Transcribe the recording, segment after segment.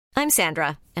I'm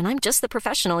Sandra, and I'm just the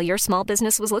professional your small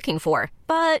business was looking for.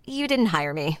 But you didn't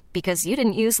hire me because you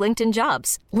didn't use LinkedIn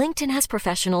Jobs. LinkedIn has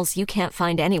professionals you can't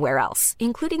find anywhere else,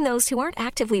 including those who aren't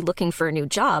actively looking for a new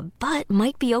job, but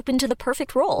might be open to the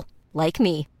perfect role, like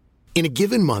me. In a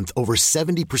given month, over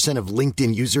 70% of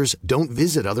LinkedIn users don't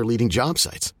visit other leading job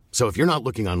sites. So if you're not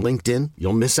looking on LinkedIn,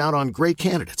 you'll miss out on great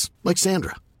candidates like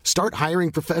Sandra. Start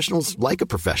hiring professionals like a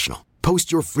professional.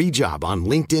 Post your free job on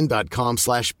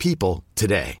linkedin.com/people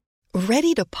today.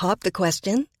 Ready to pop the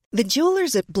question? The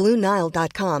jewelers at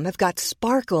BlueNile.com have got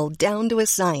sparkle down to a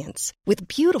science with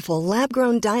beautiful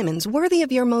lab-grown diamonds worthy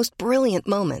of your most brilliant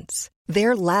moments.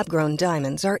 Their lab-grown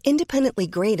diamonds are independently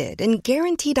graded and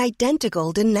guaranteed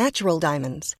identical to natural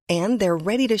diamonds, and they're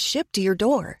ready to ship to your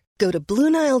door. Go to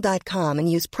BlueNile.com and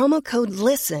use promo code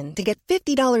LISTEN to get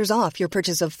 $50 off your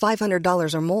purchase of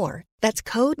 $500 or more. That's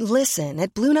code LISTEN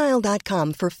at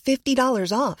BlueNile.com for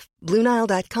 $50 off.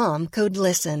 BlueNile.com, code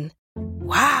LISTEN.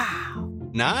 Wow.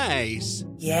 Nice.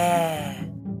 Yeah.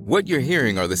 What you're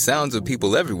hearing are the sounds of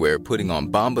people everywhere putting on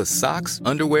Bombas socks,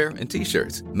 underwear, and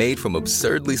T-shirts made from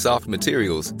absurdly soft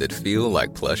materials that feel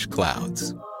like plush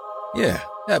clouds. Yeah,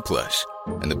 that plush.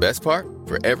 And the best part?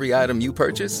 For every item you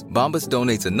purchase, Bombas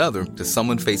donates another to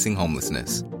someone facing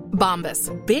homelessness.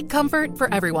 Bombas. Big comfort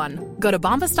for everyone. Go to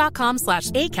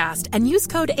bombas.com/ACAST and use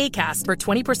code ACAST for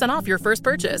 20% off your first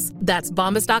purchase. That's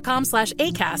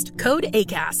bombas.com/ACAST. Code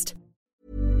ACAST.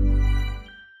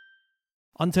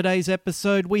 On today's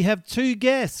episode, we have two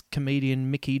guests, comedian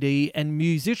Mickey D and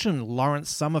musician Lawrence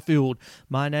Summerfield.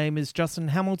 My name is Justin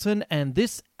Hamilton, and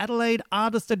this Adelaide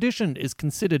Artist Edition is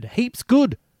considered heaps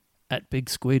good at Big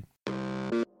Squid.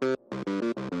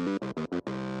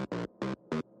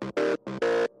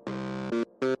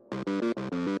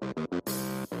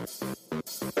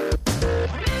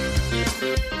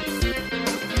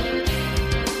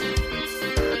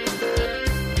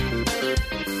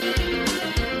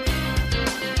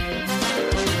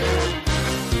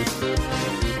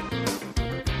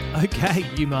 Okay,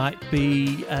 you might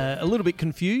be a little bit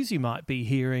confused. You might be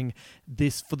hearing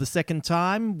this for the second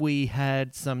time. We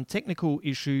had some technical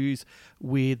issues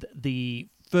with the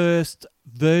first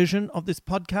version of this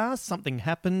podcast. Something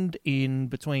happened in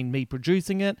between me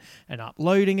producing it and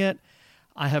uploading it.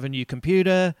 I have a new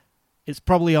computer. It's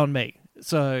probably on me.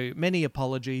 So many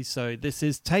apologies. So this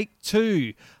is take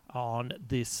 2 on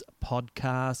this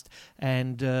podcast.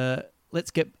 And let's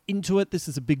get into it. This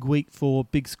is a big week for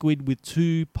Big Squid with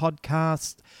 2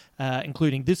 podcasts,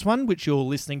 including this one, which you're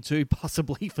listening to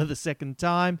possibly for the second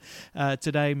time.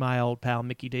 Today, my old pal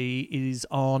Mickey D is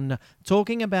on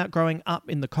talking about growing up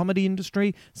in the comedy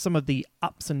industry, some of the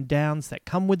ups and downs that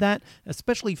come with that,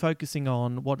 especially focusing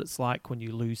on what it's like when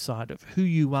you lose sight of who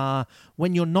you are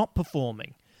when you're not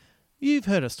performing. You've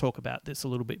heard us talk about this a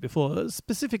little bit before,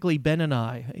 specifically Ben and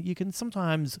I. You can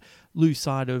sometimes lose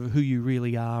sight of who you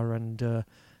really are and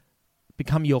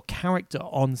become your character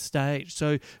on stage.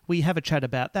 So we have a chat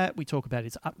about that. We talk about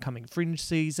his upcoming Fringe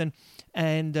season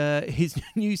and his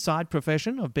new side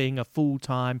profession of being a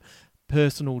full-time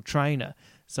personal trainer.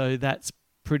 So that's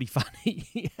pretty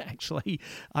funny, actually.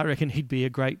 I reckon he'd be a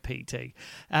great PT.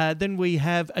 Then we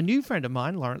have a new friend of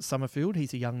mine, Lawrence Summerfield.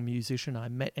 He's a young musician I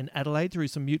met in Adelaide through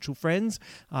some mutual friends.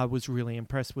 I was really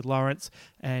impressed with Lawrence,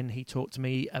 and he talked to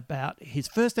me about his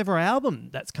first ever album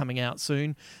that's coming out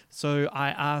soon. So I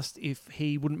asked if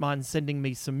he wouldn't mind sending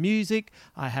me some music.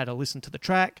 I had a listen to the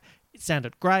track. It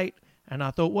sounded great. And I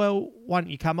thought, well, why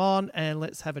don't you come on and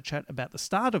let's have a chat about the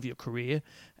start of your career.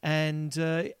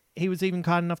 And he was even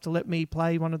kind enough to let me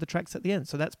play one of the tracks at the end.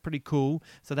 So that's pretty cool.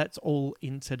 So that's all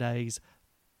in today's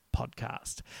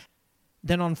podcast.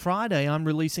 Then on Friday, I'm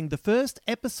releasing the first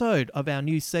episode of our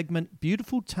new segment,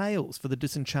 Beautiful Tales for the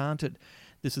Disenchanted.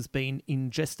 This has been in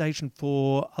gestation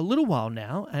for a little while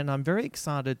now, and I'm very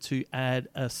excited to add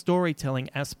a storytelling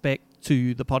aspect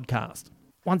to the podcast.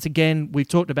 Once again, we've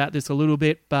talked about this a little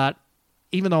bit, but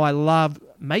even though I love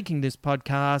making this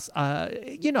podcast,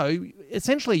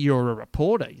 essentially you're a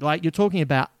reporter. Like, you're talking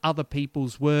about other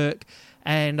people's work,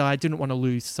 and I didn't want to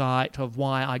lose sight of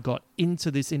why I got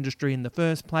into this industry in the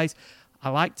first place. I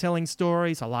like telling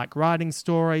stories. I like writing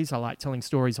stories. I like telling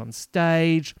stories on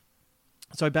stage.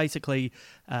 So basically,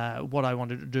 what I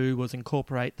wanted to do was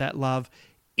incorporate that love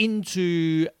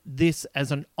into this as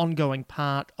an ongoing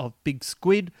part of Big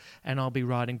Squid, and I'll be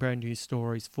writing brand new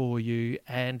stories for you.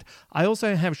 And I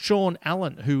also have Sean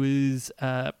Allen, who is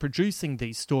producing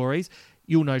these stories.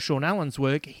 You'll know Sean Allen's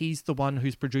work. He's the one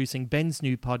who's producing Ben's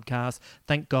new podcast,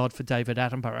 Thank God for David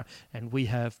Attenborough. And we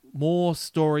have more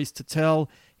stories to tell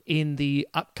in the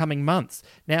upcoming months.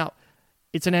 Now,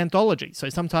 it's an anthology. So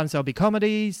sometimes there'll be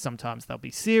comedies, sometimes they'll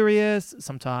be serious,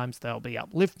 sometimes they'll be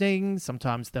uplifting,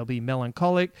 sometimes they'll be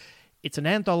melancholic. It's an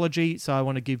anthology, so I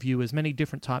want to give you as many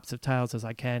different types of tales as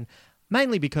I can,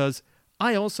 mainly because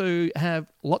I also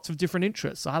have lots of different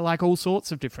interests. I like all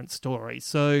sorts of different stories.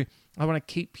 So I want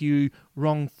to keep you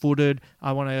wrong-footed.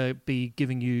 I want to be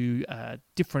giving you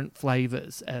different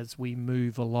flavors as we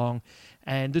move along.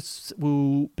 And this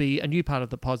will be a new part of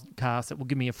the podcast that will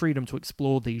give me a freedom to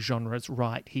explore these genres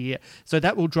right here. So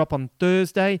that will drop on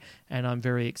Thursday, and I'm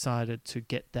very excited to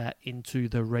get that into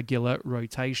the regular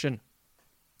rotation.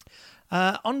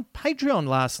 On Patreon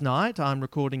last night, I'm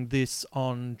recording this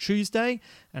on Tuesday,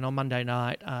 and on Monday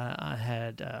night I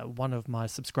had one of my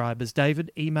subscribers, David,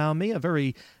 email me, a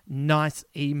very nice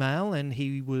email, and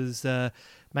he was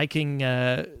making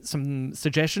some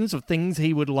suggestions of things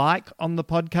he would like on the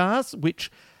podcast,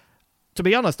 which, to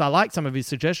be honest, I like some of his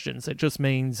suggestions. It just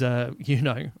means, I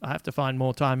have to find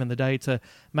more time in the day to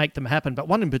make them happen. But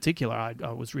one in particular,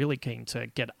 I was really keen to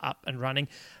get up and running.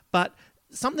 But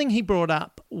something he brought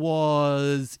up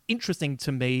was interesting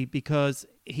to me because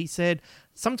he said,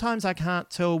 sometimes I can't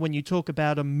tell when you talk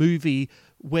about a movie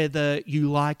whether you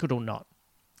like it or not.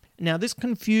 Now, this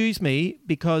confused me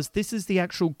because this is the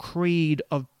actual creed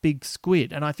of Big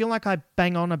Squid, and I feel like I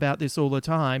bang on about this all the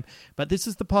time, but this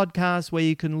is the podcast where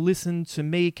you can listen to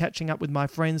me catching up with my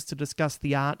friends to discuss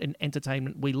the art and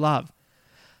entertainment we love.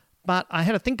 But I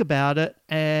had to think about it,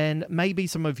 and maybe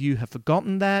some of you have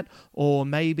forgotten that, or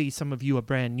maybe some of you are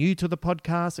brand new to the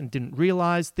podcast and didn't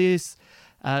realize this.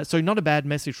 So not a bad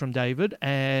message from David,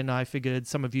 and I figured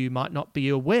some of you might not be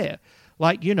aware.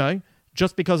 Like,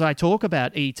 just because I talk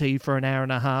about E.T. for an hour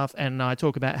and a half and I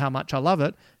talk about how much I love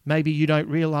it, maybe you don't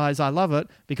realize I love it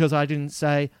because I didn't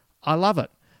say I love it.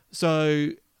 So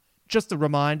just a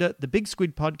reminder, the Big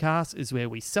Squid podcast is where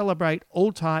we celebrate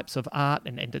all types of art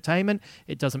and entertainment.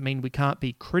 It doesn't mean we can't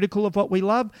be critical of what we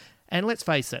love. And let's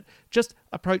face it, just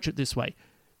approach it this way.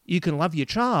 You can love your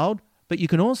child, but you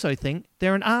can also think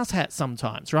they're an asshat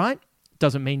sometimes, right?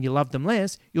 Doesn't mean you love them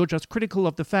less. You're just critical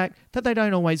of the fact that they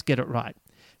don't always get it right.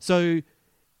 So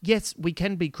yes, we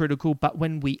can be critical, but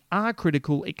when we are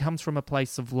critical, it comes from a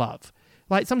place of love.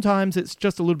 Like sometimes it's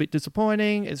just a little bit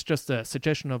disappointing. It's just a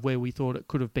suggestion of where we thought it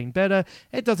could have been better.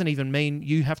 It doesn't even mean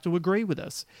you have to agree with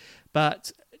us.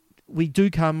 But we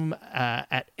do come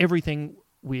at everything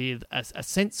with a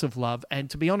sense of love. And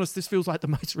to be honest, this feels like the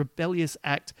most rebellious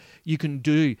act you can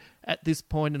do at this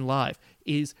point in life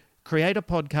is create a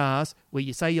podcast where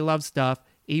you say you love stuff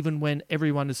even when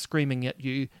everyone is screaming at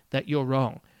you that you're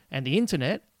wrong. And the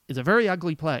internet is a very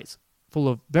ugly place full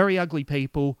of very ugly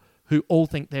people who all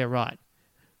think they're right.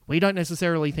 We don't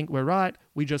necessarily think we're right.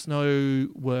 We just know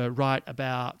we're right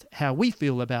about how we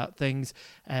feel about things,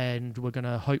 and we're going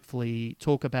to hopefully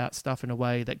talk about stuff in a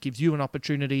way that gives you an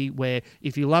opportunity where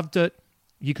if you loved it,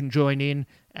 you can join in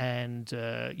and,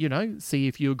 see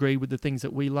if you agree with the things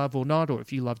that we love or not, or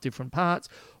if you love different parts.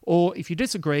 Or if you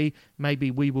disagree,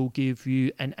 maybe we will give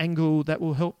you an angle that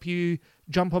will help you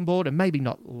jump on board and maybe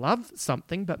not love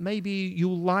something, but maybe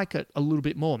you'll like it a little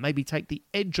bit more. Maybe take the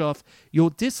edge off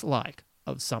your dislike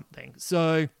of something.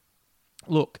 So,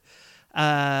 look,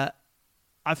 I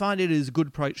find it is a good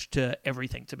approach to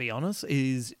everything, to be honest,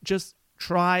 is just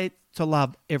try to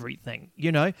love everything,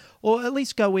 or at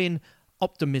least go in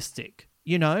optimistic.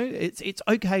 It's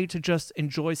okay to just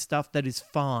enjoy stuff that is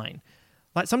fine.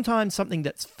 Like sometimes something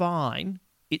that's fine,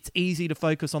 it's easy to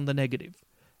focus on the negative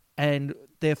and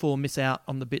therefore miss out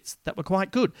on the bits that were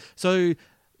quite good. So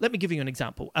let me give you an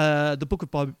example. The Book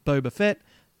of Boba Fett,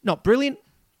 not brilliant,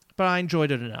 but I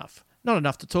enjoyed it enough. Not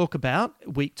enough to talk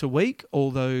about week to week,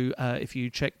 although if you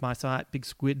check my site,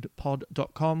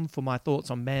 bigsquidpod.com, for my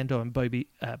thoughts on Mando and Baby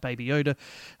Yoda,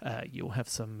 you'll have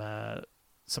some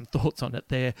thoughts on it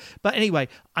there. But anyway,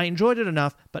 I enjoyed it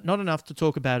enough, but not enough to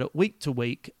talk about it week to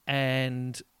week.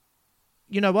 And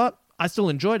you know what? I still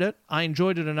enjoyed it. I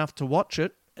enjoyed it enough to watch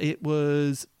it. It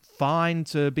was fine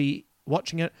to be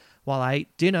watching it while I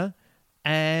ate dinner.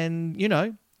 And,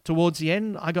 towards the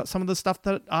end, I got some of the stuff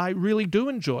that I really do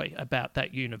enjoy about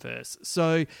that universe.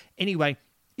 So anyway,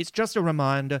 it's just a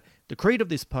reminder, the creed of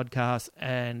this podcast,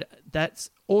 and that's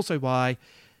also why...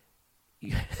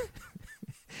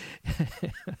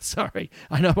 Sorry,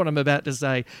 I know what I'm about to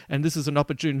say, and this is an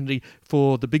opportunity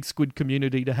for the Big Squid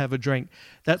community to have a drink.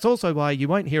 That's also why you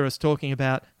won't hear us talking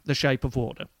about The Shape of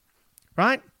Water,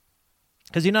 right?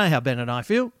 Because you know how Ben and I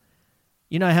feel.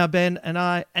 You know how Ben and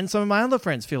I and some of my other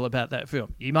friends feel about that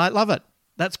film. You might love it.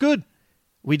 That's good.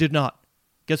 We did not.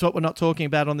 Guess what we're not talking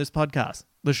about on this podcast?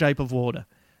 The Shape of Water.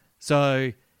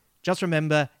 So just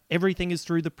remember, everything is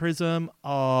through the prism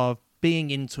of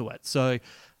being into it. So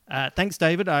Thanks,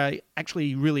 David. I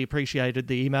actually really appreciated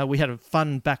the email. We had a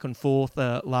fun back and forth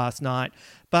last night,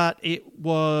 but it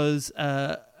was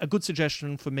a good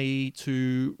suggestion for me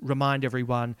to remind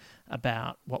everyone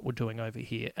about what we're doing over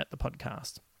here at the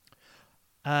podcast.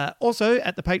 Also,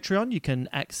 at the Patreon, you can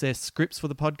access scripts for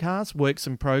the podcast, works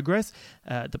in progress.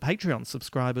 The Patreon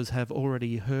subscribers have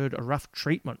already heard a rough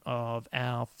treatment of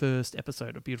our first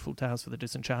episode of Beautiful Tales for the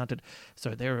Disenchanted,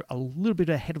 so they're a little bit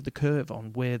ahead of the curve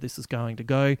on where this is going to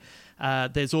go.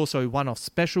 There's also one-off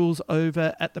specials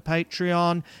over at the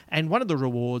Patreon, and one of the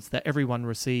rewards that everyone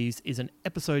receives is an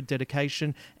episode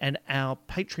dedication, and our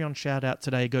Patreon shout-out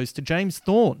today goes to James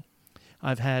Thorne.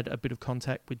 I've had a bit of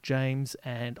contact with James,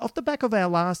 and off the back of our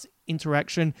last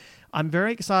interaction, I'm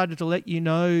very excited to let you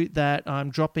know that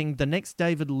I'm dropping the next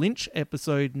David Lynch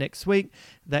episode next week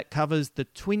that covers the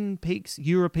Twin Peaks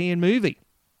European movie.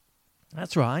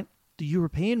 That's right, the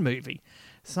European movie.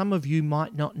 Some of you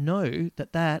might not know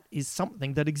that that is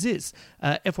something that exists.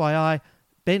 FYI,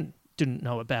 Ben didn't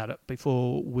know about it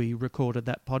before we recorded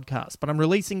that podcast, but I'm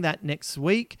releasing that next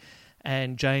week.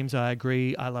 And James, I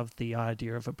agree. I love the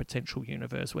idea of a potential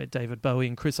universe where David Bowie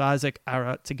and Chris Isaak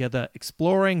are together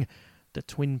exploring the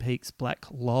Twin Peaks Black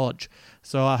Lodge.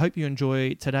 So I hope you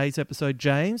enjoy today's episode,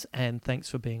 James, and thanks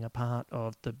for being a part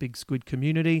of the Big Squid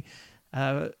community.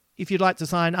 If you'd like to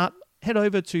sign up, head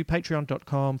over to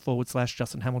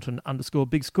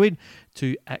patreon.com/JustinHamilton_Big Squid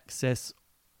to access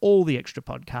all the extra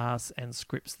podcasts and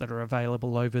scripts that are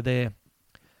available over there.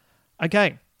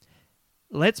 Okay.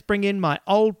 Let's bring in my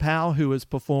old pal who has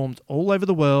performed all over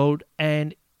the world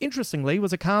and, interestingly,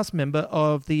 was a cast member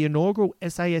of the inaugural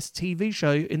SAS TV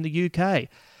show in the UK.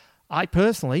 I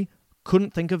personally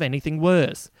couldn't think of anything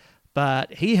worse,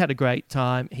 but he had a great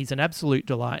time. He's an absolute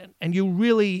delight, and you'll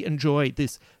really enjoy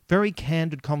this very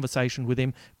candid conversation with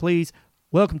him. Please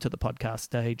welcome to the podcast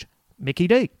stage, Mickey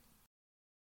D.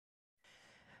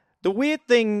 The weird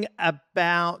thing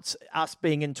about us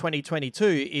being in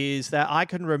 2022 is that I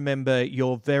can remember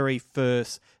your very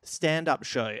first stand-up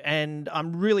show. And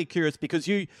I'm really curious because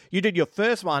you did your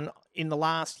first one in the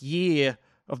last year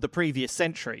of the previous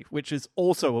century, which is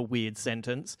also a weird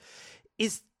sentence.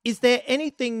 Is there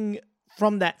anything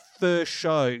from that first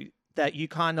show that you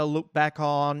kind of look back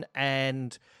on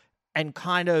and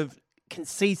kind of can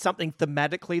see something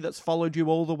thematically that's followed you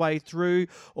all the way through,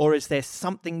 or is there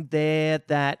something there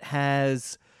that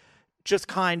has just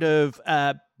kind of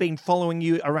been following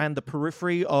you around the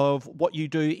periphery of what you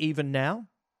do even now?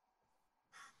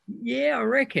 Yeah, I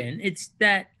reckon it's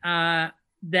that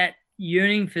that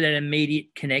yearning for that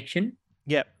immediate connection.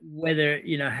 Yep. Whether,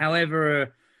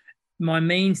 however my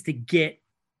means to get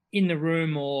in the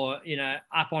room or,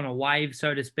 up on a wave,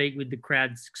 so to speak, with the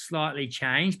crowds slightly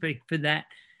changed, but for that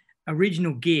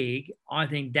original gig, I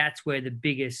think that's where the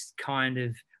biggest kind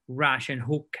of rush and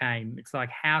hook came. It's like,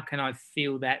 how can I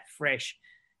feel that fresh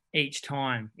each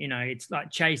time? It's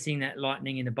like chasing that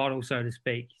lightning in a bottle, so to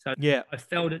speak. So yeah, I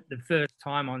felt it the first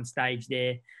time on stage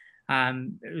there.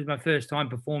 It was my first time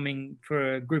performing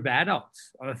for a group of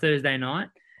adults on a Thursday night.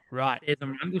 Right. There's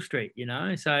on Rundle Street,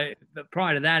 So, but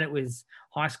prior to that, it was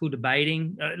high school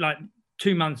debating. Like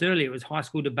 2 months earlier, it was high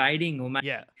school debating or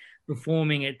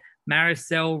performing at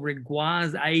Maricel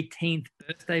Regoire's 18th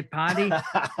birthday party.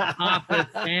 Half her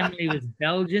family was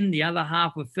Belgian, the other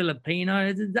half were Filipino.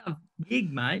 It's a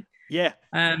gig, mate. Yeah.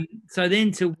 So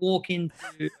then to walk into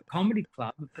a comedy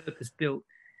club, a purpose-built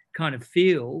kind of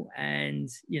feel, and,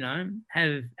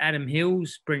 have Adam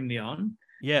Hills bring me on.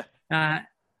 Yeah.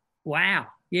 Wow.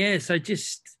 Yeah, so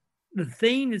just the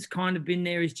theme that's kind of been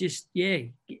there is just,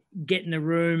 get in the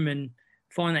room and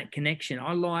find that connection.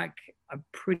 I like a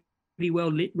pretty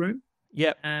well lit room.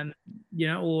 Yep.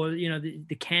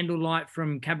 The candlelight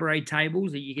from cabaret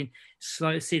tables that you can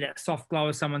see that soft glow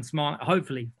of someone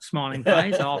hopefully smiling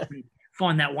face. I often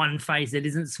find that one face that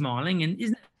isn't smiling, and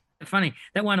isn't it funny?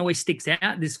 That one always sticks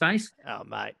out, this face. Oh,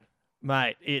 mate,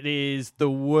 it is the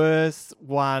worst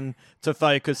one to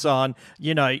focus on.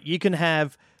 You can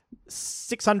have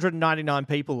 699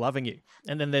 people loving you,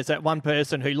 and then there's that one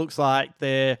person who looks like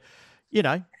they're,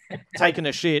 taking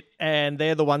a shit, and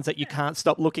they're the ones that you can't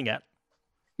stop looking at.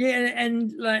 Yeah,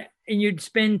 and you'd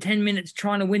spend 10 minutes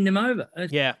trying to win them over.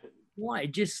 Yeah. Why?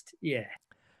 Just, yeah.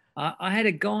 I had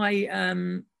a guy,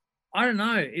 I don't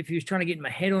know if he was trying to get in my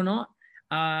head or not.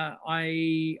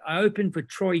 I opened for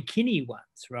Troy Kinney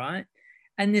once, right?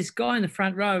 And this guy in the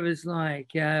front row was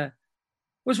like,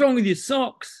 what's wrong with your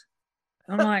socks?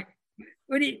 I'm like,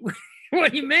 what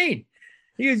do you mean?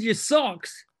 He goes, your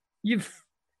socks.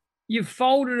 You've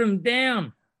folded them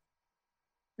down.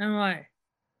 I'm like,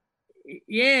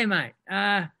 yeah, mate.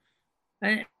 And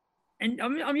and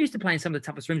I'm used to playing some of the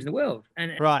toughest rooms in the world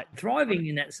and Right. thriving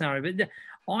in that scenario. But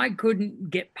I couldn't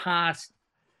get past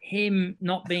him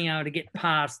not being able to get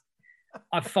past.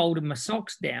 I folded my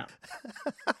socks down.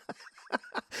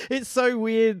 It's so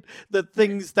weird, the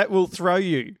things that will throw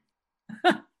you.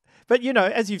 But, you know,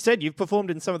 as you've said, you've performed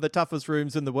in some of the toughest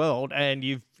rooms in the world and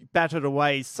you've battered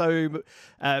away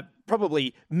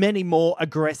probably many more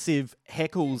aggressive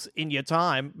heckles in your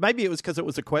time. Maybe it was because it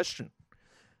was a question.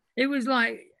 It was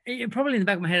like, probably in the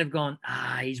back of my head, I've gone,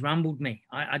 he's rumbled me.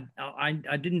 I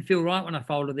didn't feel right when I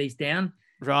folded these down.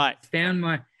 Right.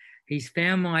 He's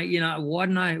found my, you know, why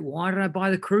did I buy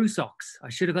the crew socks? I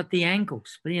should have got the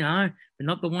ankles, but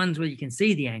not the ones where you can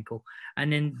see the ankle.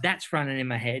 And then that's running in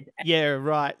my head. Yeah,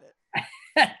 right.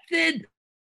 Then,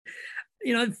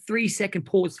 3-second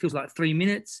pause feels like 3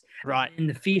 minutes. Right. And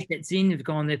the fear sets in. You've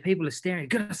gone there. People are staring.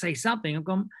 You've got to say something. I've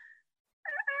gone,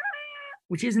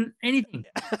 which isn't anything.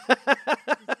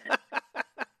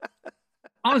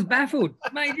 I was baffled.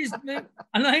 Mate,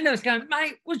 and I was going,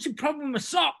 mate, what's your problem with my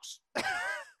socks?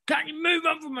 Can't you move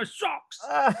on from my socks?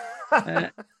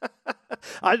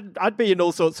 I'd be in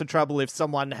all sorts of trouble if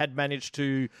someone had managed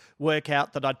to work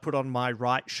out that I'd put on my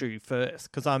right shoe first,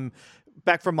 because I'm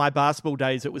back from my basketball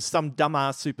days. It was some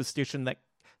dumbass superstition that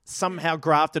somehow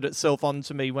grafted itself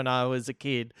onto me when I was a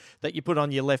kid, that you put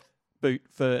on your left boot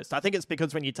first. I think it's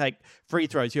because when you take free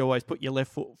throws, you always put your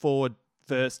left foot forward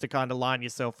first to kind of line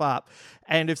yourself up.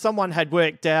 And if someone had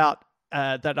worked out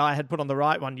that I had put on the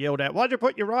right one, yelled out, "Why'd you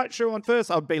put your right shoe on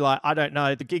first?" I'd be like, "I don't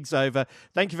know. The gig's over.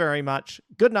 Thank you very much.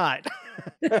 Good night."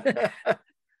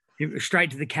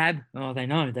 Straight to the cab. Oh, they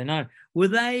know. Were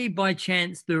they by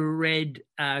chance the red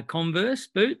Converse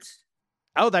boots?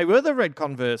 Oh, they were the red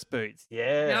Converse boots.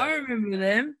 Yeah. I remember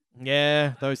them.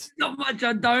 Yeah, those. Not much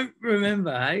I don't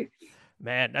remember, hey?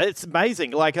 Man, it's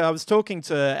amazing. Like, I was talking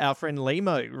to our friend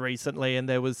Limo recently, and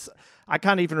I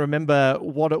can't even remember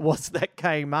what it was that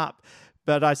came up,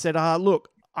 but I said, look,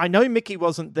 I know Mickey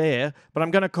wasn't there, but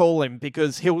I'm going to call him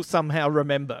because he'll somehow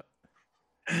remember.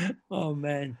 Oh,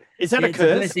 man. Is that a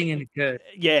curse? A blessing and a curse.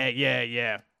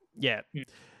 Yeah.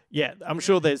 I'm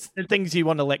sure there's things you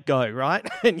want to let go, right?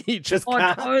 And you just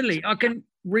can't. Totally. I can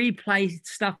replay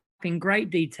stuff in great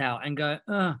detail and go,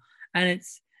 and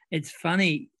it's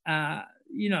funny,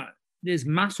 there's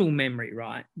muscle memory,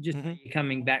 right? Just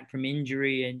coming back from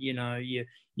injury and,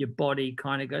 your body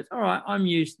kind of goes, all right, I'm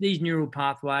used, these neural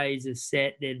pathways are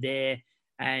set, they're there,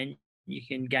 and you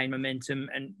can gain momentum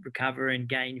and recover and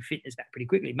gain fitness back pretty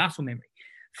quickly. Muscle memory.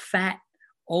 Fat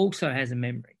also has a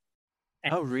memory.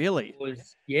 And oh, really?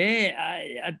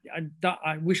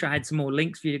 I wish I had some more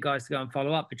links for you guys to go and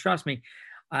follow up, but trust me,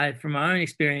 from my own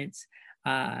experience,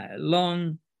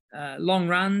 long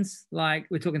runs, like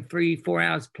we're talking 3-4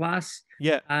 hours plus.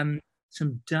 Yeah.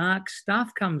 Some dark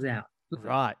stuff comes out.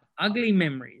 Right. Ugly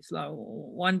memories. Like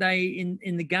one day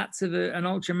in the guts of an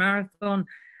ultra marathon,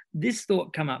 this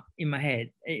thought come up in my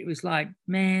head. It was like,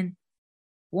 man,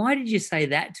 why did you say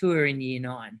that to her in year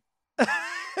 9?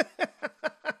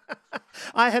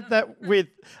 I had that with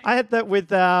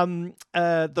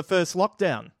the first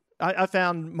lockdown. I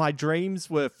found my dreams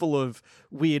were full of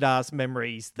weird ass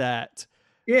memories that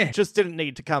just didn't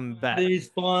need to come back. These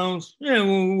files,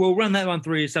 we'll run that one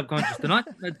through your subconscious tonight.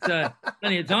 It's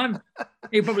plenty of time.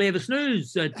 You'll probably have a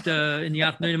snooze in the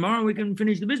afternoon tomorrow. We can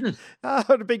finish the business. Oh,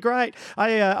 it'd be great.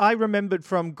 I remembered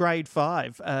from grade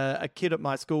 5, a kid at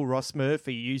my school, Ross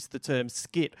Murphy, used the term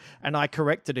skit, and I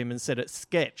corrected him and said it's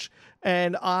sketch.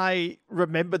 And I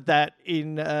remembered that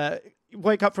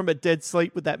wake up from a dead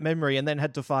sleep with that memory, and then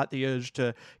had to fight the urge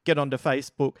to get onto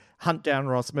Facebook, hunt down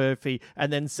Ross Murphy,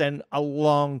 and then send a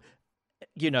long,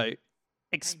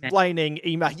 explaining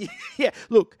email. Yeah,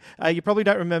 look, you probably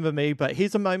don't remember me, but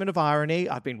here's a moment of irony.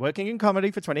 I've been working in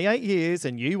comedy for 28 years,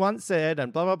 and you once said,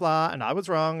 and blah, blah, blah, and I was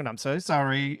wrong, and I'm so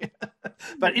sorry.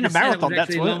 But in a marathon,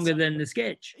 that's longer than the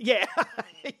sketch. Yeah.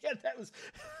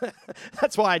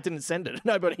 That's why I didn't send it.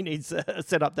 Nobody needs a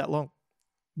setup that long.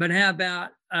 But how about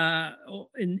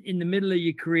in the middle of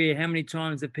your career, how many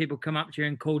times have people come up to you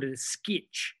and called it a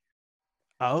sketch?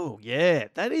 Oh, yeah.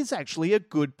 That is actually a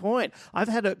good point. I've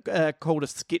had it called a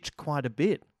sketch quite a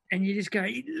bit. And you just go,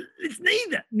 it's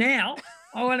neither. Now,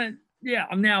 I'm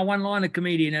now a one-liner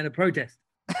comedian at a protest.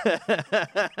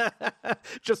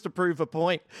 Just to prove a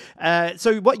point.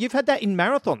 So you've had that in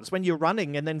marathons when you're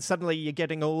running and then suddenly you're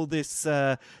getting all this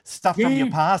stuff from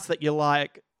your past that you're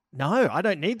like, no, I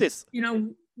don't need this.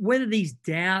 Whether these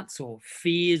doubts or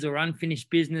fears or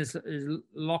unfinished business is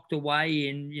locked away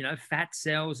in, fat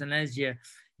cells, and as your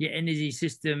energy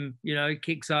system,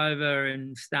 kicks over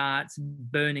and starts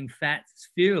burning fat as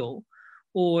fuel,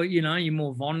 or you're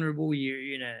more vulnerable.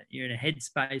 You're in a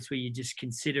headspace where you're just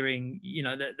considering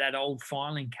that old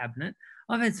filing cabinet.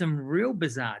 I've had some real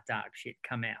bizarre dark shit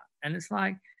come out, and it's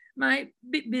like, mate,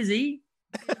 bit busy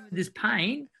with this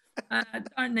pain.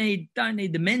 Don't need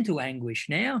the mental anguish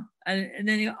now. And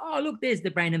then you go, oh look, there's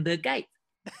the Brandenburg Gate.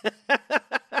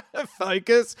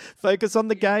 Focus on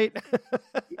the gate.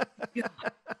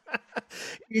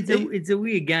 It's a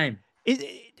weird game.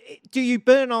 Do you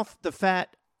burn off the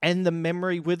fat and the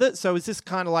memory with it? So is this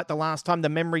kind of like the last time the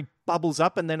memory bubbles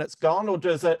up and then it's gone, or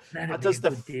does it? That'd be a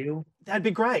good deal. That'd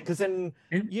be great, because then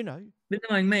But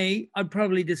knowing me, I'd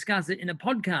probably discuss it in a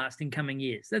podcast in coming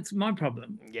years. That's my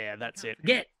problem. Yeah, that's it.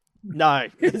 Forget. No,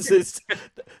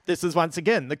 this is once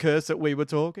again the curse that we were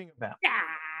talking about. Yeah.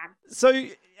 So,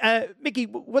 Mickey,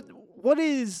 what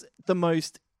is the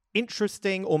most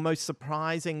interesting or most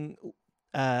surprising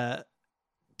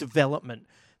development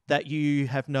that you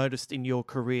have noticed in your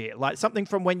career? Like something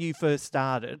from when you first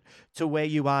started to where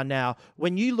you are now.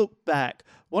 When you look back,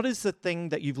 what is the thing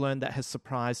that you've learned that has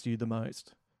surprised you the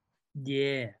most?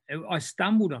 Yeah, I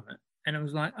stumbled on it, and it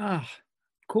was like, oh, of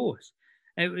course.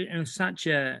 It was such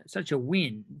a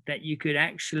win that you could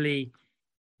actually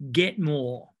get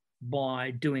more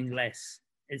by doing less.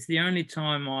 It's the only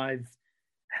time I've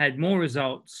had more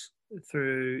results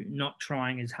through not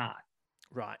trying as hard.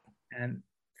 Right. And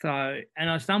I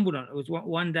stumbled on it. It was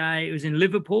one day, it was in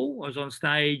Liverpool. I was on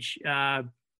stage,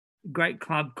 great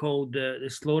club called the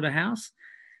Slaughterhouse,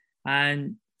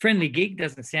 and friendly gig,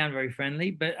 doesn't sound very friendly,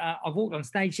 but I've walked on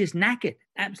stage just knackered,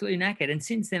 absolutely knackered. And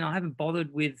since then, I haven't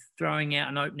bothered with throwing out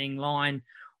an opening line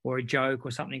or a joke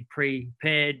or something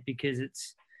prepared, because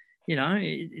it's,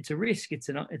 it's a risk. It's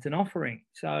an offering.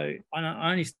 So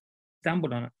I only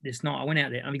stumbled on it this night. I went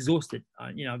out there. I'm exhausted.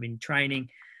 I've been training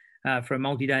for a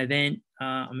multi-day event.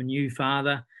 I'm a new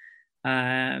father.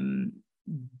 Battling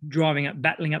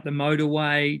up the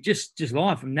motorway, just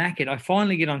life. I'm knackered. I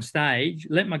finally get on stage,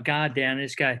 let my guard down, and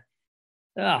just go,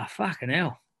 oh, fucking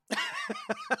hell.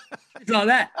 It's like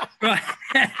that, right?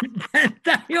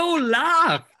 They all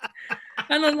laugh.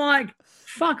 And I'm like,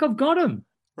 fuck, I've got them.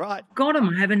 Right. Got them.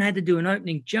 I haven't had to do an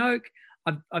opening joke.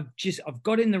 I've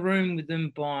got in the room with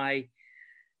them by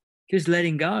just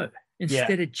letting go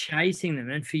instead of chasing them.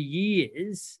 And for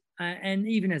years, and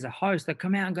even as a host, I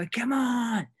come out and go, come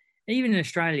on. Even in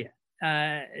Australia,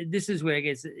 this is where it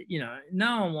gets,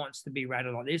 no one wants to be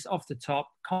rattled like this, off the top,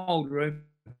 cold room.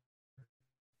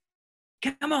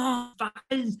 Come on,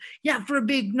 fuckers, yeah, for a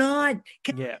big night.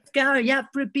 Let's go, yeah,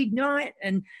 for a big night.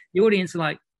 And the audience are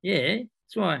like, yeah,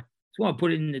 that's why I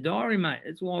put it in the diary, mate.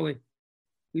 That's why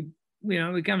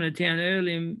we come to town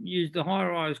early and use the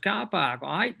high-rise car park.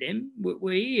 I hate them.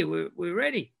 We're here. We're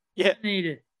ready. Yeah. I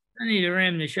need to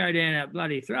ram the show down our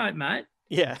bloody throat, mate.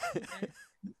 Yeah.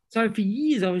 So for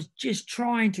years, I was just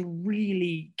trying to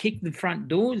really kick the front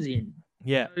doors in.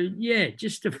 Yeah. So,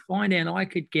 just to find out I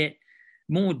could get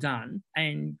more done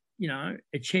and,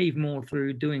 achieve more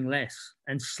through doing less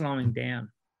and slowing down.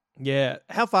 Yeah.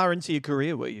 How far into your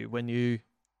career were you when you...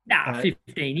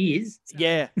 15 years. So.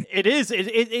 Yeah, it is.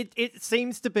 It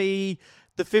seems to be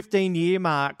the 15-year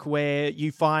mark where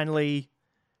you finally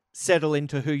settle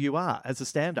into who you are as a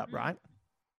stand-up, right?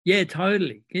 Yeah,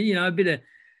 totally. A bit of...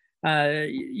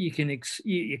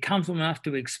 you're comfortable enough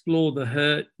to explore the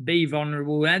hurt, be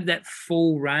vulnerable, have that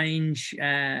full range,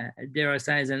 dare I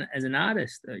say, as an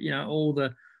artist, all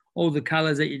the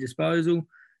colors at your disposal.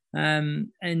 But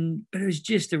it was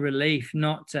just a relief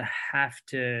not to have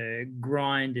to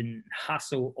grind and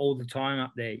hustle all the time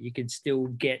up there. You could still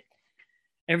get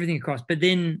everything across. But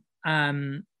then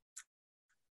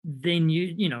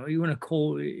you want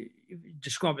to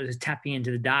describe it as tapping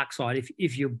into the dark side.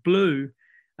 If you're blue,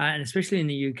 and especially in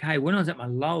the UK, when I was at my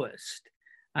lowest,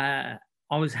 I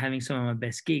was having some of my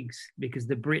best gigs because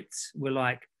the Brits were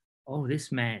like, oh,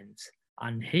 this man's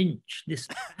unhinged. This is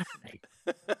fascinating.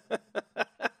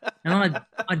 And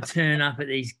I'd turn up at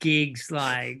these gigs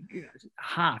like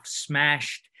half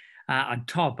smashed. I'd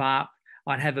top up.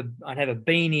 I'd have a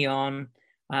beanie on.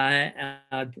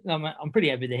 I'm pretty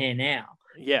happy with the hair now.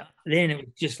 Yeah. Then it was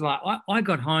just like I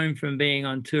got home from being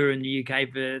on tour in the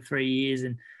UK for 3 years,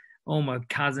 and all my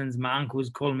cousins, my uncles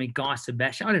calling me Guy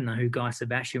Sebastian. I didn't know who Guy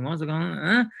Sebastian was.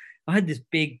 I had this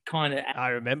big kind of... I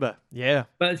remember, yeah.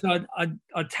 But so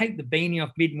I'd take the beanie off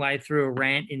midway through a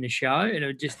rant in the show, and it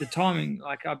was just the timing,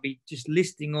 like I'd be just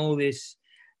listing all this,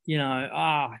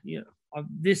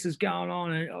 this is going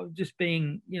on, and I was just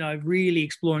being, really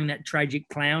exploring that tragic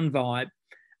clown vibe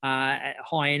at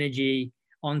high energy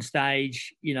on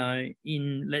stage,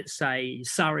 in, let's say,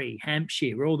 Surrey,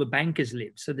 Hampshire, where all the bankers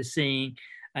live. So they're seeing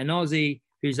an Aussie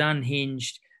who's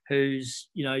unhinged, who's,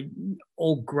 you know,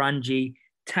 all grungy,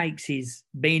 takes his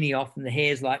beanie off and the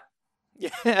hair's like,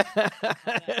 yeah,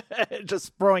 it just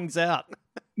springs out.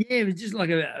 Yeah, it was just like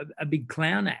a big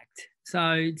clown act.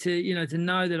 So to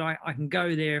know that I can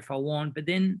go there if I want, but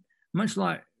then much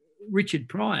like Richard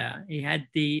Pryor, he had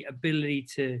the ability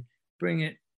to bring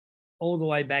it all the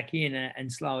way back in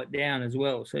and slow it down as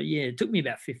well. So yeah, it took me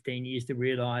about 15 years to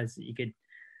realize that you could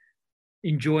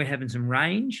enjoy having some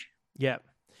range. Yeah.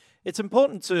 It's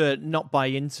important to not buy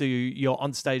into your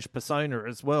onstage persona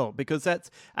as well, because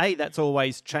that's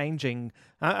always changing.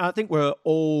 I think we're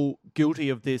all guilty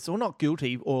of this, or not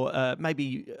guilty, or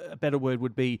maybe a better word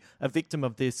would be a victim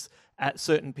of this at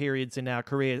certain periods in our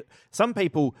career. Some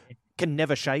people can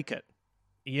never shake it,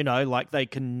 you know, like they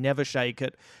can never shake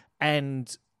it.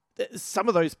 And some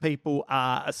of those people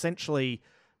are essentially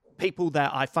people that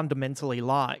I fundamentally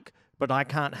like, but I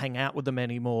can't hang out with them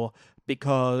anymore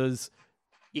because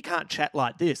you can't chat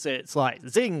like this. It's like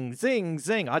zing, zing,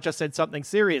 zing. I just said something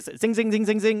serious. Zing, zing, zing,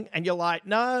 zing, zing. And you're like,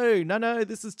 no,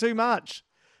 this is too much.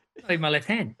 Leave my left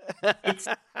hand. It's,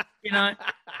 you know,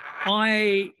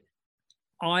 I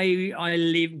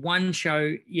live one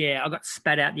show. Yeah, I got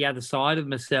spat out the other side of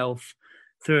myself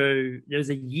through. There was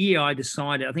a year I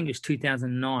decided, I think it was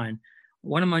 2009.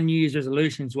 One of my New Year's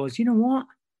resolutions was, you know what?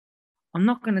 I'm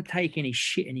not going to take any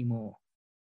shit anymore.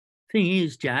 Thing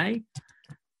is, Jay,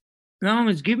 no one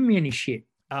was giving me any shit.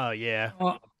 Oh, yeah.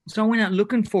 So I went out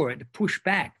looking for it to push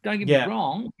back. Don't get me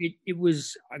wrong. It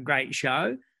was a great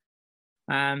show.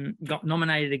 Got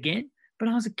nominated again, but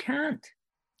I was a cunt.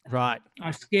 Right.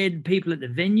 I scared people at the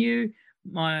venue.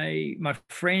 My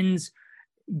friends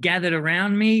gathered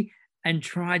around me and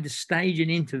tried to stage an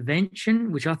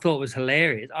intervention, which I thought was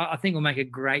hilarious. I think will make a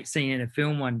great scene in a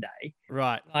film one day.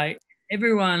 Right. Like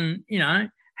everyone, you know,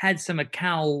 had some of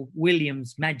Carl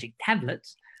Williams' magic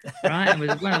tablets. Right, it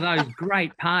was one of those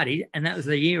great parties, and that was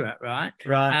the era, right?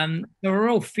 Right. They were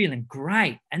all feeling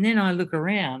great, and then I look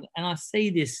around and I see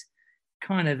this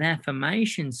kind of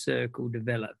affirmation circle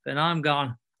develop, and I'm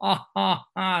going,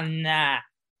 nah,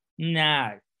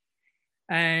 no,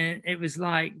 and it was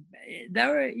like they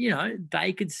were, you know,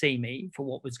 they could see me for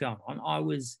what was going on.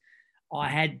 I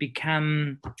had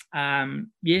become,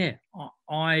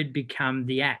 I'd become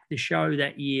the act. The show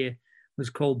that year was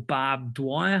called Barb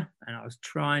Dwyer, and I was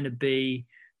trying to be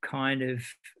kind of,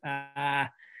 I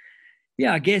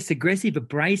guess aggressive,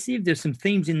 abrasive. There's some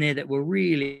themes in there that were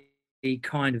really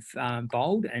kind of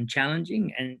bold and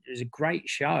challenging, and it was a great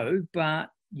show. But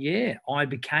yeah, I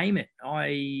became it.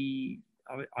 I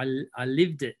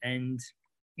lived it, and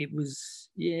it was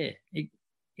it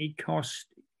cost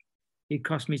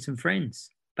me some friends,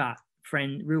 but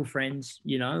real friends,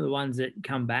 you know, the ones that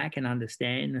come back and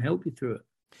understand and help you through it.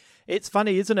 It's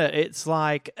funny, isn't it? It's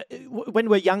like when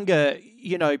we're younger,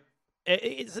 you know,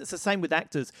 it's the same with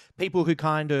actors. People who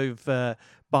kind of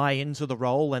buy into the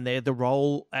role, and they're the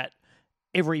role at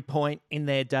every point in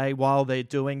their day while they're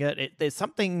doing it. There's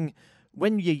something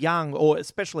when you're young, or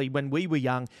especially when we were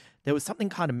young, there was something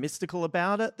kind of mystical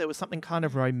about it. There was something kind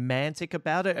of romantic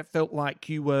about it. It felt like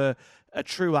you were a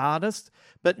true artist.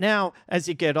 But now, as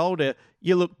you get older,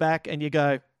 you look back and you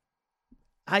go,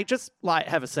 hey, just like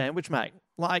have a sandwich, mate.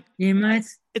 Like, yeah, mate,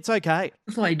 it's okay.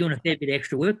 Looks like you're doing a fair bit of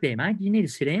extra work there, mate. You need to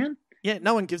sit down. Yeah,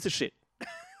 no one gives a shit.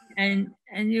 and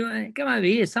you come over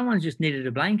here. Someone's just needed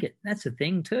a blanket. That's a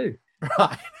thing too.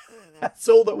 Right. That's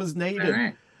all that was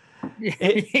needed.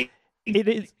 It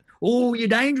is. Oh, you're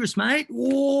dangerous, mate.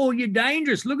 Oh, you're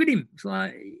dangerous. Look at him. It's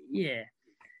like, yeah.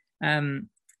 I'm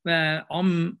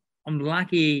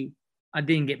lucky I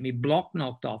didn't get me block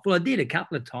knocked off. Well, I did a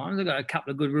couple of times. I got a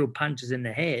couple of good real punches in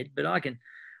the head, but I can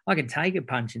take a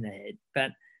punch in the head.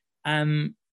 But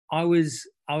I was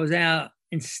out,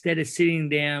 instead of sitting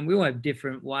down. We all have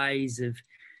different ways of,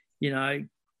 you know,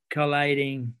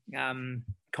 collating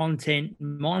content.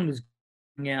 Mine was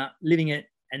going out, living it,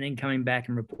 and then coming back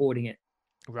and reporting it.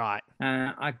 Right.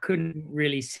 I couldn't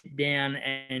really sit down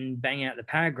and bang out the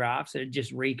paragraphs. It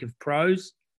just reek of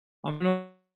prose. I'm not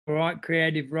a right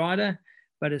creative writer,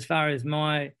 but as far as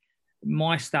my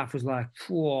stuff was like,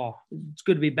 whoa, it's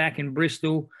good to be back in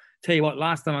Bristol. Tell you what,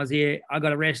 last time I was here, I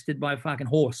got arrested by a fucking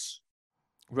horse.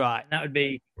 Right. That would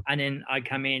be, and then I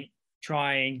come in,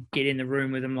 try and get in the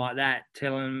room with them like that,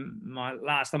 tell them my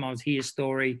last time I was here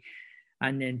story,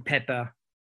 and then pepper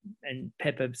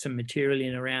some material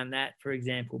in around that, for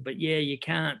example. But yeah, you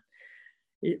can't.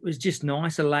 It was just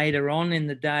nicer later on in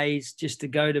the days just to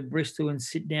go to Bristol and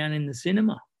sit down in the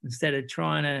cinema instead of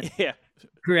trying to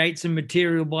create some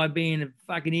material by being a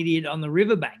fucking idiot on the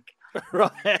riverbank.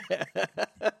 Right.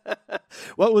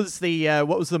 What was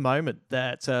the moment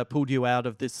that pulled you out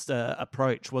of this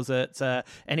approach? Was it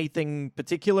anything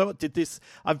particular?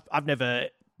 I've never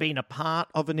been a part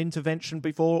of an intervention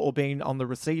before or been on the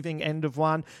receiving end of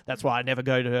one. That's why I never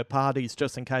go to parties,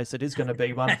 just in case it is going to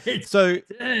be one. So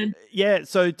yeah,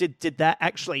 so did that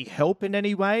actually help in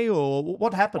any way, or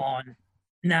what happened?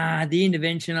 Nah, the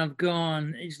intervention I've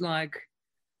gone, it's like,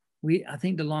 I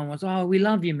think the line was, "Oh, we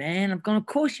love you, man." I've gone, "Of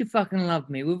course you fucking love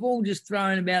me. We've all just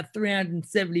thrown about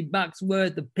 $370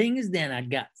 worth of pingers down our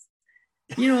guts.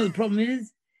 You know what the problem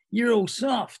is? You're all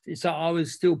soft." So I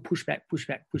was still push back.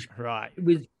 Right.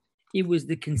 It was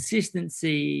the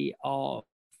consistency of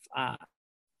a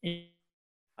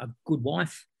good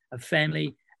wife, a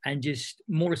family, and just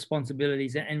more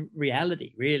responsibilities and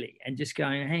reality, really, and just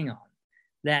going, hang on,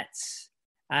 that's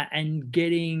and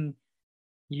getting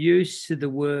used to the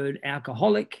word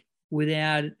alcoholic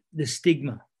without the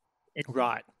stigma.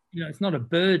 Right. It's not a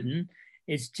burden.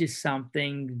 It's just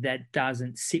something that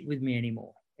doesn't sit with me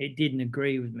anymore. It didn't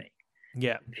agree with me.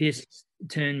 Yeah. Piss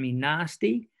turned me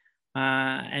nasty.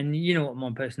 And you know what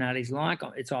my personality's like.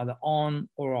 It's either on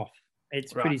or off.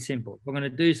 It's pretty simple. If I'm going to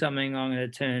do something, I'm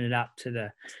going to turn it up to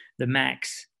the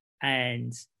max.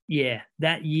 And yeah,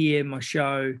 that year, my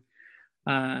show,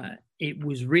 it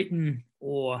was written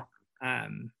or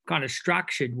kind of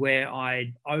structured where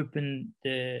I'd open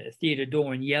the theatre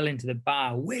door and yell into the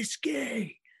bar,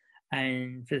 "Whiskey!"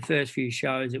 And for the first few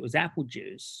shows, it was apple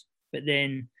juice. But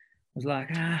then I was like,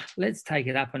 let's take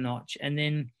it up a notch. And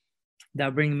then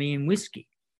they'll bring me in whiskey.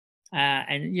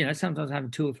 And, sometimes I have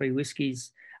 2 or 3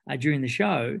 whiskeys during the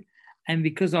show. And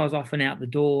because I was often out the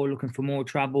door looking for more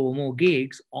trouble or more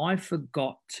gigs, I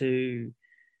forgot to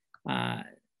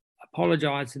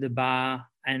apologise to the bar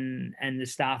and the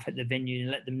staff at the venue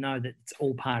and let them know that it's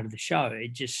all part of the show.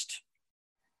 It just...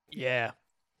 Yeah.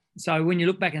 So when you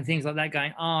look back and things like that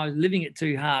going, I was living it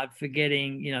too hard,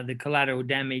 forgetting, the collateral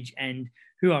damage and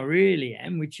who I really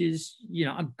am, which is,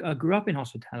 I grew up in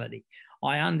hospitality.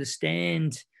 I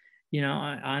understand,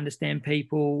 I understand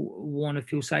people want to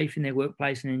feel safe in their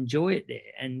workplace and enjoy it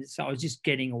there. And so I was just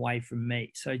getting away from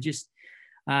me. So just,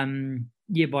 by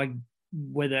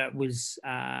whether it was,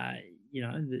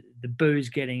 the booze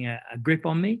getting a grip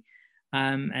on me,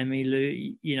 and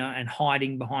me, and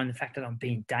hiding behind the fact that I'm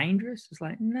being dangerous. It's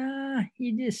like, nah,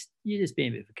 you're just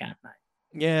being a bit of a cunt, mate.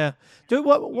 Yeah. Dude,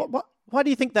 why do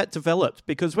you think that developed?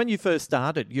 Because when you first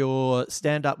started, your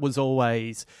stand-up was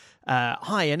always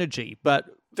high energy, but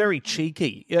very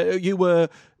cheeky. You were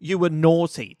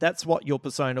naughty. That's what your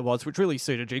persona was, which really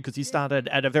suited you because you started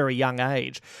at a very young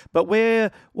age. But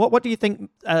what do you think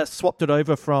swapped it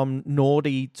over from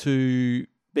naughty to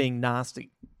being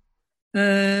nasty?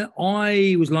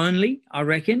 I was lonely, I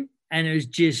reckon, and it was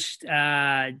just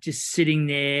sitting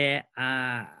there,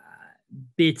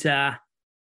 bitter,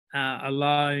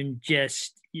 alone,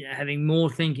 just having more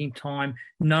thinking time.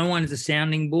 No one's a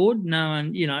sounding board. No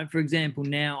one, for example,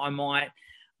 now I might,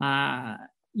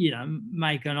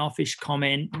 make an offish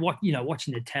comment,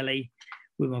 watching the telly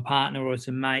with my partner or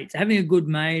some mates, having a good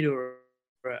mate or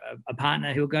a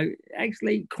partner who'll go,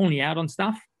 actually call me out on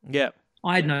stuff. Yeah.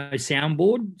 I had no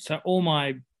soundboard, so all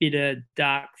my bitter,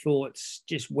 dark thoughts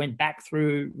just went back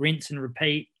through, rinse and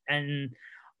repeat, and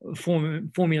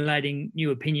formulating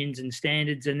new opinions and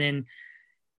standards, and then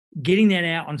getting that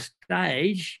out on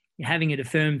stage, having it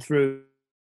affirmed through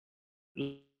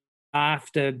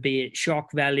laughter, be it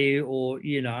shock value or,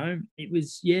 it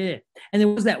was, yeah. And there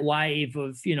was that wave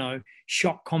of,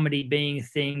 shock comedy being a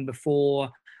thing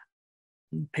before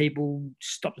people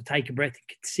stopped to take a breath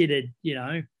and considered,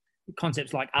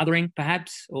 concepts like othering,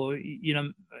 perhaps, or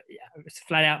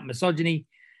flat out misogyny,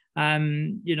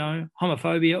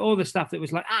 homophobia, all the stuff that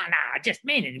was like, just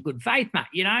men in good faith, mate.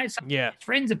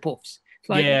 Friends are puffs. It's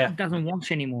like, it doesn't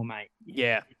wash anymore, mate.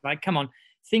 Yeah, like, come on,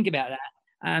 think about that.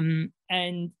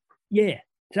 And yeah,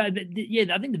 so I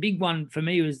think the big one for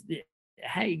me was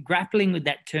grappling with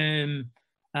that term,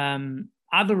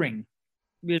 othering.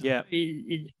 Yeah.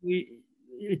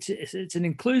 It's an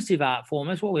inclusive art form.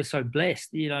 That's why we're so blessed.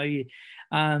 I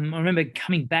remember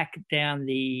coming back down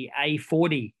the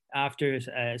A40 after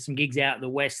some gigs out in the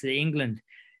west of England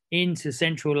into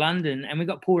central London, and we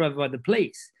got pulled over by the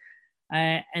police.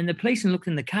 And the policeman looked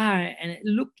in the car, and it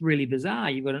looked really bizarre.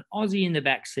 You've got an Aussie in the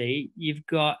back seat. You've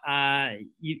got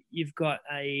you've got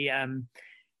a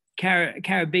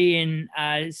Caribbean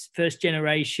first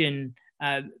generation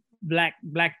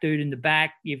black dude in the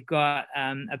back. You've got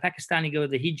a Pakistani girl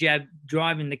with a hijab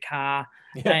driving the car,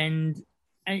 and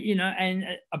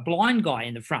a blind guy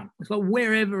in the front. It's like,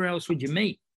 wherever else would you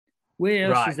meet?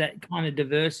 Where else is that kind of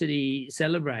diversity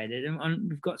celebrated? And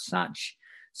we've got such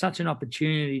such an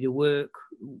opportunity to work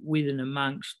with and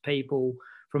amongst people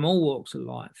from all walks of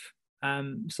life.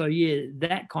 So yeah,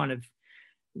 that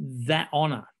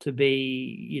honour to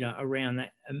be, around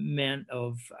that amount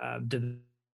of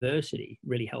diversity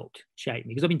really helped shape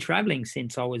me, because I've been travelling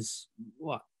since I was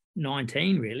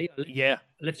 19, really. Yeah.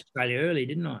 I left Australia early,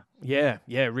 didn't I? Yeah,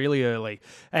 really early.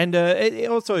 And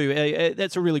that's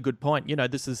a really good point.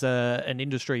 This is an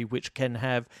industry which can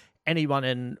have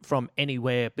anyone from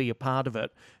anywhere be a part of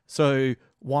it. So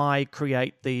why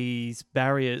create these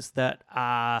barriers that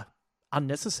are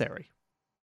unnecessary?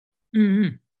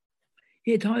 Mm-hmm.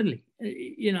 Yeah, totally.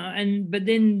 But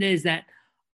then there's that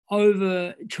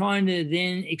over trying to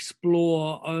then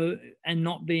explore and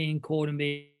not being caught and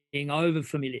being over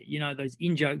familiar. Those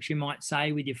in-jokes you might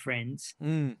say with your friends.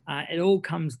 It all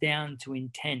comes down to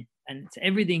intent, and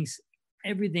everything's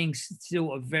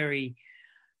still a very,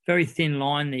 very thin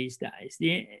line these days.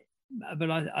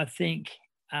 But I think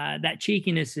that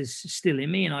cheekiness is still in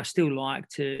me, and I still like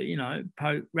to,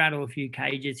 rattle a few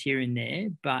cages here and there.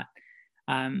 But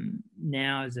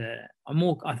now I'm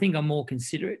more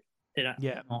considerate.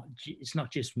 It's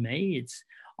not just me.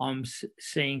 I'm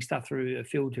seeing stuff through a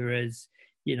filter as,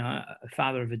 a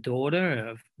father of a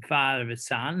daughter, a father of a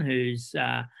son who's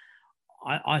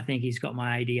I think he's got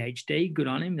my ADHD. Good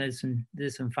on him. There's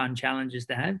some fun challenges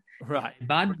to have. Right.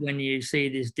 Bud, when you see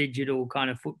this digital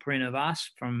kind of footprint of us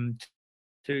from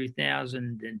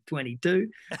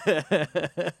 2022.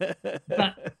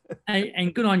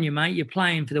 And good on you, mate. You're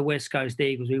playing for the West Coast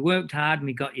Eagles. We worked hard and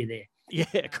we got you there.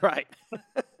 Yeah, great. But,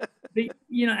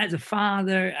 as a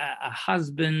father, a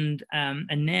husband,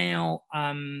 and now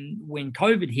when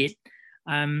COVID hit,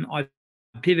 I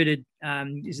pivoted.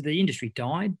 The industry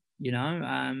died,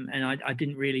 and I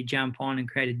didn't really jump on and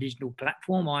create a digital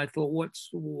platform. I thought,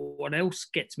 what else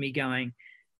gets me going?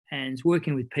 And it's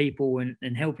working with people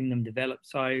and helping them develop.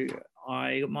 So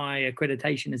I got my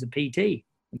accreditation as a PT.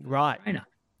 Right. Trainer.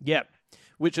 Yep.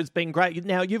 Which has been great.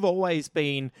 Now, you've always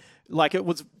been, it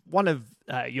was one of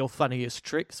your funniest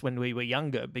tricks when we were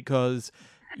younger, because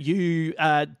you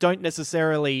don't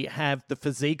necessarily have the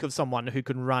physique of someone who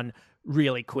can run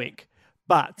really quick,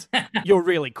 but you're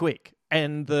really quick.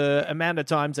 And the amount of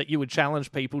times that you would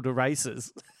challenge people to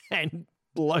races and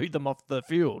blow them off the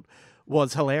field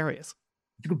was hilarious.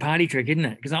 It's a good party trick, isn't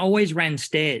it? Because I always ran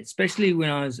stairs, especially when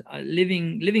I was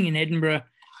living in Edinburgh,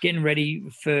 getting ready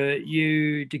for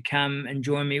you to come and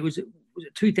join me. Was it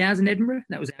 2000 Edinburgh?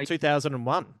 That was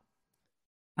 2001.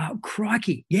 Oh,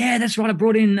 crikey. Yeah, that's right. I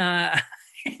brought in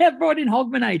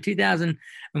Hogmanay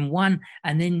 2001,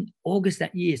 and then August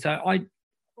that year. So I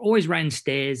always ran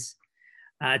stairs,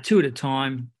 2 at a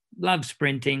time. Loved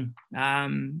sprinting.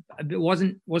 It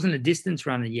wasn't a distance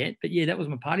runner yet, but yeah, that was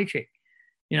my party trick.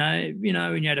 When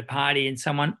you're at a party and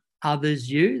someone others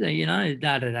you, da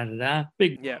da da da da,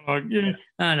 big, yeah, da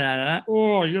da da,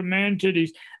 oh, your man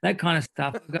titties, that kind of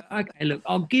stuff. I go, okay, look,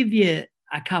 I'll give you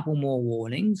a couple more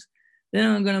warnings, then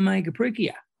I'm going to make a prick of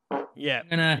you. Yeah,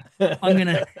 we're going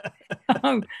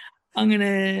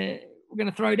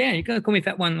to throw down. You're going to call me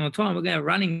fat one more time. We're going to have a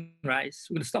running race.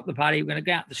 We're going to stop the party. We're going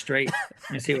to go out the street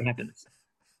and see what happens.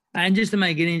 And just to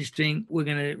make it interesting, we're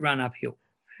going to run uphill.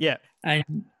 Yeah.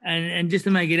 And just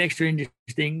to make it extra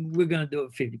interesting, we're going to do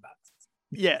it $50.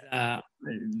 Yeah.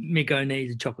 Miko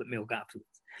needs a chocolate milk afterwards.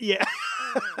 Yeah.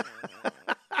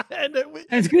 And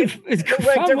it's good. It's good. It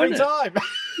worked fun, every time.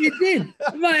 It did.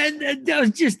 That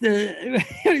was just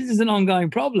an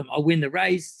ongoing problem. I win the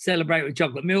race, celebrate with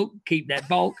chocolate milk, keep that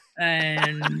bulk,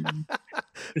 and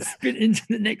spit into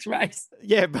the next race.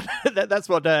 Yeah, but that's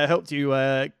what helped you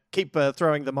keep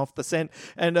throwing them off the scent.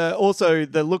 And also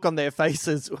the look on their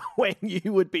faces when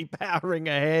you would be powering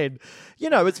ahead.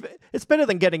 It's better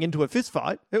than getting into a fist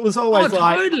fight. It was always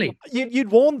totally.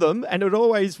 You'd warn them, and it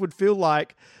always would feel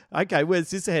like, okay,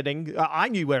 where's this heading? I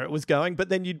knew where it was going, but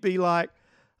then you'd be like,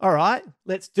 all right,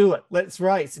 let's do it. Let's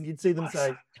race. And you'd see them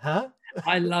say, huh?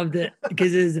 I loved it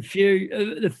because there's the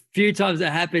few times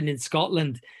that happened in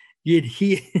Scotland, you'd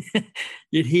hear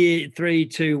 3,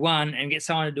 2, 1 and get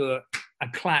someone to do a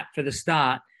clap for the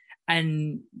start.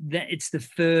 And it's the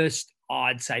first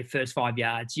 5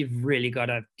 yards. You've really got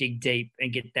to dig deep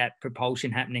and get that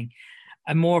propulsion happening.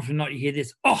 And more often than not, you hear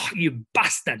this, oh, you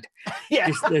bastard.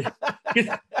 Yeah.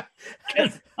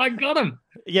 Because I got him.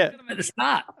 Yeah. I got him at the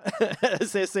start.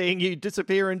 As they're seeing you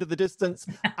disappear into the distance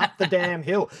up the damn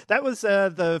hill. That was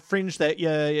the fringe that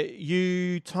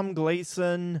you, Tom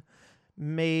Gleeson,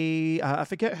 me, I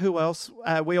forget who else.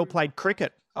 We all played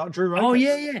cricket. Oh, Drew Roper. Oh,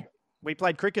 yeah. We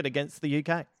played cricket against the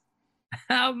UK.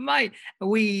 Oh, mate.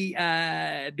 We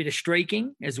a bit of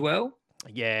streaking as well.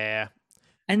 Yeah.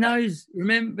 And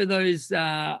remember those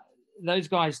those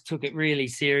guys took it really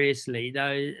seriously.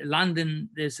 Though London,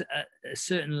 there's a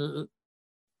certain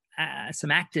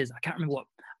some actors. I can't remember what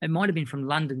it might have been from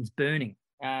London's Burning.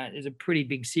 There's a pretty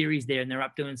big series there, and they're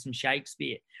up doing some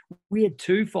Shakespeare. We had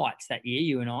 2 fights that year,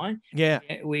 you and I. Yeah.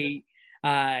 We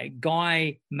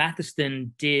Guy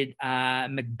Matheson did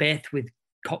Macbeth with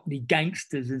Cockney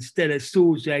gangsters instead of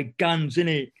swords. They had guns in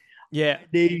it. Yeah.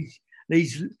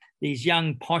 These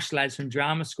young posh lads from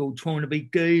drama school trying to be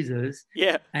geezers.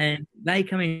 Yeah. And they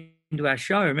come into our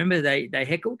show. Remember they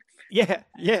heckled? Yeah.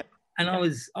 Yeah. And I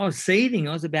was seething.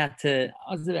 I was about to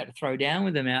throw down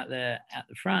with them out the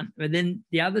front. But then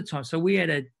the other time, so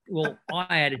I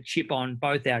had a chip on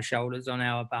both our shoulders on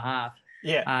our behalf.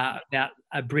 Yeah. About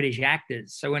British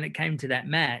actors. So when it came to that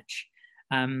match,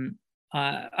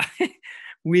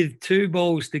 with 2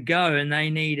 balls to go, and they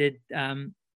needed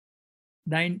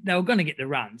they were going to get the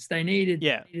runs. They needed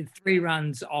 3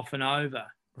 runs off and over.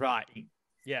 Right.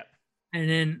 Yeah. And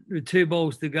then with 2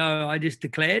 balls to go, I just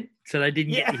declared, so they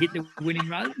didn't get to hit the winning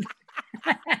run.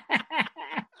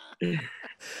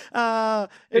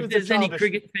 If there's any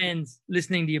cricket fans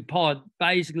listening to your pod,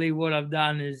 basically what I've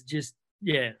done is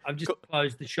I've just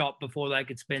closed the shop before they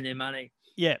could spend their money.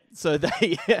 Yeah, so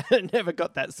they never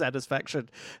got that satisfaction.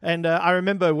 And I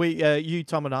remember you,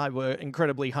 Tom, and I were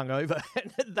incredibly hungover,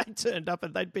 and they turned up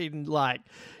and they'd been like,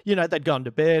 they'd gone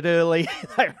to bed early.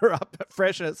 They were up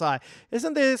fresh, and it's like,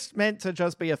 isn't this meant to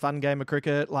just be a fun game of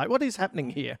cricket? Like, what is happening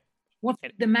here? What's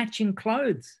the matching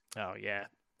clothes? Oh, yeah.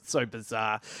 So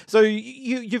bizarre. So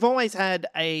you've always had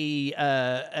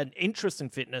an interest in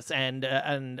fitness and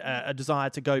a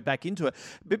desire to go back into it.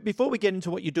 But before we get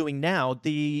into what you're doing now,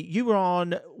 you were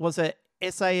on, was it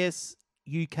SAS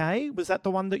UK? Was that the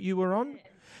one that you were on?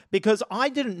 Because I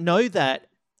didn't know that,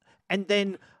 and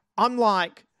then I'm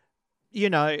like,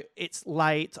 it's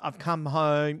late. I've come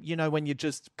home. When you're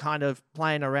just kind of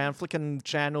playing around, flicking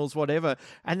channels, whatever,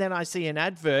 and then I see an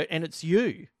advert and it's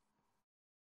you.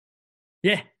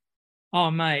 Yeah.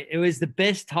 Oh, mate, it was the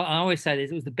best. I always say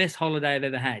this. It was the best holiday I've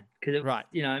ever had because,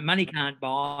 money can't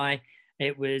buy.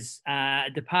 It was a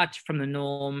departure from the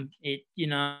norm.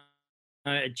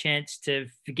 A chance to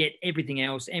forget everything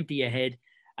else, empty your head,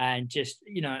 and just,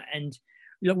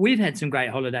 we've had some great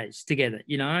holidays together,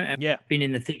 and been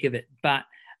in the thick of it. But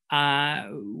I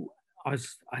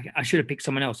should have picked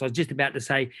someone else. I was just about to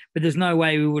say, but there's no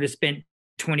way we would have spent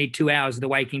 22 hours of the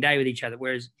waking day with each other,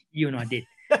 whereas you and I did.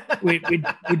 We'd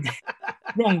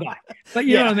wrong guy. But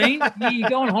you know what I mean? You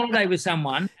go on holiday with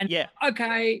someone and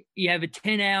okay, you have a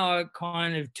 10-hour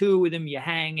kind of tour with them, you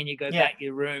hang and you go back to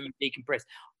your room and decompress.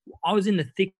 I was in the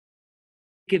thick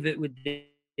of it with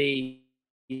these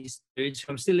dudes who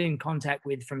I'm still in contact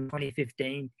with from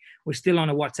 2015. We're still on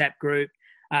a WhatsApp group.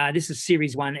 This is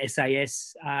Series 1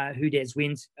 SAS, Who Dares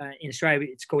Wins. In Australia,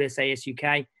 it's called SAS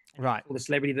UK. Right. Or the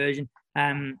celebrity version.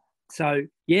 So,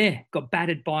 got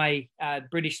battered by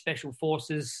British Special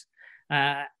Forces.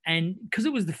 And because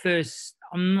it was the first,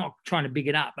 I'm not trying to big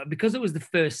it up, but because it was the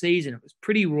first season, it was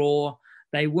pretty raw.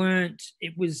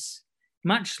 It was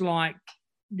much like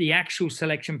the actual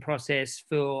selection process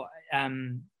for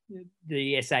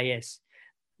the SAS.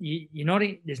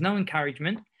 There's no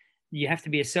encouragement. You have to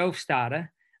be a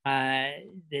self-starter.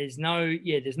 There's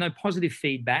no positive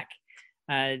feedback.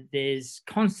 There's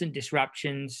constant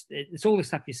disruptions. It's all the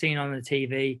stuff you're seeing on the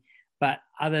TV, but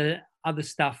other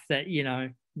stuff that,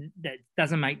 that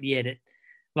doesn't make the edit.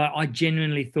 Like I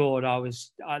genuinely thought I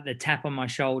was the tap on my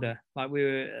shoulder. Like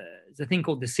there's a thing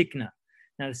called the Sickener.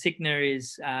 Now the Sickener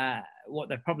is what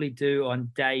they probably do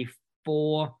on day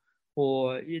 4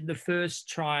 or the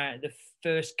first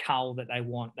cull that they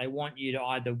want. They want you to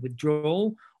either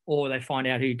withdraw or they find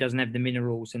out who doesn't have the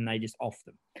minerals and they just off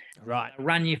them. Right. They'll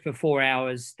run you for 4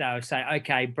 hours. They'll say,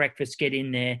 okay, breakfast, get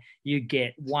in there. You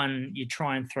get one, you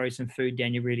try and throw some food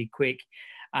down you really quick.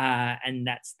 And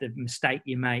that's the mistake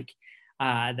you make.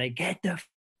 They get the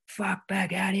fuck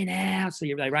back out in now. So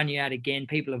they run you out again.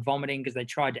 People are vomiting because they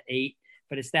tried to eat.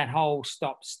 But it's that whole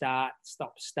stop, start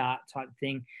type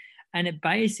thing. And it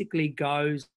basically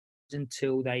goes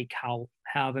until they cull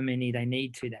however many they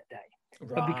need to that day.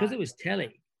 Right. But because it was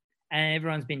telly and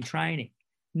everyone's been training,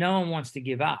 no one wants to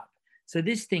give up. So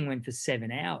this thing went for 7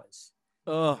 hours.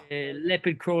 Oh.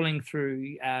 Leopard crawling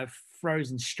through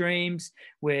frozen streams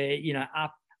where,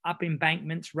 up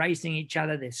embankments, racing each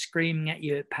other. They're screaming at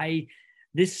you at pay.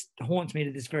 This haunts me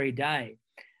to this very day.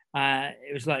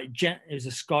 It was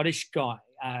a Scottish guy,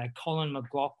 Colin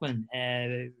McLaughlin,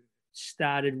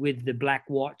 started with the Black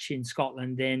Watch in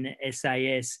Scotland, then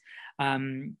SAS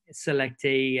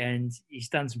selectee, and he's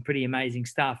done some pretty amazing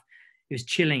stuff. He was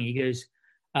chilling. He goes,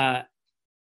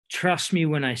 trust me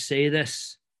when I say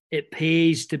this, it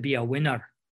pays to be a winner.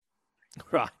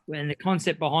 Right. And the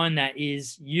concept behind that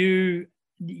is you're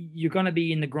going to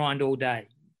be in the grind all day.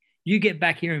 You get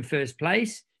back here in first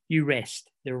place, you rest.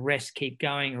 The rest keep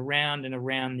going around and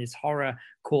around this horror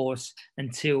course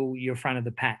until you're front of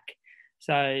the pack.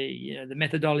 So, the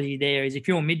methodology there is if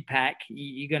you're mid-pack,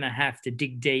 you're going to have to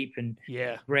dig deep and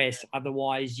rest.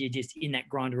 Otherwise, you're just in that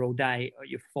grinder all day, or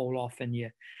you fall off and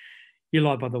you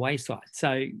lie by the wayside. So,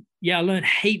 I learned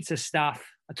heaps of stuff.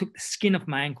 I took the skin off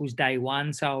my ankles day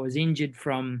one, so I was injured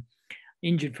from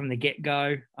the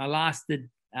get-go. I lasted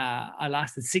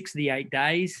 6 of the 8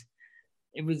 days.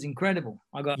 It was incredible.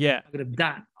 I got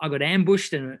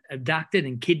ambushed and abducted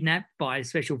and kidnapped by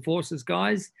special forces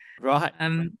guys. Right.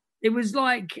 It was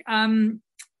like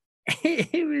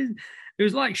it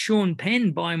was like Sean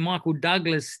Penn buying Michael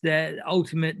Douglas the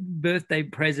ultimate birthday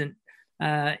present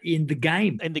in the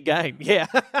game. In the game, yeah.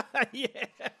 Yeah.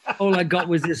 All I got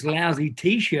was this lousy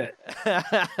T-shirt.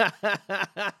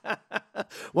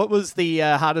 What was the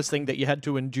hardest thing that you had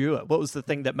to endure? What was the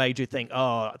thing that made you think,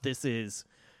 oh, this is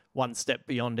one step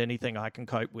beyond anything I can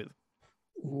cope with?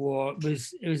 Well,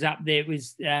 it was up there. It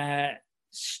was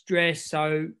stress.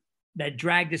 So they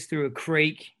dragged us through a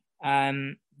creek.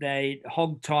 They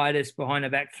hog-tied us behind the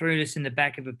back, threw us in the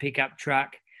back of a pickup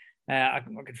truck. I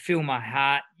could feel my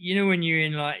heart. When you're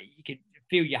in, you could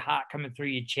feel your heart coming through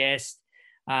your chest.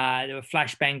 There were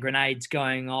flashbang grenades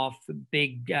going off,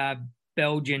 big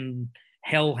Belgian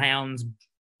hellhounds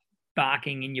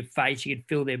barking in your face. You could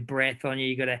feel their breath on you.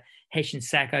 You got a Hessian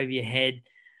sack over your head.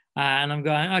 And I'm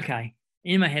going, okay.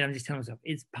 In my head, I'm just telling myself,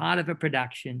 it's part of a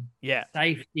production. Yeah.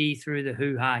 Safety through the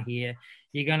hoo-ha here.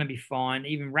 You're going to be fine.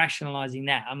 Even rationalizing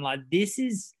that, I'm like, this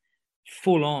is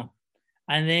full on.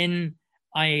 And then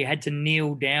I had to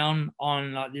kneel down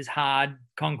on this hard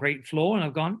concrete floor, and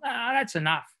I've gone, that's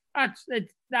enough. That's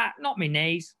not my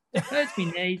knees. It hurts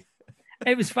my knees.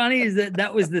 It was funny is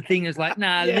that was the thing. It's like,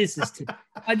 this is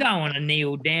I don't want to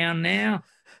kneel down now.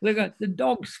 Look, the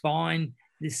dog's fine.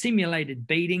 The simulated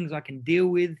beatings I can deal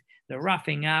with. The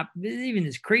roughing up. Even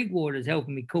this creek water is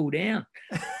helping me cool down.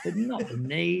 But not the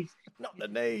knees. Not the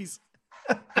knees.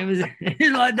 It was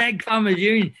like that Farmer's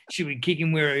Union. Should we kick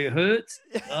him where it hurts?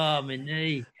 Oh, my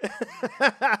knee.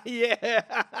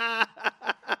 Yeah.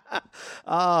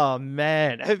 Oh,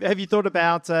 man. Have you thought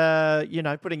about,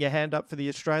 putting your hand up for the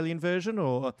Australian version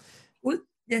or? Well,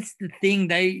 that's the thing.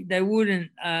 They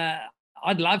wouldn't,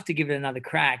 I'd love to give it another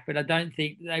crack, but I don't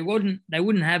think they wouldn't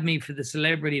have me for the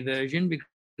celebrity version because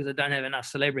I don't have enough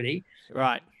celebrity.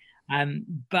 Right.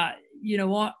 But you know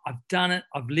what? I've done it.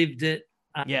 I've lived it.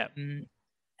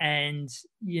 And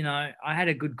I had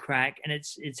a good crack, and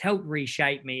it's helped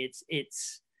reshape me.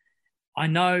 I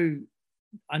know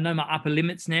my upper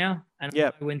limits now, and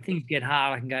when things get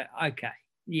hard, I can go, okay,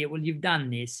 well, you've done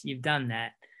this, you've done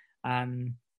that.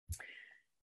 And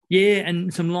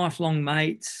some lifelong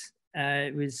mates.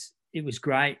 It was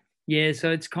great. Yeah,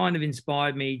 so it's kind of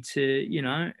inspired me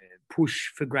to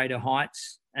push for greater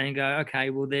heights and go, okay,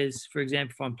 well, there's, for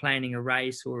example, if I'm planning a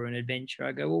race or an adventure,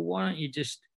 I go, well, why don't you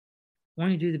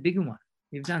do the bigger one?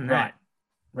 You've done that.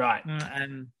 Right. But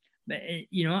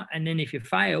and then if you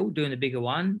fail doing the bigger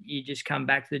one, you just come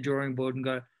back to the drawing board and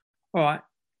go, all right,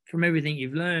 from everything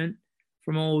you've learned,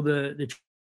 from all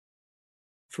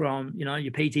from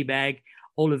your PT bag,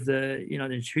 all of the the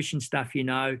nutrition stuff,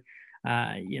 the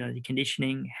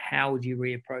conditioning, how would you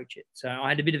reapproach it? So I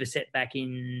had a bit of a setback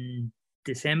in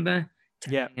December,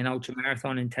 an ultra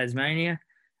marathon in Tasmania.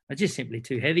 I was just simply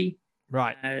too heavy.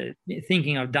 Right.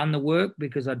 Thinking I've done the work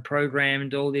because I'd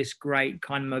programmed all this great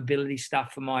kind of mobility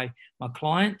stuff for my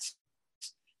clients.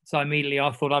 So immediately I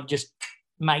thought I've just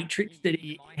matrixed it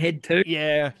in my head too.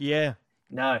 Yeah.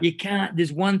 No. You can't.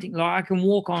 There's one thing, I can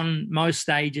walk on most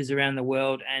stages around the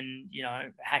world and,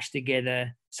 hash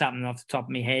together something off the top of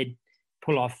my head,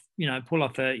 pull off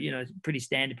a, pretty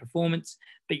standard performance,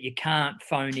 but you can't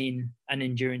phone in an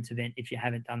endurance event if you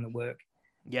haven't done the work.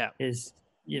 Yeah. There's,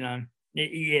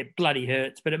 it bloody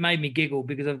hurts, but it made me giggle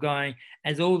because of going,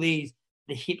 as all the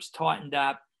hips tightened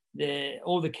up,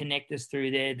 all the connectors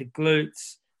through there, the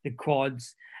glutes, the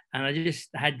quads, and I just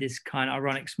had this kind of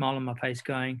ironic smile on my face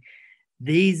going,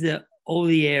 these are all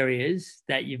the areas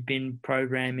that you've been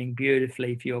programming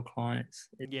beautifully for your clients.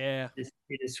 It's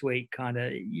bittersweet kind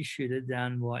of, you should have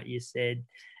done what you said.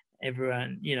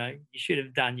 Everyone, you should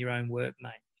have done your own work,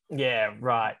 mate. Yeah,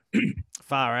 right.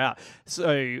 Far out.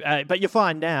 So, but you're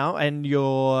fine now, and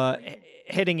you're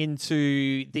heading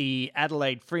into the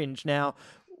Adelaide Fringe now.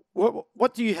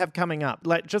 What do you have coming up?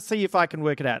 Just see if I can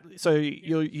work it out. So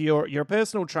you're a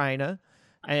personal trainer,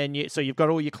 and so you've got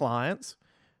all your clients.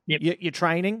 Yep. You're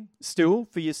training still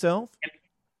for yourself.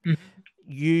 Yep.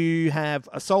 you have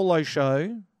a solo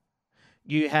show,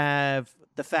 you have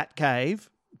the Fat Cave,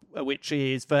 which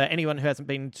is for anyone who hasn't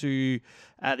been to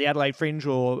the Adelaide Fringe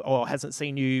or hasn't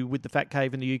seen you with the Fat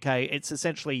Cave in the UK, it's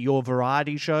essentially your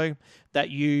variety show that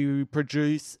you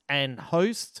produce and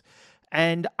host.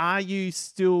 And are you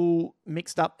still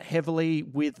mixed up heavily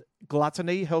with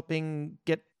Gluttony, helping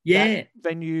get that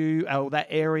venue or that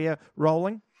area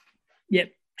rolling?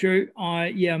 Yep, true.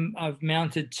 I've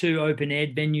mounted 2 open air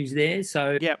venues there.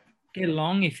 So get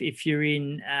along if you're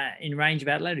in range of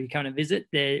Adelaide, or you come and visit.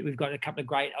 There, we've got a couple of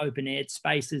great open air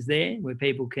spaces there where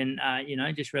people can,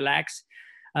 just relax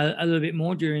a little bit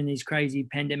more during these crazy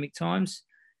pandemic times.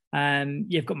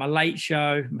 I've got my late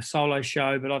show, my solo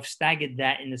show, but I've staggered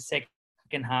that in the second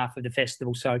half of the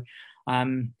festival. So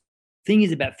thing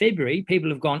is about February, people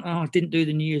have gone, I didn't do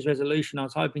the New Year's resolution I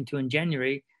was hoping to in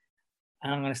January,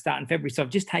 and I'm going to start in February. So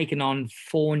I've just taken on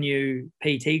 4 new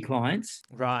PT clients.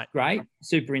 Right. Great.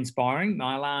 Super inspiring.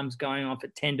 My alarm's going off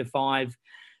at 10 to 5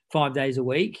 days a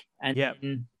week. And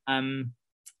then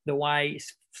the way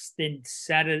then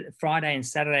Friday and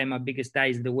Saturday are my biggest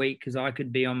days of the week, because I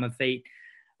could be on my feet,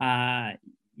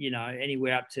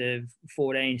 anywhere up to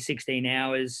 14, 16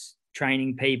 hours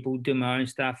training people, do my own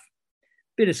stuff,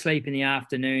 bit of sleep in the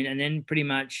afternoon, and then pretty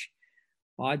much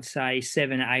I'd say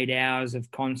 7 to 8 hours of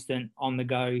constant on the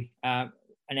go,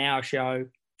 an hour show,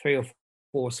 3 or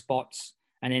 4 spots,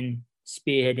 and then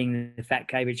spearheading the Fat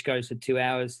Cave, which goes for 2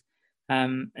 hours.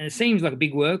 And it seems like a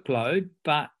big workload,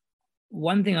 but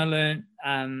one thing I learned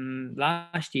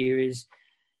last year is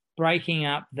breaking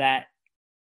up that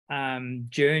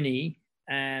journey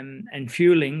and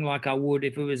fueling like I would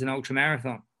if it was an ultra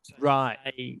marathon. So right.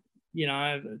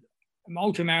 An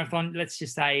ultra marathon, let's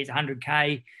just say, is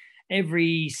 100K.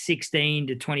 Every 16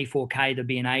 to 24K, there'll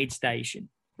be an aid station.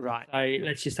 Right. So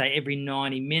let's just say every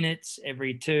 90 minutes,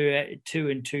 every two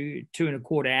and a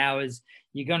quarter hours,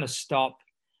 you're going to stop,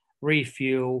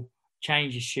 refuel,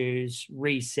 change your shoes,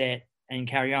 reset, and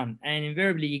carry on. And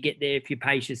invariably you get there if you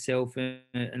pace yourself and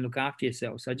look after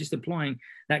yourself. So just applying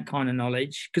that kind of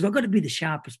knowledge, because I've got to be the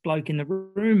sharpest bloke in the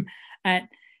room at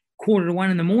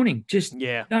 1:45 in the morning. Just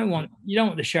you don't want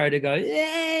the show to go,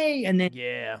 hey, and then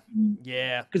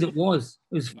because it was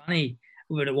funny,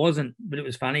 but it wasn't. But it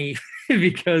was funny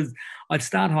because I'd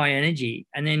start high energy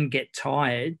and then get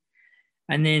tired,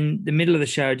 and then the middle of the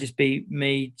show just be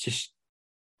me just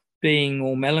being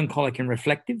all melancholic and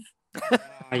reflective.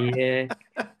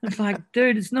 It's like,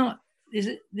 dude, it's not.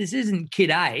 This isn't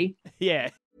Kid A. Yeah.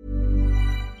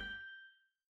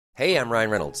 Hey, I'm Ryan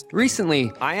Reynolds.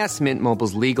 Recently, I asked Mint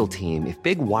Mobile's legal team if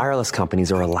big wireless companies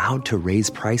are allowed to raise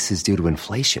prices due to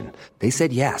inflation. They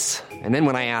said yes. And then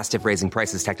when I asked if raising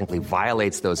prices technically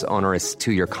violates those onerous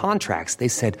 2-year contracts, they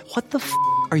said, what the f***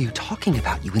 are you talking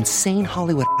about, you insane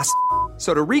Hollywood ass f-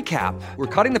 So to recap, we're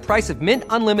cutting the price of Mint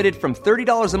Unlimited from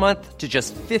 $30 a month to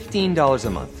just $15 a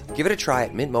month. Give it a try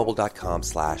at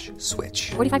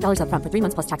mintmobile.com/switch. $45 up front for 3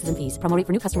 months plus taxes and fees. Promo rate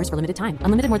for new customers for limited time.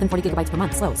 Unlimited more than 40 gigabytes per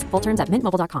month. Slows full terms at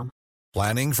mintmobile.com.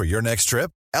 Planning for your next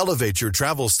trip? Elevate your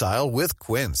travel style with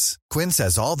Quince. Quince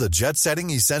has all the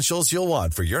jet-setting essentials you'll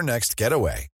want for your next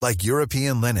getaway, like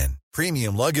European linen,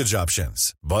 premium luggage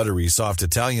options, buttery soft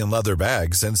Italian leather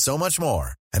bags, and so much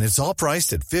more. And it's all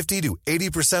priced at 50 to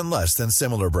 80% less than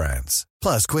similar brands.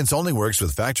 Plus, Quince only works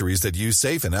with factories that use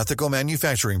safe and ethical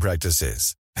manufacturing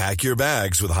practices. Pack your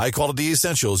bags with high-quality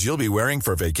essentials you'll be wearing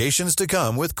for vacations to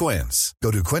come with Quince.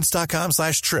 Go to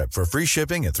quince.com/trip for free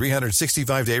shipping and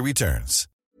 365-day returns.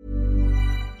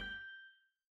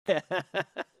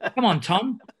 Come on,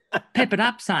 Tom. Pep it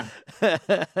up, son.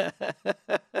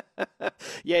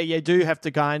 Yeah, you do have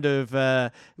to kind of,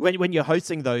 when you're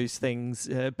hosting those things,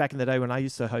 back in the day when I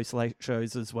used to host late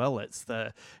shows as well, it's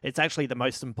actually the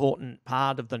most important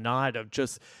part of the night of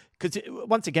just, because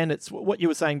once again, it's what you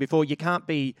were saying before, you can't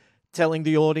be telling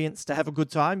the audience to have a good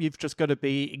time. You've just got to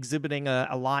be exhibiting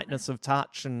a lightness of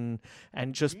touch and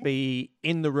just be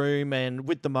in the room and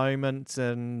with the moment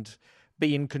and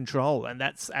be in control. And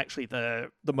that's actually the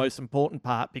most important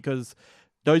part, because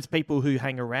those people who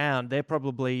hang around, they're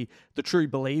probably the true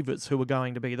believers who are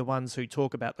going to be the ones who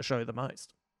talk about the show the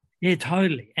most. Yeah,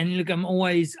 totally. And look,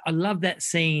 I love that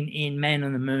scene in Man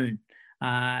on the Moon.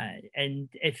 And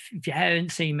if you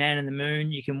haven't seen Man on the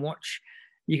Moon, you can watch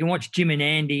Jim and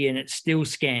Andy, and it still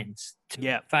scans.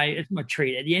 Yeah, it's my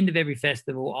treat. At the end of every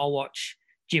festival, I'll watch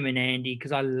Jim and Andy,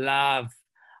 because I love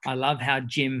how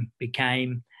Jim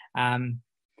became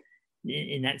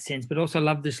in that sense. But also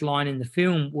love this line in the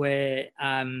film where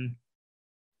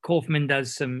Kaufman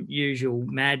does some usual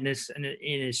madness in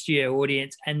a studio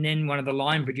audience, and then one of the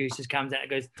line producers comes out and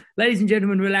goes, "Ladies and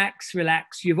gentlemen, relax,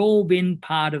 relax. You've all been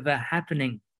part of a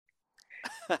happening."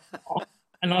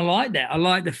 And I like that. I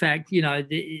like the fact, you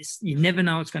never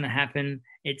know what's going to happen.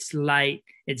 It's late.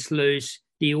 It's loose.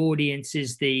 The audience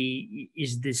is the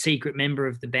secret member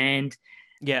of the band.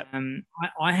 Yeah.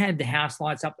 I have the house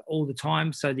lights up all the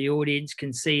time so the audience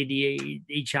can see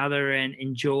each other and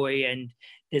enjoy. And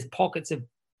there's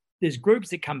groups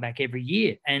that come back every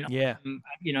year, and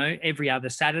every other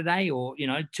Saturday, or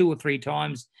 2 or 3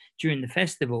 times during the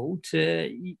festival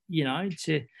to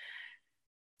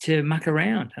muck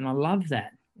around, and I love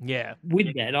that. Yeah.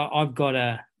 With that, I've got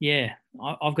to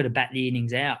bat the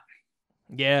innings out.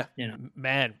 Yeah,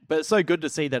 man. But it's so good to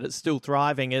see that it's still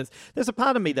thriving. There's a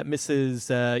part of me that misses,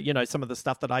 some of the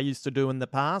stuff that I used to do in the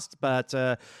past. But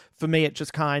for me, it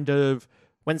just kind of,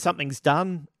 when something's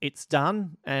done, it's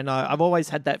done. And I've always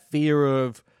had that fear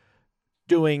of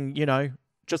doing,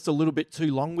 just a little bit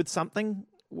too long with something,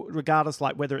 regardless,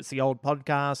 like whether it's the old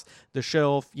podcast, the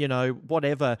shelf,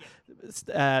 whatever.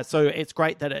 So it's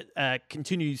great that it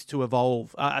continues to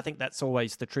evolve. I think that's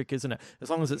always the trick, isn't it? As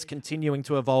long as it's continuing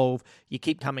to evolve, you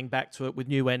keep coming back to it with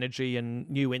new energy and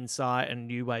new insight and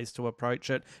new ways to approach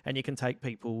it, and you can take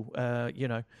people,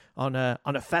 on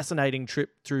a fascinating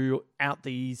trip throughout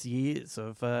these years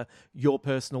of your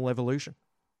personal evolution.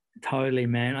 Totally,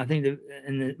 man. I think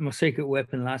my secret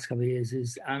weapon the last couple of years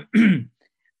is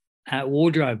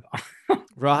wardrobe.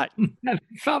 Right.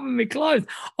 Some of my clothes.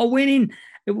 I went in.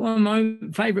 One of my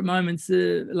favourite moments,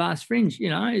 last Fringe.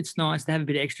 It's nice to have a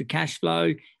bit of extra cash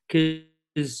flow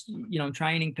because I'm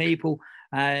training people.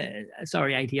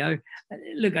 Sorry, ATO.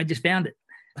 Look, I just found it.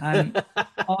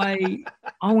 I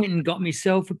went and got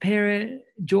myself a pair of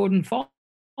Jordan 5.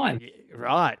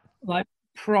 Right. Like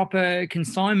proper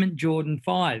consignment Jordan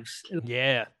 5s.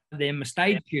 Yeah. They're my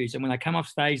stage shoes, and when they come off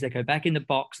stage, they go back in the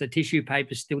box. The tissue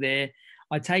paper's still there.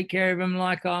 I take care of them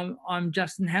like I'm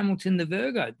Justin Hamilton, the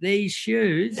Virgo. These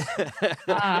shoes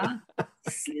are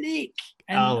slick,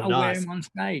 and I wear them on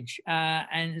stage.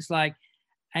 And it's like,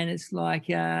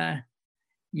 I'm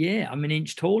an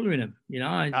inch taller in them.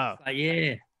 I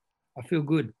feel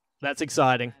good. That's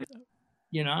exciting.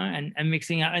 And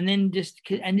mixing up, and then just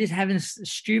having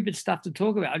stupid stuff to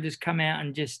talk about. I just come out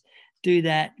and just do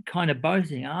that kind of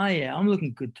boasting. Oh yeah, I'm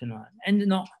looking good tonight, and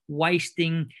not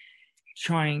wasting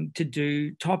trying to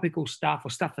do topical stuff or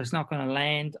stuff that's not going to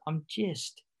land. I'm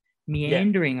just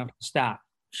meandering off the start.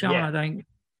 I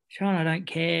don't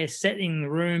care. Setting the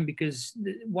room, because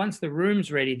once the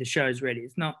room's ready, the show's ready.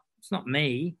 It's not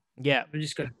me. Yeah, I've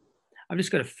just got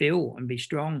to feel and be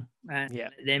strong.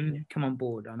 And them come on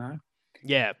board. I know.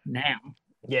 Yeah. Now.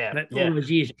 Yeah. But all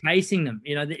those years chasing them,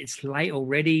 it's late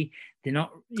already. They're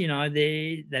not,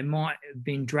 they might have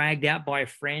been dragged out by a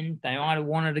friend. They might have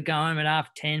wanted to go home at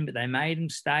 10:30, but they made them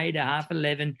stay to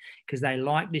 11:30 because they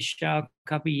liked this show a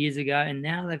couple of years ago. And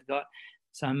now they've got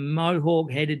some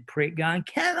mohawk-headed prick going,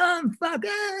 "Come on,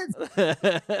 fuckers!"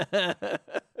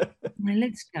 Now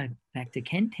let's go back to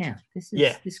Kent Town. This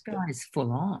guy is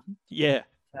full on. Yeah.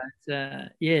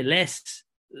 But less.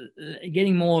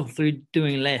 Getting more through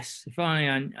doing less. If only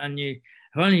I knew.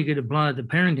 If only you could apply it to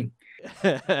parenting.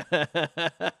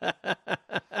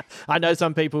 I know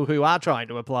some people who are trying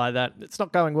to apply that. It's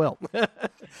not going well.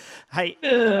 Hey,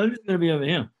 I'm just going to be over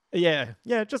here.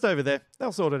 Yeah, just over there.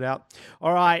 They'll sort it out.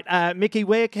 All right, Mickey,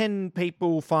 where can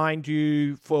people find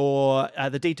you for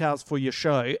the details for your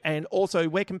show? And also,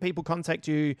 where can people contact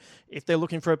you if they're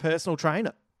looking for a personal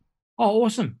trainer? Oh,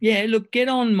 awesome. Yeah, look, get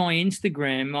on my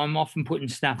Instagram. I'm often putting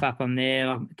stuff up on there,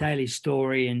 like a daily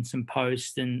story and some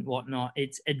posts and whatnot.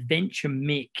 It's Adventure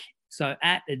Mick. So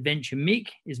at Adventure Mick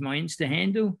is my Insta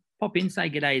handle. Pop in,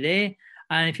 say g'day there.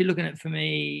 And if you're looking at for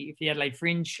me, for the Adelaide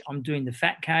Fringe, I'm doing the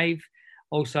Fat Cave.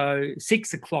 Also,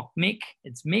 6 o'clock Mick.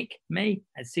 It's Mick, me,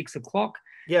 at 6 o'clock.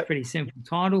 Yeah. Pretty simple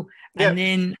title. Yep. And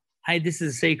then, hey, this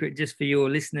is a secret just for your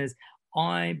listeners.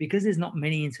 Because there's not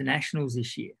many internationals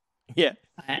this year. Yeah.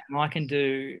 And I can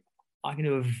do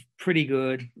a pretty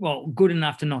good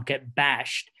enough to not get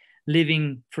bashed,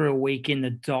 living for a week in the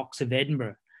docks of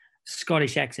Edinburgh.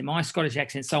 Scottish accent. My Scottish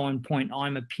accent's so on point.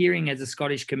 I'm appearing as a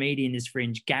Scottish comedian this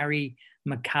Fringe, Gary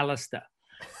McAllister.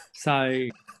 So,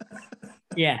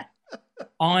 yeah,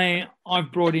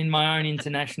 I've brought in my own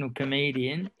international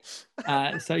comedian.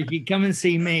 So you can come and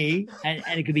see me, and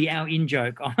it could be our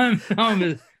in-joke.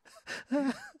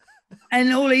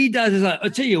 And all he does is like, I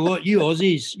tell you what, you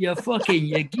Aussies, you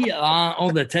get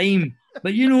all the time.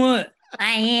 But you know what?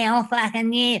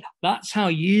 That's how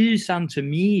you sound to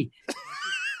me.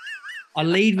 I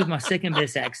lead with my second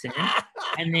best accent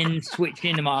and then switch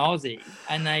into my Aussie.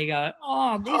 And they go,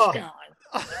 this guy.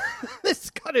 This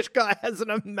Scottish guy has an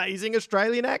amazing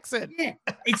Australian accent. Yeah.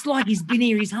 It's like he's been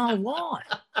here his whole life.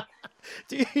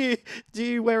 Do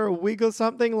you wear a wig or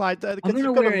something like that? I'm Because gonna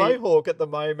you've got a wear mohawk at the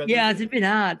moment. Yeah, it's a bit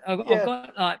hard. I've Yeah.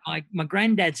 got like my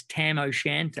granddad's Tam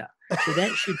O'Shanter, so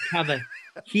that should cover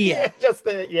here. Just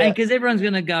there, yeah. And because everyone's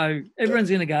gonna go,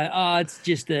 oh, it's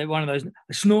just one of those.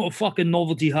 It's not a fucking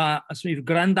novelty hat. It's my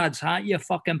granddad's hat. You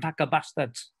fucking pack of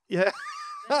bastards. Yeah.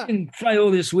 You can fly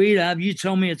all this weed up. You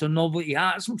tell me it's a novelty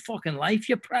hat. It's some fucking life,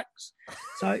 you pricks.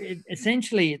 So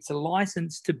essentially, it's a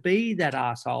license to be that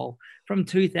asshole from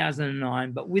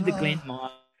 2009, but with the glint in my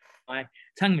eye,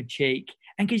 tongue in cheek,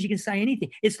 and because you can say anything.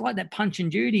 It's like that Punch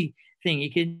and Judy thing. You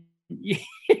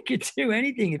could do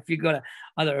anything if you've got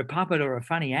either a puppet or a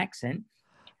funny accent.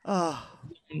 Oh.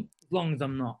 As long as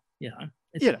I'm not,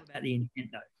 It's Yeah. not about the intent,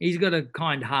 though. He's got a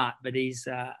kind heart, but it's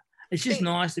just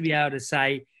nice to be able to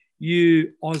say,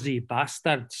 you Aussie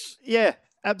bastards. Yeah,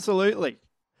 absolutely.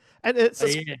 And it's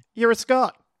you're a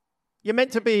Scot. You're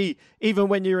meant to be, even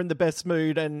when you're in the best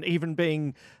mood and even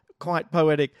being quite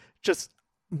poetic, just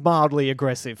mildly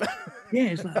aggressive. Yeah,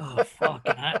 it's like, oh, fuck.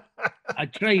 I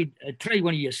tried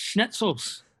one of your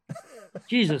schnitzels.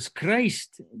 Jesus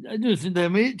Christ. I don't think they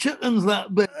make chickens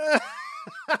that big.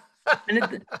 And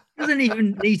it doesn't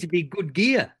even need to be good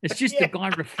gear. It's just a guy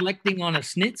reflecting on a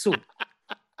schnitzel.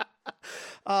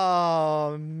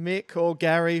 Oh, Mick or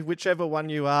Gary, whichever one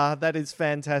you are, that is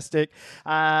fantastic.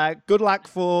 Good luck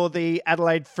for the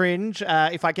Adelaide Fringe.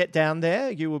 If I get down there,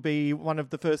 you will be one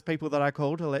of the first people that I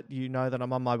call to let you know that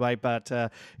I'm on my way. But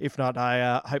if not,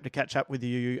 I hope to catch up with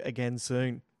you again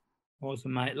soon.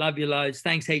 Awesome, mate. Love you loads.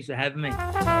 Thanks heaps for having me.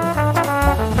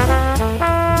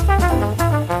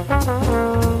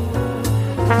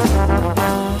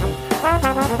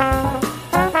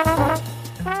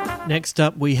 Next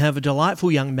up, we have a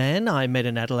delightful young man I met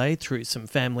in Adelaide through some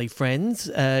family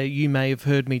friends. You may have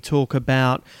heard me talk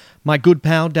about my good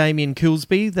pal Damien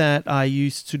Kilsby that I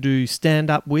used to do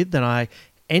stand-up with, that I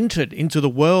entered into the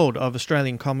world of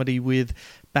Australian comedy with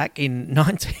back in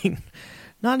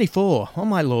 1994. Oh,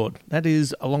 my Lord. That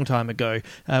is a long time ago.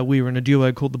 We were in a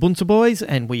duo called the Bunta Boys,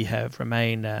 and we have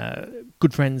remained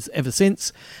good friends ever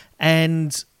since.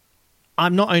 And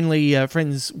I'm not only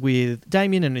friends with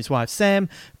Damien and his wife Sam,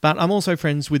 but I'm also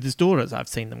friends with his daughters. I've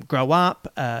seen them grow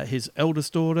up. His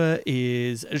eldest daughter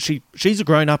she's a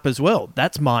grown-up as well.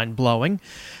 That's mind-blowing.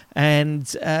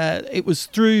 And it was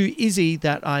through Izzy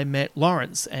that I met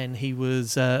Lawrence, and he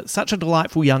was such a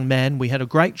delightful young man. We had a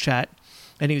great chat,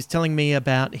 and he was telling me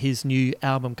about his new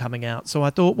album coming out. So I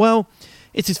thought, well,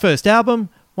 it's his first album.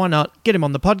 Why not get him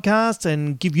on the podcast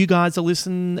and give you guys a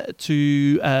listen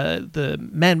to the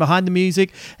man behind the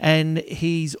music? And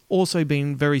he's also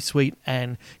been very sweet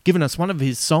and given us one of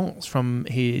his songs from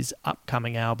his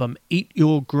upcoming album, Eat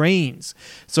Your Greens.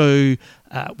 So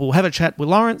we'll have a chat with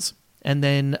Lawrence, and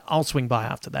then I'll swing by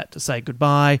after that to say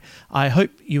goodbye. I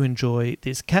hope you enjoy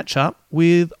this catch-up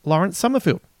with Lawrence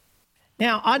Summerfield.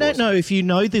 Now, I don't know if you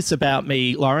know this about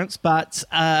me, Lawrence, but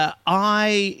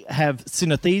I have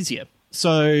synesthesia.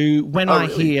 So when I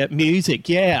hear music,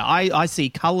 I see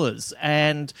colours.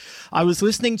 And I was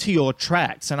listening to your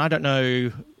tracks, and I don't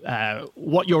know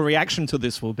what your reaction to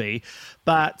this will be,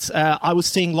 but I was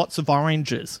seeing lots of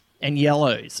oranges and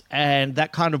yellows, and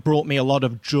that kind of brought me a lot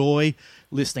of joy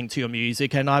listening to your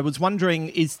music. And I was wondering,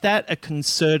 is that a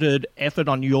concerted effort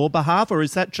on your behalf, or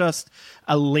is that just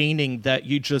a leaning that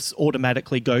you just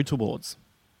automatically go towards?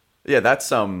 Yeah, that's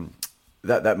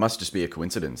that must just be a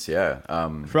coincidence. Yeah.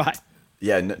 Right.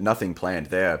 Yeah, nothing planned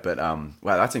there, but wow,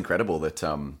 that's incredible. That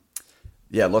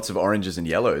lots of oranges and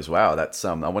yellows. Wow, that's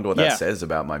I wonder what that says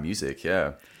about my music.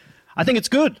 Yeah, I think it's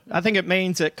good. I think it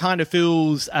means it kind of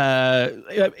feels, kind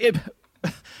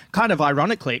of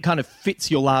ironically, it kind of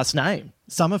fits your last name,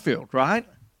 Summerfield, right?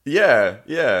 Yeah.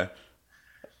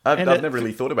 I've never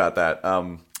really thought about that.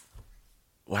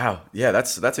 Wow, yeah,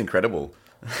 that's incredible.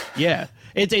 Yeah,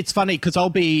 it's funny because I'll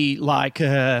be like,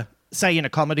 say, in a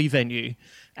comedy venue.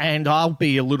 And I'll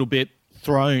be a little bit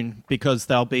thrown because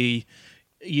they'll be,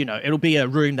 it'll be a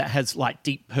room that has like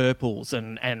deep purples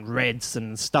and reds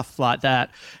and stuff like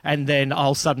that. And then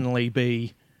I'll suddenly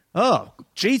be, oh,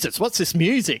 Jesus, what's this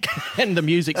music? And the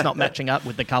music's not matching up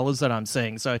with the colours that I'm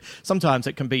seeing. So sometimes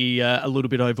it can be a little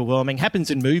bit overwhelming.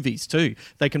 Happens in movies too.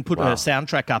 They can put a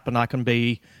soundtrack up and I can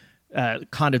be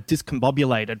kind of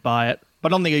discombobulated by it.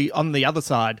 But on the other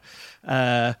side,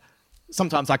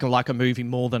 sometimes I can like a movie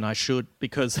more than I should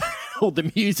because all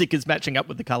the music is matching up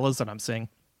with the colours that I'm seeing.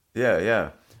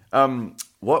 Yeah.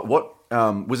 What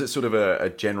was it? Sort of a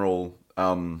general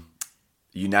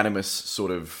unanimous sort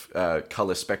of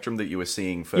colour spectrum that you were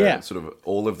seeing for sort of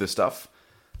all of the stuff?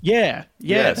 Yeah.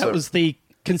 That was the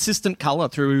consistent colour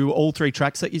through all three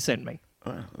tracks that you sent me.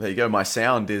 There you go. My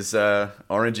sound is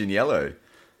orange and yellow.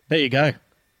 There you go.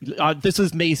 This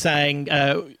is me saying,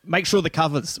 make sure the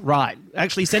cover's right.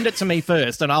 Actually, send it to me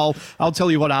first, and I'll tell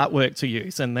you what artwork to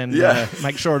use, and then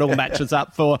make sure it all matches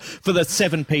up for the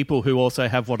 7 people who also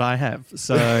have what I have.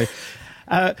 So,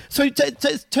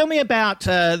 tell me about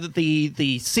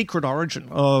the secret origin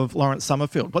of Lawrence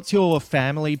Summerfield. What's your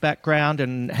family background,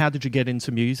 and how did you get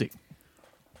into music?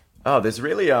 Oh, there's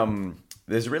really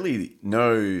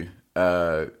no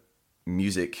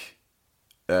music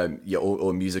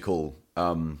or musical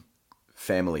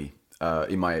family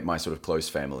in my sort of close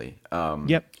family.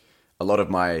 Yep. A lot of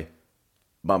my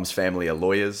mum's family are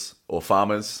lawyers or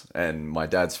farmers, and my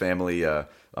dad's family,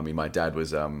 my dad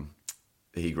was,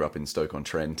 he grew up in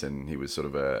Stoke-on-Trent, and he was sort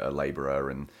of a labourer,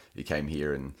 and he came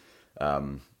here and,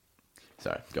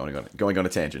 sorry, going on a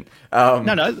tangent.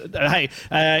 No. Hey,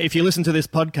 if you listen to this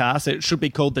podcast, it should be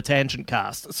called the Tangent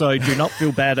Cast, so do not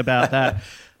feel bad about that.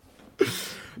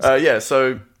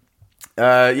 So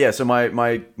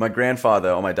my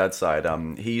grandfather on my dad's side,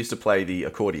 he used to play the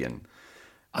accordion.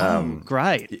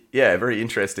 Great. Yeah, very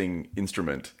interesting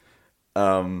instrument.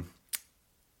 And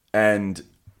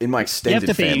in my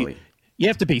extended family, you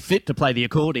have to be fit to play the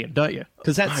accordion, don't you?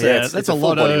 Because that's it's a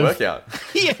lot of workout.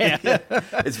 Yeah,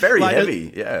 it's very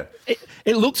heavy. Yeah,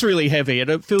 it looks really heavy, and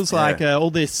it feels like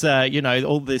all this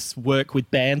work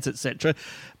with bands, etc.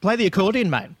 Play the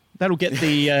accordion, mate. That'll get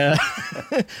the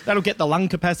lung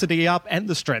capacity up and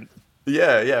the strength.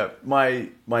 Yeah. My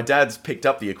dad's picked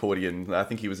up the accordion. I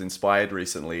think he was inspired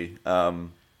recently,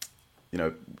 with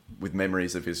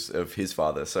memories of his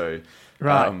father. So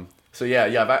right.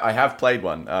 I have played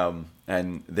one,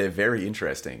 and they're very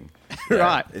interesting.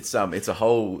 Right. It's a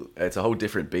whole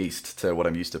different beast to what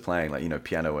I'm used to playing, like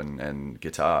piano and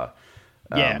guitar.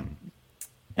 Yeah.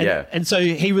 And so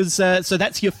he was. So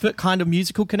that's your kind of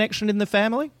musical connection in the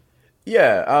family.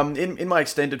 Yeah, in my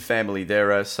extended family,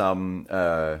 there are some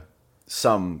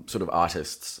sort of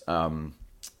artists.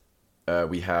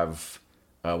 We have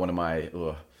one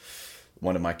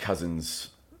of my cousin's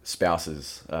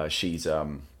spouses. She's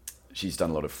done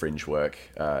a lot of fringe work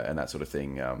and that sort of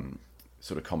thing,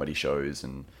 sort of comedy shows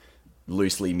and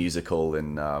loosely musical.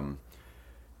 And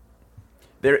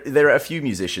there are a few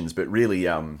musicians, but really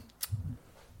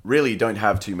don't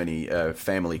have too many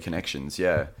family connections.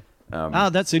 Yeah.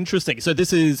 That's interesting. So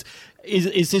this is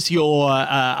this your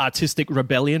artistic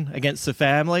rebellion against the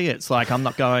family? It's like, I'm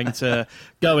not going to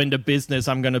go into business,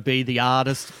 I'm going to be the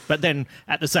artist, but then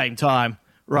at the same time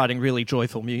writing really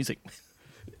joyful music.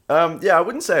 I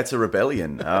wouldn't say it's a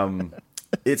rebellion.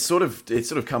 It sort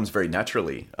of comes very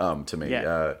naturally to me.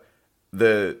 Yeah.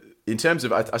 In terms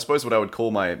of, I suppose what I would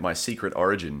call my secret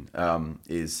origin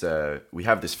is we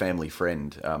have this family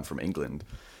friend from England.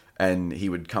 And he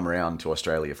would come around to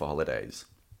Australia for holidays,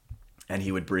 and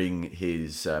he would bring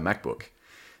his MacBook.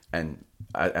 And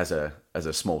as a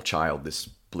small child, this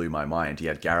blew my mind. He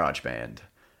had GarageBand,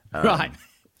 right?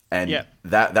 And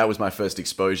that was my first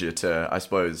exposure to, I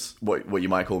suppose, what you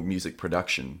might call music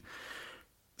production.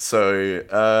 So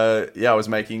I was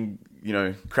making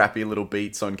crappy little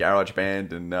beats on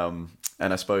GarageBand, and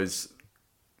I suppose.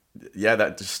 Yeah,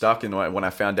 that just stuck. And when I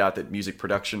found out that music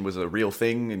production was a real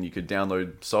thing and you could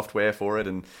download software for it,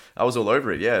 and I was all over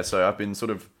it. Yeah, so I've been sort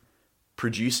of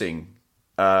producing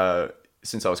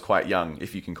since I was quite young,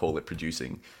 if you can call it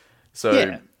producing.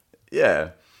 So,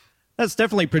 yeah. That's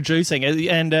definitely producing,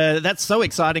 and that's so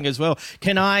exciting as well.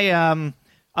 Can I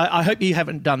hope you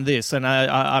haven't done this, and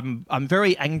I'm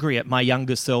very angry at my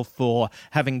younger self for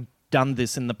having done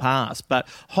this in the past, but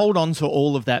hold on to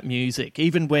all of that music,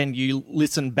 even when you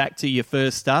listen back to your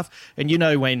first stuff. And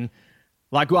when,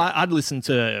 like, I'd listen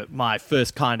to my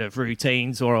first kind of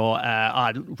routines, or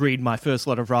I'd read my first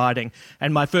lot of writing,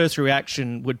 and my first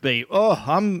reaction would be, oh,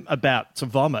 I'm about to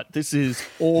vomit. This is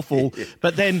awful.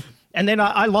 But then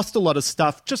I lost a lot of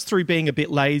stuff just through being a bit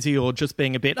lazy, or just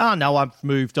being a bit, no, I've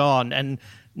moved on. And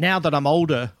now that I'm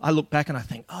older, I look back and I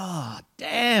think, oh,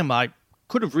 damn, I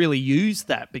could have really used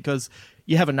that, because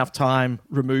you have enough time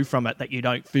removed from it that you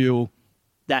don't feel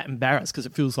that embarrassed, because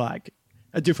it feels like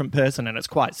a different person, and it's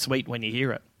quite sweet when you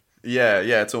hear it. Yeah,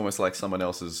 it's almost like someone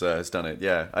else has done it.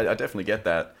 Yeah, I definitely get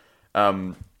that.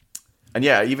 And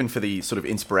yeah, even for the sort of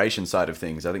inspiration side of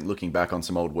things, I think looking back on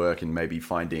some old work and maybe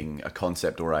finding a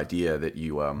concept or idea that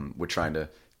you were trying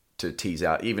to tease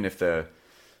out, even if the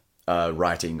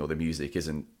writing or the music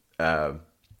isn't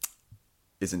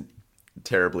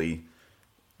terribly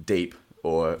deep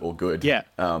or good. Yeah.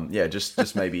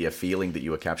 Just maybe a feeling that you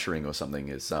were capturing or something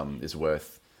is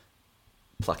worth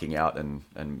plucking out and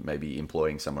maybe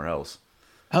employing somewhere else.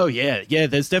 Oh yeah, yeah.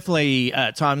 There's definitely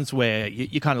times where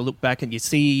you kind of look back and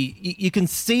you can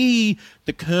see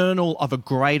the kernel of a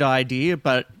great idea,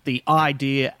 but the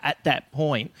idea at that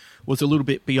point was a little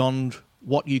bit beyond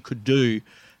what you could do,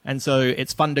 and so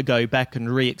it's fun to go back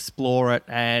and re-explore it,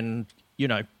 and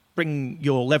bring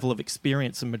your level of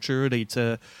experience and maturity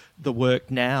to the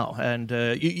work now. And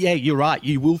you're right.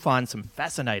 You will find some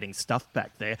fascinating stuff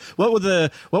back there. What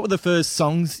were the first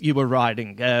songs you were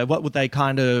writing? What were they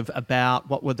kind of about?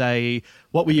 What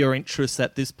were your interests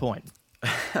at this point?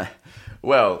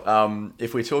 Well,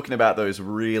 if we're talking about those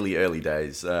really early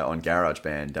days on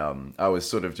GarageBand, I was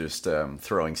sort of just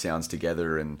throwing sounds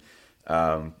together and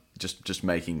just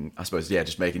making, I suppose,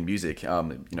 just making music. A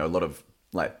lot of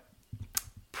like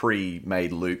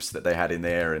pre-made loops that they had in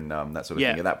there and that sort of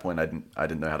thing. At that point, I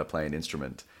didn't know how to play an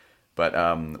instrument, but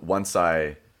once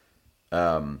I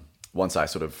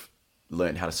sort of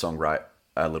learned how to songwrite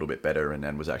a little bit better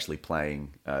and was actually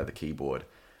playing the keyboard,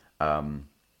 I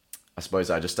suppose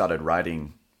I just started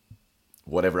writing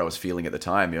whatever I was feeling at the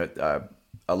time.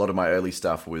 A lot of my early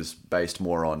stuff was based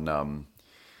more on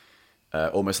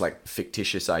almost like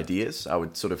fictitious ideas. I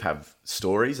would sort of have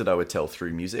stories that I would tell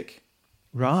through music.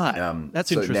 Right. That's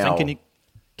so interesting. now,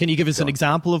 can you give us an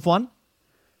example of one?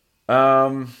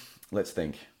 Let's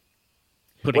think.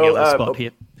 Putting you on the spot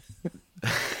here.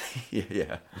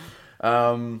 Yeah.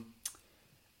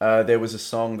 There was a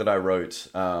song that I wrote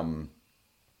a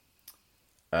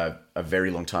very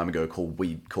long time ago called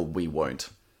We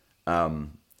Won't.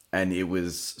 And it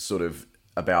was sort of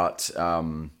about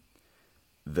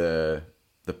the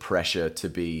pressure to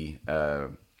be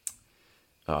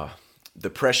the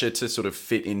pressure to sort of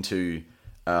fit into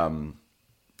a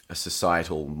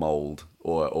societal mold,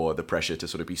 or the pressure to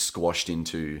sort of be squashed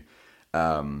into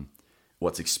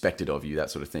what's expected of you, that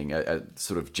sort of thing, a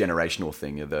sort of generational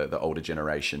thing, the older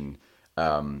generation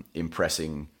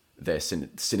impressing their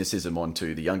cynicism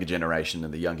onto the younger generation,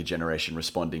 and the younger generation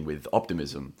responding with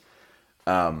optimism.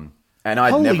 And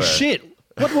I'd Holy never... shit!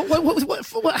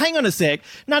 What, hang on a sec.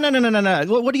 No.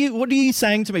 What are you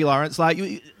saying to me, Lawrence? Like,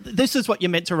 this is what you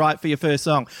meant to write for your first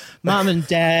song. Mum and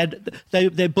Dad,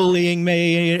 they're bullying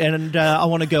me, and I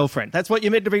want a girlfriend. That's what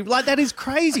you meant to be. Like, that is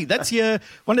crazy. That's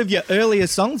one of your earlier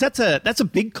songs. That's a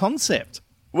big concept.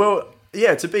 Well,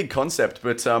 yeah, it's a big concept,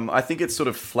 but I think it's sort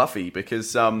of fluffy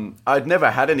because I'd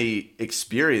never had any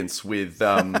experience with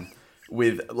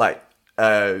like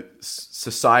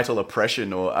societal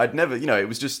oppression, or I'd never, it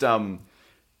was just.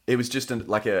 It was just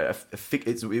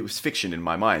it was fiction in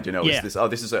my mind, This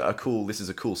is a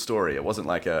cool story. It wasn't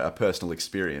like a personal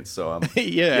experience. So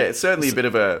it's certainly a bit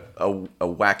of a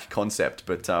whack concept,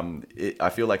 but I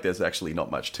feel like there's actually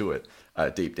not much to it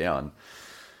deep down.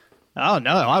 Oh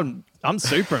no, I'm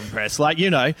super impressed. Like,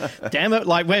 damn it,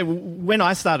 like when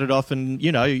I started off, and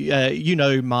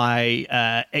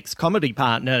my ex-comedy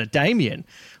partner Damien,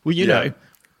 well,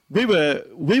 we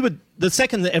were the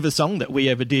second ever song that we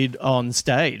ever did on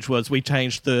stage was we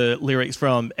changed the lyrics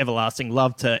from Everlasting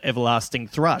Love to Everlasting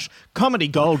Thrush. Comedy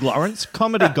gold, Lawrence,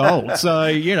 comedy gold. So,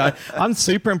 I'm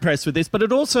super impressed with this, but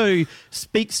it also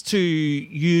speaks to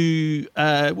you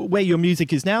where your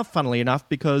music is now, funnily enough,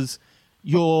 because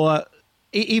you're,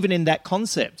 even in that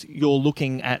concept, you're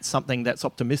looking at something that's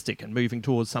optimistic and moving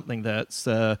towards something that's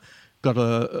got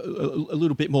a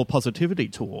little bit more positivity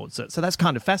towards it. So that's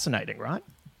kind of fascinating, right?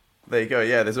 There you go.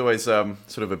 Yeah, there's always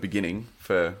sort of a beginning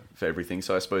for everything.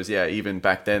 So I suppose, even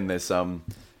back then, there's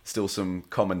still some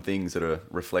common things that are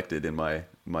reflected in my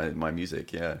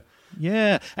music. Yeah.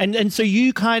 Yeah, and so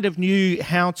you kind of knew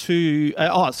how to.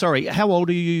 How old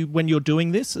are you when you're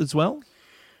doing this as well?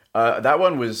 That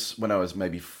one was when I was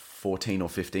maybe 14 or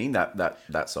 15.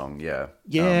 That song. Yeah.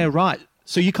 Yeah. Right.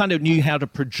 So you kind of knew how to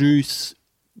produce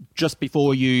just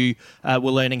before you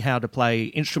were learning how to play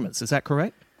instruments. Is that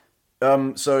correct?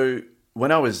 So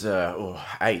when I was 8,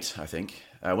 I think,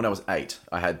 when I was 8,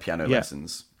 I had piano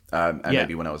lessons, and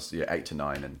maybe when I was 8 to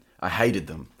 9, and I hated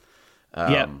them.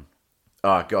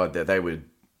 Oh God, they were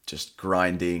just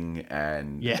grinding,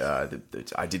 and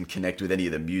I didn't connect with any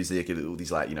of the music. All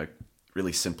these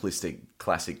really simplistic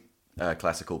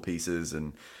classical pieces,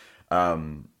 and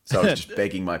so I was just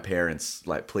begging my parents,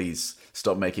 like, please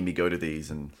stop making me go to these.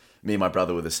 And me and my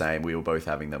brother were the same. We were both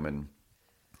having them, and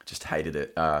just hated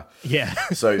it.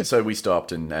 So we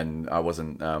stopped, and I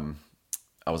wasn't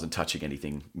touching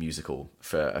anything musical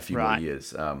for a few more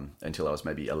years, until I was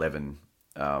maybe 11,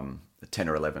 10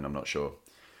 or 11, I'm not sure.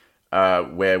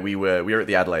 Where we were at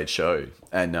the Adelaide show,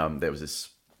 and there was this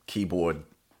keyboard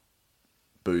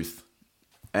booth,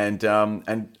 and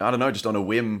I don't know, just on a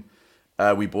whim,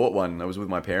 we bought one. I was with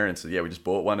my parents. So we just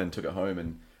bought one and took it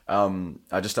home, and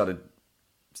I just started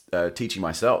teaching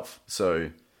myself. So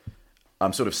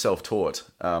I'm sort of self-taught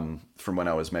from when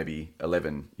I was maybe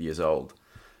 11 years old.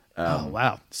 Oh,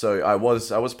 wow. So I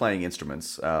was playing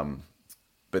instruments,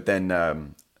 but then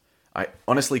I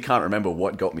honestly can't remember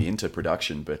what got me into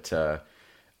production, but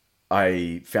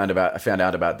I found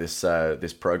out about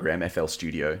this program, FL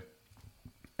Studio.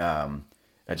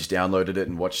 I just downloaded it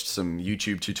and watched some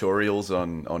YouTube tutorials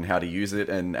on how to use it,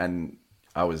 and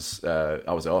I was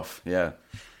off. Yeah.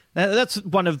 Now, that's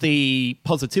one of the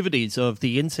positivities of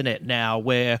the internet now,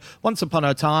 where once upon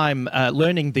a time,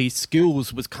 learning these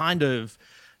skills was kind of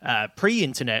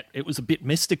pre-internet. It was a bit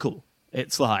mystical.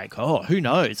 It's like, oh, who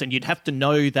knows? And you'd have to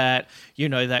know that,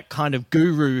 that kind of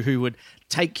guru who would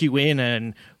take you in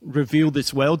and reveal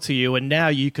this world to you. And now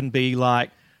you can be like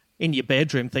in your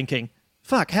bedroom thinking,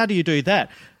 fuck, how do you do that?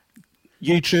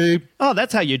 YouTube. Oh,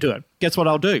 that's how you do it. Guess what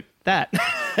I'll do? That.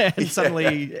 And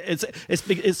suddenly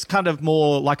it's kind of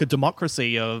more like a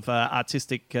democracy of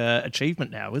artistic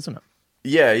achievement now, isn't it?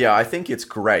 Yeah. I think it's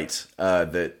great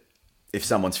that if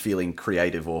someone's feeling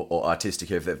creative or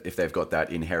artistic, if they've got that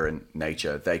inherent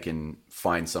nature, they can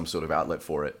find some sort of outlet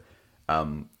for it.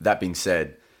 That being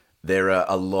said, there are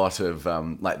a lot of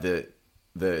like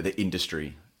the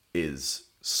industry is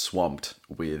swamped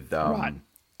with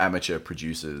amateur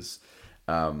producers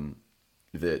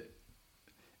that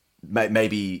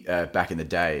maybe back in the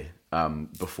day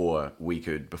before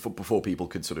people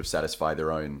could sort of satisfy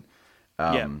their own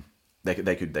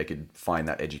they could find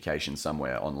that education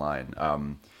somewhere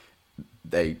online.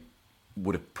 They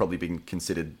would have probably been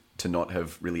considered to not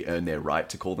have really earned their right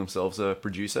to call themselves a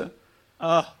producer.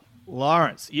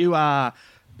 Lawrence, you are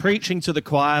preaching to the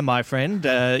choir, my friend.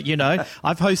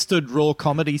 I've hosted Raw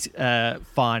Comedy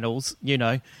finals,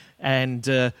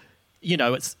 and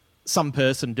it's some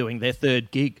person doing their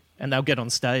third gig, and they'll get on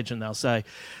stage and they'll say,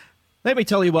 let me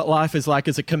tell you what life is like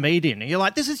as a comedian. And you're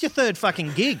like, this is your third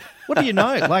fucking gig. What do you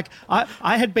know? Like,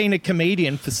 I had been a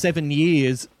comedian for 7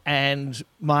 years, and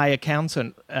my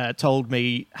accountant told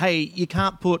me, hey, you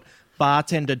can't put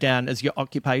bartender down as your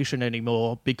occupation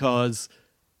anymore because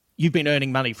you've been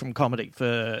earning money from comedy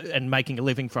and making a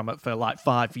living from it for like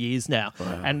 5 years now.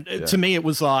 Wow. And to me, it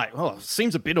was like, oh,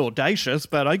 seems a bit audacious,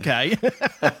 but okay.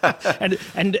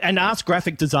 and ask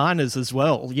graphic designers as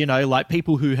well, like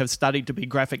people who have studied to be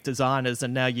graphic designers,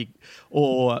 and now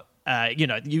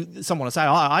someone will say,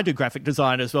 oh, I do graphic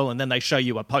design as well, and then they show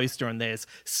you a poster and there's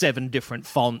 7 different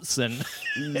fonts, and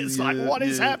it's like, what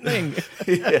is happening?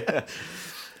 Yeah.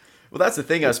 Well, that's the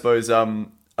thing, I suppose. A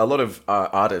lot of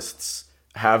artists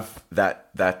have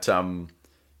that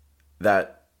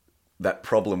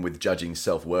problem with judging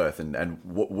self-worth, and at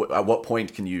what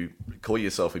point can you call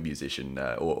yourself a musician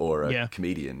or a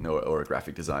comedian or a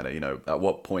graphic designer? At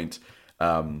what point?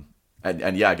 I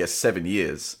guess 7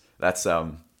 years. That's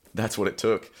what it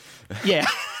took. Yeah,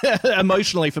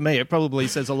 emotionally for me, it probably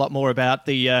says a lot more about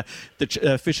the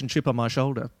fish and chip on my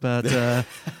shoulder. But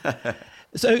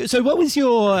so what was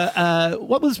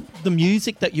what was the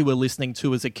music that you were listening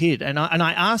to as a kid? And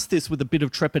I asked this with a bit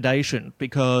of trepidation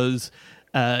because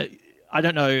I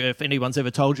don't know if anyone's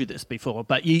ever told you this before,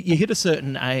 but you hit a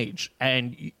certain age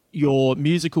and your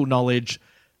musical knowledge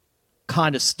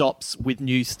kind of stops with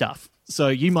new stuff. So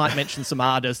you might mention some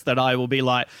artists that I will be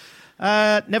like,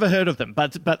 never heard of them,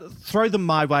 but throw them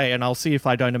my way and I'll see if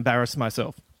I don't embarrass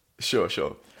myself. Sure.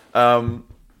 Well,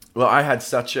 I had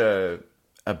such a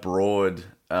broad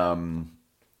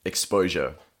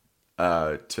exposure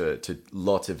to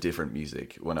lots of different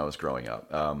music when I was growing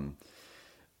up, and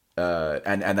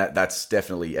that's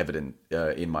definitely evident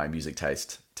in my music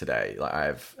taste today. Like I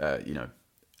have an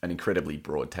incredibly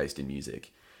broad taste in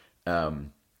music.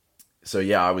 So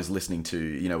yeah, I was listening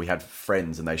to, we had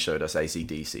friends and they showed us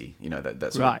AC/DC,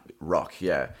 that's right. Rock,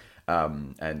 yeah,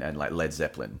 and like Led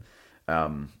Zeppelin,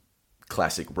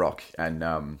 classic rock, and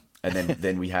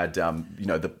then we had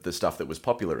the stuff that was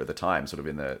popular at the time, sort of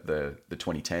in the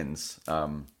 2010s,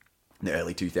 the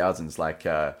early 2000s, like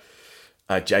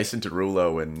Jason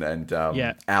Derulo and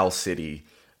Owl City,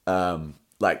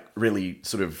 like really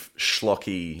sort of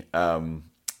schlocky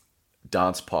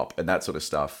dance pop and that sort of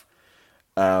stuff.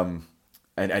 And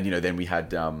then we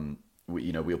had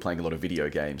we were playing a lot of video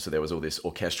games, so there was all this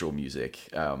orchestral music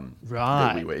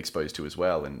that we were exposed to as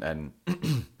well, and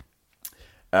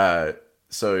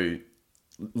so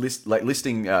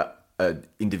listing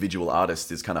individual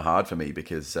artists is kind of hard for me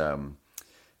because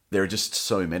there are just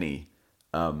so many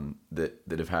that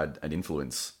have had an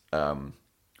influence on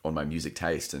my music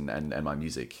taste and my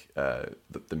music,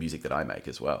 the music that I make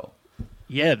as well.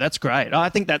 Yeah, that's great. I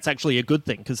think that's actually a good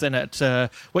thing because then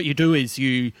what you do is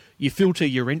you filter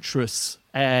your interests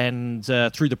and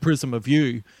through the prism of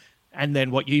you, and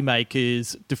then what you make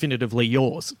is definitively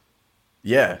yours.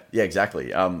 Yeah,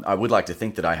 exactly. I would like to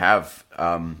think that I have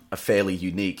a fairly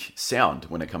unique sound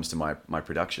when it comes to my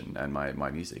production and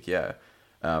my music. Yeah.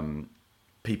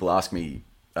 People ask me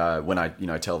when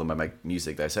I tell them I make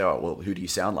music, they say, "Oh, well, who do you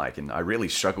sound like?" And I really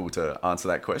struggle to answer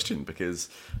that question because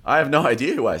I have no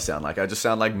idea who I sound like. I just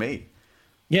sound like me.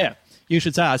 Yeah, you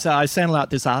should say. I sound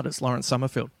like this artist, Lawrence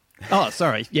Summerfield. Oh,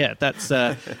 sorry. Yeah, that's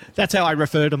how I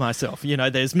refer to myself.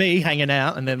 There's me hanging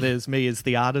out, and then there's me as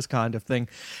the artist kind of thing.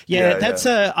 Yeah, that's.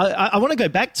 I want to go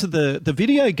back to the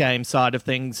video game side of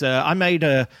things. I made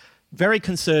a very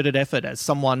concerted effort as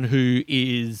someone who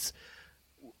is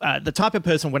the type of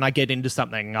person, when I get into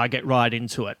something, I get right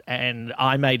into it. And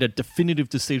I made a definitive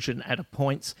decision at a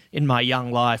point in my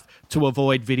young life to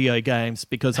avoid video games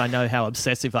because I know how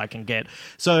obsessive I can get.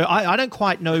 So I don't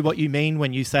quite know what you mean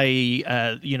when you say,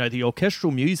 the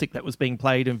orchestral music that was being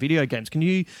played in video games. Can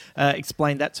you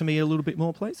explain that to me a little bit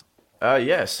more, please?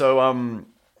 Yeah. So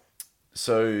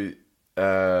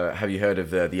have you heard of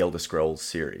the Elder Scrolls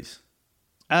series?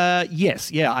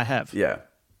 Yes. Yeah, I have. Yeah.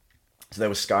 So there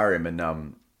was Skyrim,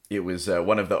 and it was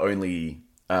one of the only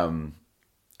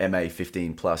MA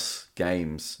 15 plus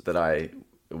games that I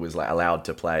was allowed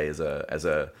to play as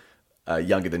a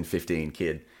younger than 15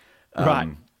 kid.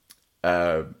 Right.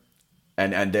 And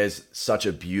there's such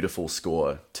a beautiful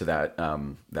score to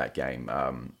that game.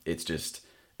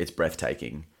 It's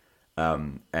breathtaking.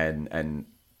 And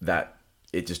that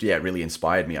it just really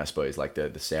inspired me, I suppose, like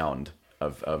the sound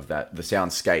of that, the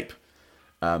soundscape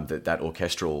that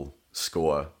orchestral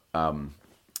score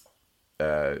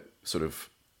sort of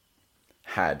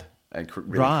had and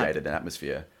really created an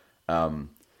atmosphere. Then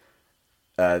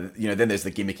there's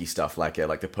the gimmicky stuff like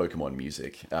the Pokemon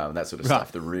music, that sort of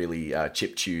stuff. The really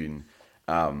chiptune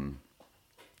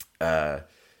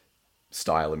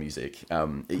style of music.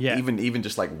 Even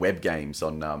just like web games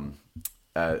on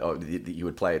that you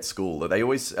would play at school. They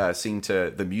always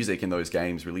the music in those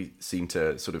games really seemed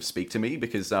to sort of speak to me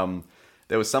because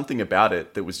there was something about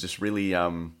it that was just really.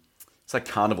 It's like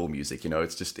carnival music,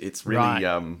 it's really,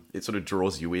 it sort of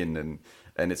draws you in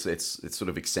and it's sort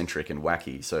of eccentric and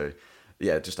wacky. So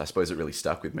yeah, I suppose it really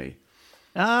stuck with me.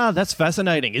 Ah, that's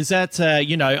fascinating. Is that,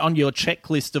 on your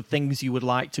checklist of things you would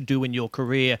like to do in your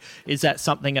career, is that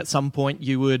something at some point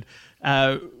you would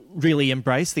really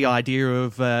embrace, the idea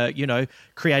of,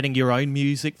 creating your own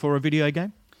music for a video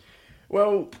game?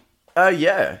 Well,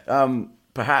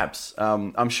 perhaps.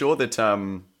 I'm sure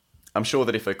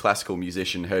that if a classical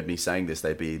musician heard me saying this,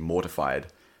 they'd be mortified.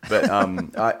 But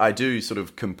I do sort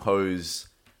of compose,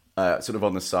 sort of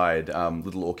on the side,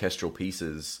 little orchestral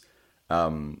pieces.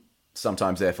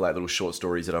 Sometimes they're for like little short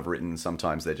stories that I've written.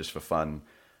 Sometimes they're just for fun.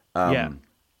 I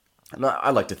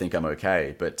like to think I'm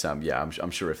okay, but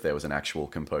I'm sure if there was an actual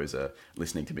composer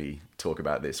listening to me talk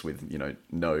about this with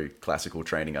no classical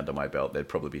training under my belt, they'd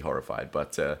probably be horrified.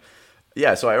 But so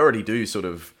I already do sort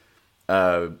of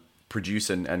produce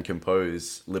and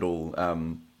compose little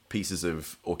pieces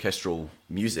of orchestral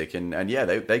music, and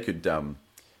they could.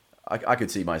 I could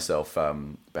see myself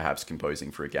perhaps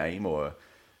composing for a game or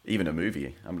even a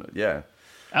movie.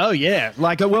 Oh, yeah.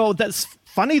 That's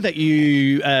funny that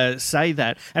you say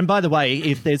that. And by the way,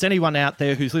 if there's anyone out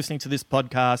there who's listening to this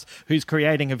podcast who's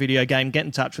creating a video game, get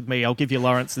in touch with me. I'll give you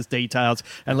Lawrence's details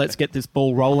and let's get this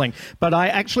ball rolling. But I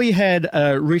actually had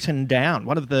written down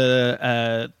one of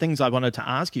the things I wanted to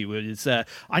ask you is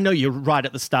I know you're right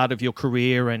at the start of your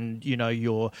career and,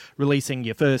 you're releasing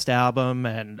your first album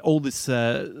and all this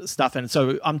stuff. And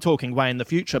so I'm talking way in the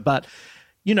future, but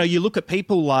you look at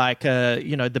people like,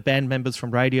 the band members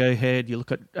from Radiohead, you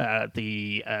look at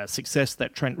the success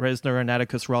that Trent Reznor and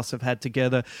Atticus Ross have had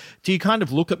together. Do you kind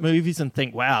of look at movies and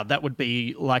think, wow, that would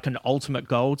be like an ultimate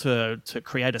goal to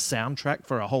create a soundtrack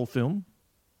for a whole film?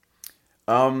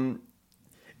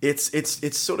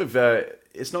 It's sort of,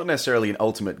 it's not necessarily an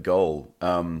ultimate goal,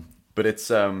 but it's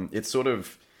sort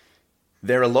of,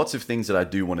 there are lots of things that I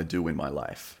do want to do in my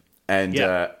life. And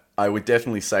I would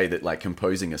definitely say that like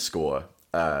composing a score,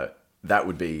 that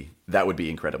would be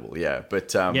incredible. Yeah.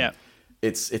 But,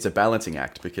 it's a balancing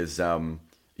act because, I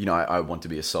want to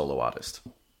be a solo artist.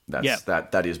 That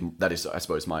is, I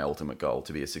suppose, my ultimate goal,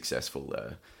 to be a successful,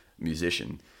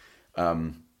 musician.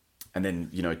 And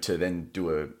then, to then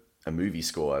do a movie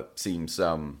score seems,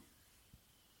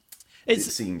 it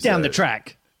seems down the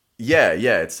track. Yeah.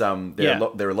 It's,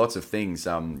 there are lots of things,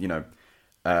 I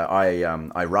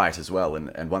write as well.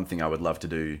 And one thing I would love to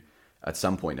do at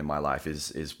some point in my life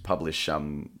is publish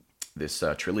this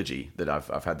trilogy that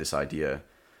I've had this idea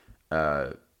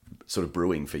sort of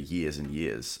brewing for years and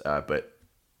years. But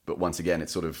once again,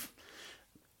 it's sort of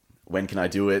when can I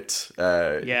do it?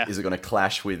 Yeah. Is it going to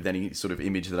clash with any sort of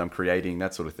image that I'm creating?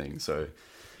 That sort of thing. So,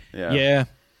 yeah.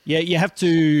 Yeah, you have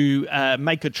to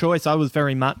make a choice. I was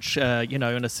very much, in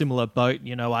a similar boat.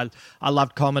 I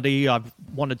loved comedy. I've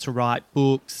wanted to write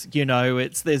books.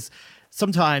 There's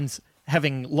sometimes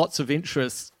having lots of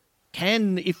interests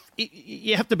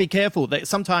you have to be careful that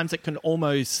sometimes it can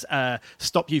almost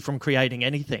stop you from creating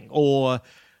anything, or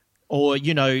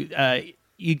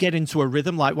you get into a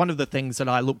rhythm. Like one of the things that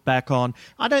I look back on,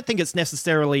 I don't think it's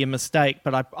necessarily a mistake,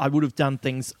 but I would have done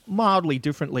things mildly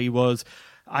differently, was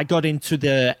I got into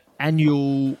the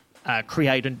annual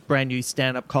create a brand new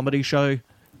stand-up comedy show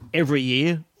every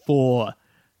year for,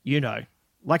 it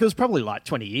was probably like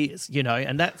 20 years,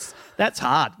 and that's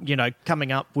hard,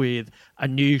 coming up with a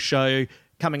new show,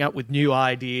 coming up with new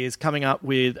ideas, coming up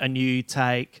with a new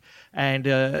take. And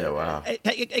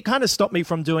it kind of stopped me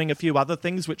from doing a few other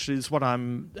things, which is what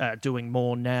I'm doing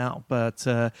more now. But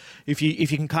if you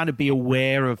can kind of be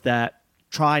aware of that,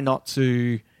 try not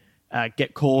to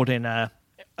get caught in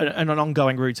an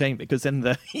ongoing routine, because then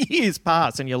the years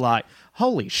pass and you're like,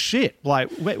 holy shit,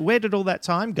 like where did all that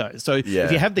time go? So if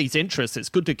you have these interests, it's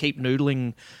good to keep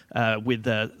noodling with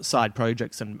the side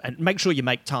projects and make sure you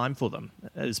make time for them,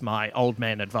 is my old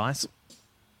man advice.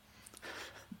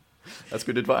 That's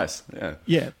good advice. Yeah.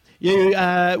 Yeah. You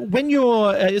when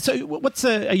you're so what's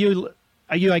are you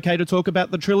okay to talk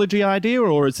about the trilogy idea,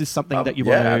 or is this something that you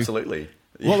want to? Yeah, absolutely.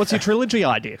 Well, what's your trilogy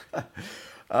idea?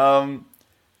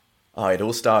 It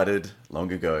all started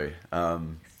long ago.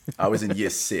 I was in year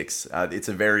 6. It's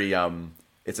a very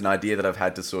it's an idea that I've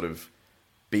had to sort of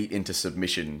beat into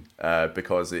submission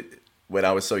because when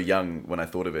I was so young when I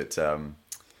thought of it,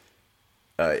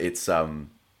 it's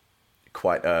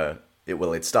quite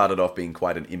it started off being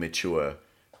quite an immature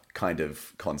kind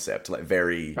of concept, like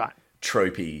very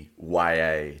tropey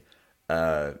YA,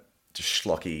 just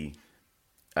schlocky.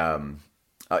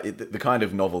 The kind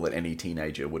of novel that any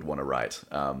teenager would want to write,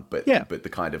 but the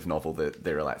kind of novel that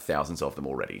there are like thousands of them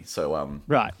already. So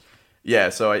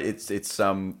so it's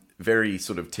very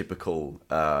sort of typical.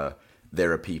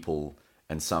 There are people,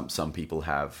 and some people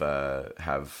have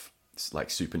like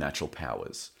supernatural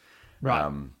powers,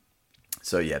 right?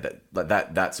 So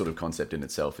that sort of concept in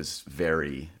itself is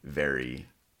very, very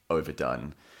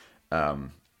overdone.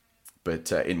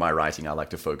 But in my writing, I like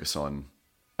to focus on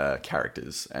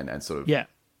characters and sort of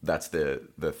that's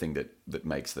the thing that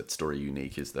makes that story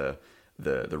unique, is the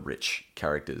rich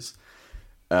characters.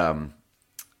 So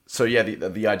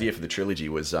the idea for the trilogy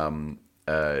was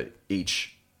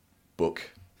each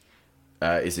book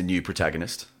is a new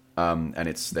protagonist, and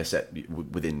they're set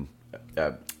within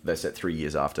they're set 3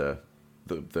 years after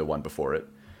the one before it,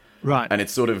 right? And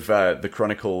it's sort of the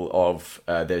chronicle of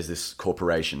there's this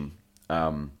corporation,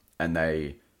 and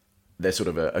they're sort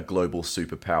of a global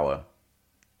superpower,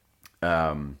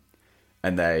 and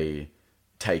they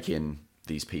take in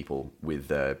these people with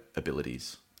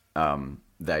abilities.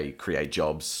 They create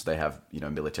jobs. They have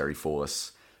military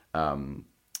force,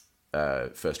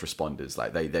 first responders.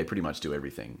 Like they pretty much do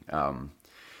everything,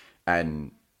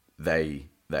 and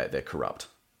they're corrupt.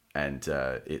 And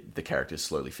the characters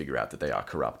slowly figure out that they are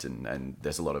corrupt, and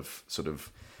there's a lot of sort of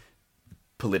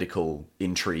political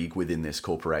intrigue within this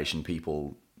corporation,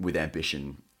 people with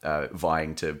ambition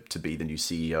vying to be the new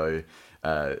CEO,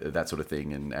 that sort of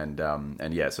thing, and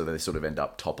so they sort of end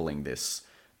up toppling this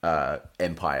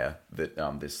empire that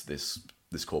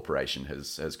this corporation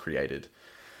has created.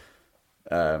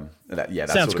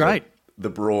 That's sounds sort of great. The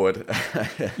broad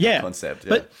concept,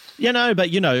 but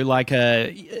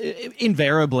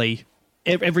invariably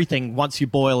everything, once you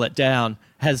boil it down,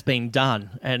 has been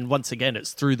done, and once again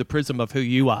it's through the prism of who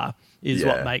you are is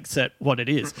what makes it what it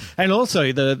is. And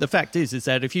also the fact is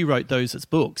that if you wrote those as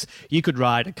books, you could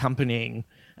write accompanying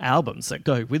albums that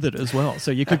go with it as well, so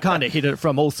you could kind of hit it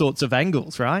from all sorts of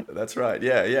angles, right? That's right.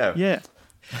 Yeah.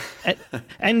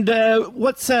 And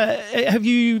what's have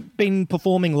you been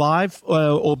performing live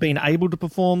or been able to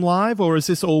perform live, or is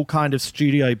this all kind of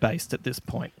studio based at this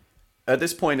point? At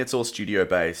this point, it's all studio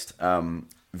based.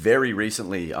 Very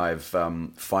recently, I've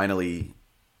finally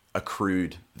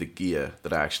accrued the gear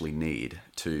that I actually need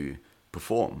to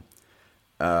perform,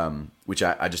 which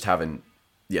I just haven't.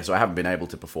 Yeah, so I haven't been able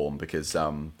to perform because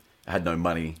I had no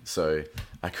money, so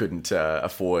I couldn't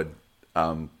afford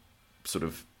sort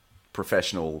of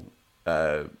professional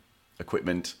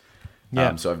equipment.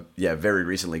 So I've very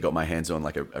recently got my hands on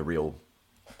like a real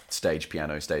stage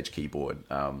piano, stage keyboard,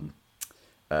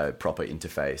 proper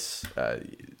interface,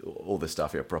 all this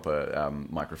stuff, proper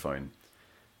microphone.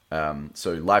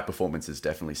 So live performance is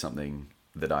definitely something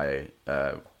that I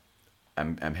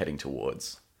am heading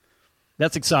towards.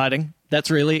 That's exciting.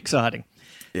 That's really exciting.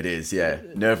 It is, yeah.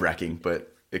 Nerve-wracking,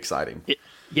 but exciting.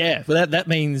 Yeah, well, that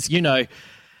means, you know,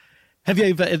 have you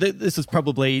ever, this is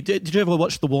probably, did you ever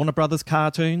watch the Warner Brothers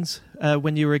cartoons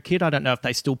when you were a kid? I don't know if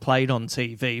they still played on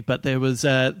TV, but there was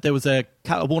a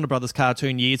Warner Brothers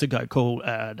cartoon years ago called,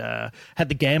 had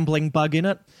the gambling bug in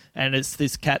it, and it's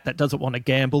this cat that doesn't want to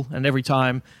gamble, and every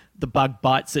time the bug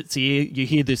bites its ear, you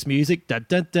hear this music, and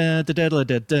then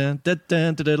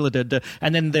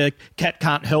the cat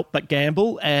can't help but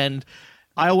gamble, and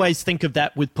I always think of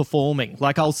that with performing.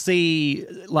 Like I'll see,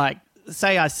 like,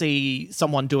 say I see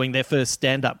someone doing their first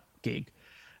stand-up gig,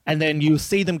 and then you'll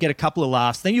see them get a couple of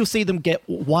laughs. Then you'll see them get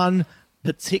one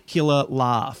particular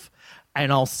laugh,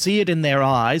 and I'll see it in their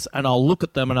eyes, and I'll look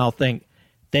at them and I'll think,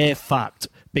 they're fucked,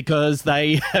 because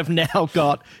they have now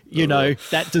got, you know,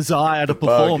 that desire to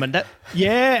perform. And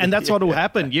that's what will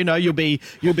happen. You know, you'll be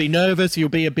nervous, you'll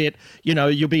be a bit, you know,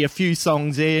 you'll be a few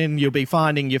songs in, you'll be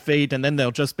finding your feet, and then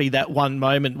there'll just be that one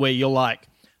moment where you're like,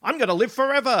 I'm going to live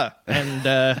forever,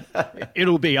 and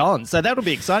it'll be on. So that'll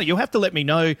be exciting. You'll have to let me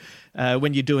know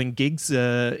when you're doing gigs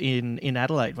in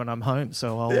Adelaide when I'm home.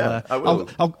 So I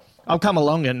will. I'll come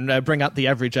along and bring up the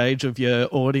average age of your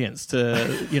audience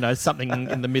to, you know, something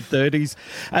in the mid-30s.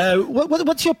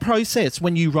 What's your process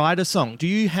when you write a song? Do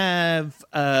you have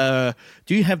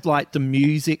like the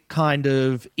music kind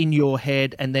of in your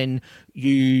head, and then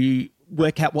you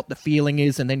work out what the feeling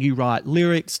is, and then you write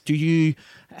lyrics? Do you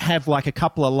have like a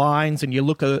couple of lines and you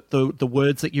look at the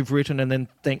words that you've written and then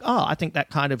think, oh, I think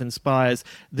that kind of inspires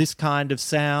this kind of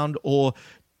sound? Or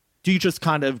do you just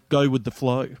kind of go with the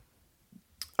flow?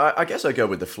 I guess I go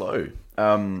with the flow.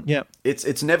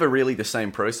 It's never really the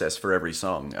same process for every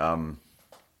song.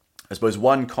 I suppose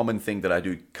one common thing that I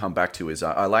do come back to is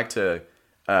I like to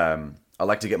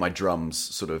get my drums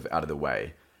sort of out of the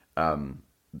way.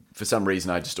 For some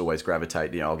reason, I just always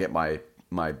gravitate. You know, I'll get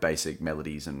my basic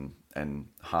melodies and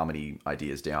harmony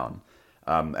ideas down,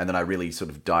 and then I really sort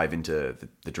of dive into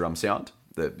the drum sound,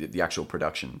 the actual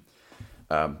production.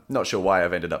 Not sure why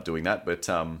I've ended up doing that, but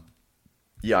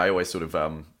yeah, I always sort of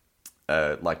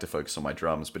like to focus on my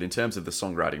drums. But in terms of the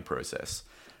songwriting process,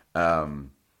 I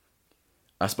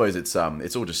suppose it's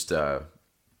all just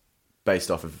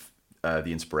based off of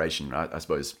the inspiration. I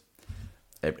suppose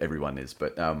everyone is,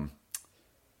 but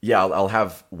yeah, I'll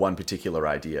have one particular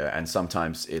idea, and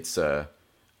sometimes it's a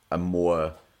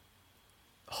more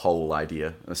whole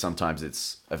idea. Sometimes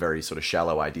it's a very sort of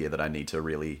shallow idea that I need to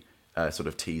really sort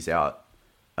of tease out.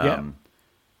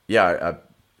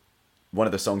 One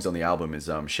of the songs on the album is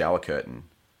Shower Curtain.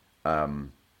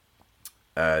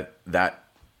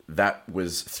 That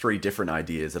was 3 different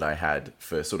ideas that I had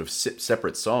for sort of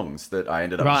separate songs that I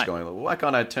ended up just going, well, why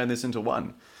can't I turn this into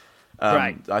one?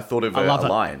 I thought of a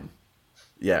line.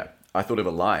 Yeah, I thought of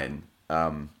a line.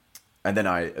 And then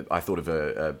I thought of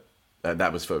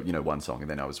that was for, you know, one song, and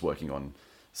then I was working on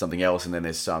something else, and then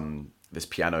there's this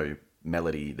piano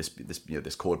melody,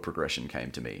 this chord progression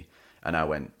came to me. And I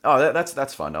went, oh,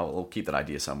 that's fun. I'll keep that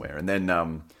idea somewhere. And then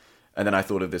I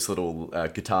thought of this little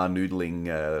guitar noodling,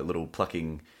 little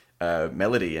plucking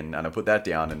melody, and I put that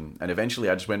down. And eventually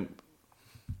I just went,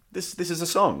 this is a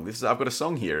song. I've got a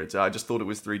song here. I just thought it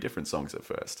was 3 different songs at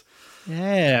first.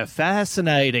 Yeah,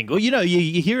 fascinating. Well, you know,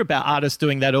 you hear about artists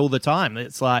doing that all the time.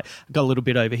 It's like, I've got a little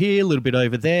bit over here, a little bit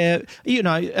over there. You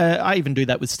know, I even do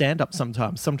that with stand-up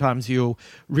sometimes. Sometimes you'll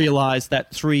realize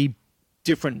that 3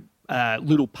 different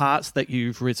little parts that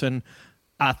you've written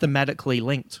are thematically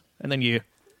linked, and then you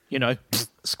know,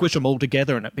 squish them all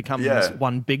together and it becomes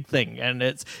one big thing. And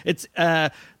it's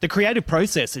the creative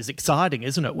process is exciting,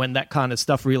 isn't it, when that kind of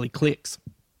stuff really clicks?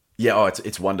 Yeah,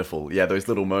 it's wonderful. Yeah, those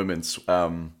little moments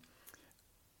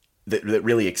that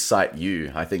really excite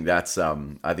you. I think that's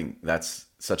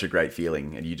such a great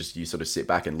feeling, and you sort of sit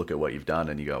back and look at what you've done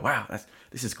and you go, wow,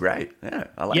 this is great. Yeah,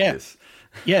 I like this.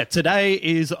 Yeah, today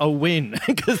is a win,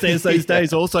 because there's those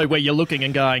days also where you're looking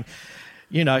and going,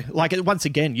 you know, like once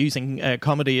again, using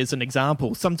comedy as an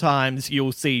example, sometimes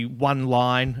you'll see one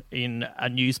line in a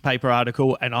newspaper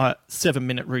article and a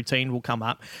 7-minute routine will come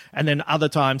up. And then other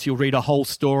times you'll read a whole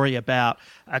story about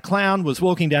a clown was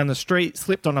walking down the street,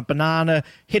 slipped on a banana,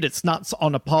 hit its nuts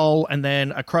on a pole, and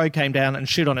then a crow came down and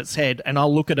shit on its head. And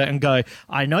I'll look at it and go,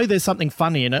 I know there's something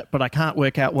funny in it, but I can't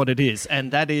work out what it is.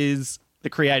 And that is the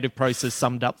creative process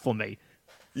summed up for me.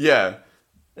 Yeah.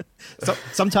 So,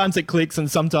 sometimes it clicks and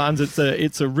sometimes it's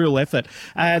a real effort.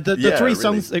 The 3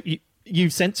 songs that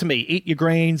you've sent to me, Eat Your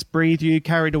Greens, Breathe You,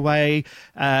 Carried Away,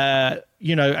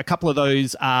 you know, a couple of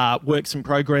those are works in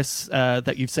progress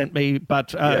that you've sent me.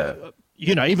 But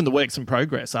even the works in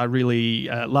progress, I really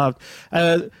loved.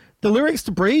 The lyrics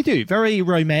to Breathe You, very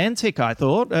romantic, I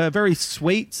thought, very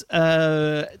sweet.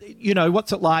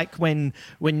 What's it like when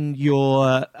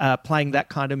you're playing that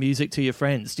kind of music to your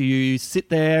friends? Do you sit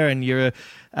there and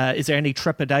is there any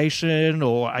trepidation,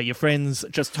 or are your friends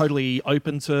just totally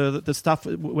open to the stuff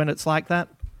when it's like that?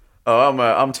 Oh,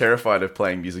 I'm terrified of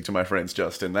playing music to my friends,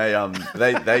 Justin.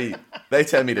 They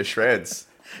tear me to shreds.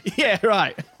 Yeah,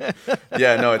 right.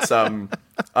 Yeah, no, it's I'm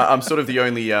sort of the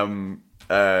only a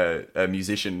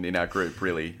musician in our group,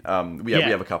 really. We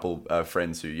have a couple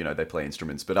friends who they play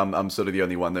instruments, but I'm sort of the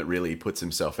only one that really puts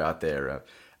himself out there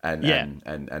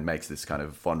and makes this kind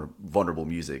of vulnerable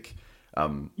music.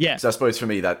 So I suppose for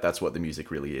me that's what the music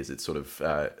really is. It's sort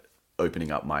of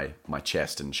opening up my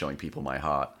chest and showing people my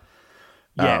heart.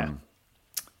 They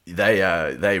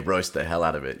roast the hell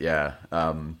out of it. Yeah.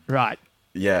 Right.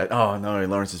 Yeah. Oh no,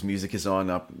 Lawrence's music is on.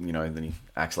 And then he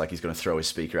acts like he's going to throw his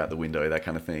speaker out the window. That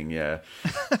kind of thing. Yeah.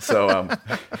 So.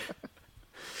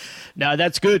 No,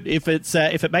 that's good. If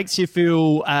it makes you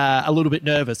feel a little bit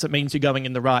nervous, it means you're going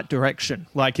in the right direction.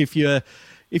 Like if you're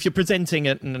presenting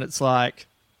it and it's like,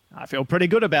 I feel pretty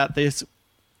good about this,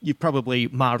 you've probably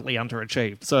mildly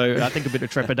underachieved. So I think a bit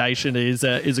of trepidation is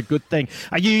a good thing.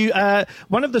 Are you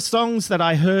one of the songs that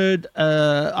I heard?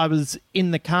 I was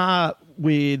in the car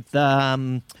with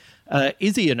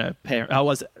Izzy and her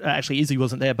parents. Izzy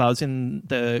wasn't there, but I was in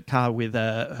the car with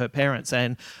her parents,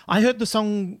 and I heard the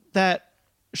song that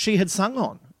she had sung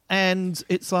on, and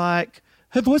it's like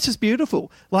her voice is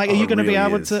beautiful. Like, are you going to be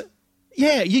able to?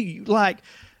 Yeah, you like.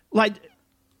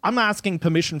 I'm asking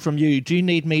permission from you. Do you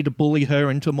need me to bully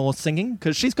her into more singing?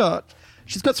 Because she's got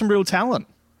some real talent.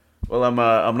 Well, I'm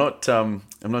not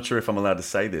sure if I'm allowed to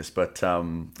say this, but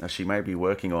she may be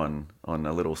working on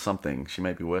a little something. She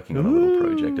may be working on a little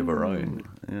project of her own.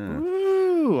 Yeah.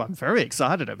 Ooh, I'm very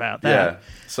excited about that. Yeah.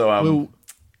 So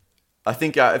I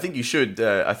think you should.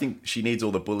 I think she needs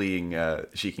all the bullying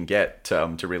she can get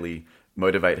to really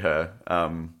motivate her.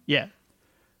 Yeah.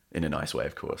 In a nice way,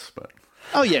 of course, but.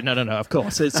 Oh yeah, no, of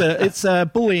course. It's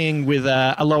bullying with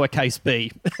a lowercase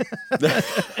b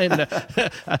and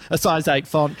a size 8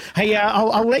 font. Hey,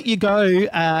 I'll let you go,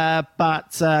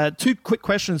 but 2 quick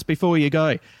questions before you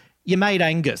go. Your mate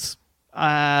Angus,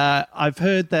 I've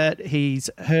heard that he's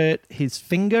hurt his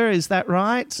finger. Is that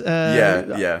right?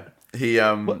 Yeah. He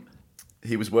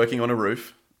was working on a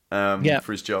roof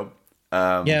for his job.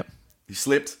 He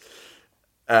slipped,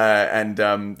 and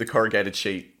the corrugated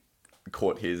sheet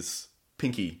caught his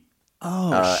pinky.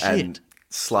 Oh, shit. And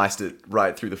sliced it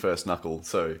right through the first knuckle.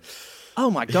 So.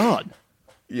 Oh, my God.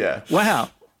 Yeah.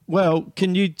 Wow. Well,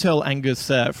 can you tell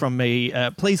Angus from me,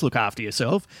 please look after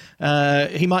yourself.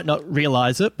 He might not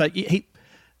realise it, but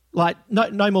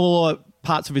no more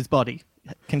parts of his body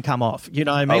can come off. You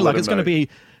know what I mean? Like, it's going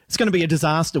to be a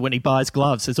disaster when he buys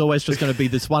gloves. There's always just going to be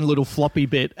this one little floppy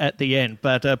bit at the end.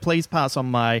 But please pass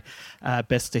on my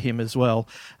best to him as well.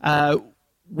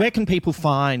 Where can people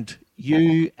find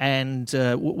you, and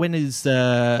when is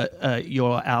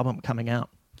your album coming out?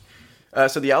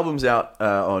 So the album's out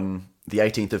on the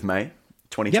 18th of May,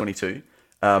 2022,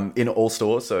 in all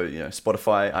stores. So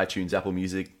Spotify, iTunes, Apple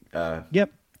Music,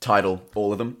 Tidal,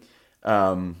 all of them.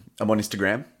 I'm on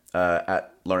Instagram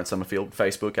at Lawrence Summerfield,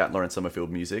 Facebook at Lawrence Summerfield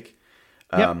Music,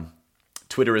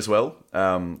 Twitter as well,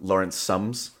 Lawrence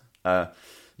Sums.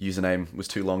 Username was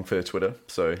too long for Twitter,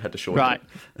 so had to shorten it.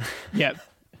 Yep.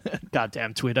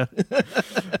 Goddamn Twitter.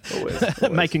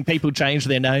 always. Making people change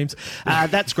their names.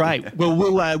 That's great. Well,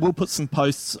 we'll put some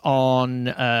posts on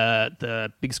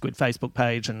the Big Squid Facebook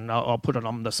page, and I'll put it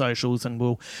on the socials, and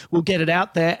we'll get it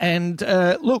out there. And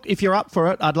look, if you're up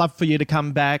for it, I'd love for you to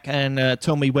come back and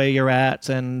tell me where you're at,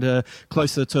 and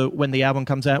closer to when the album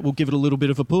comes out, we'll give it a little bit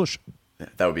of a push.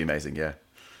 That would be amazing, yeah.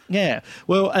 Yeah.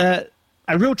 Well,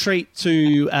 a real treat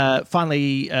to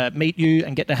finally meet you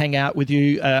and get to hang out with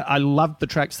you. I loved the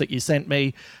tracks that you sent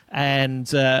me,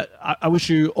 and I wish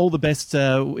you all the best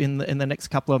in the next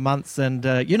couple of months. And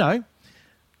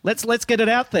let's get it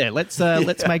out there. Let's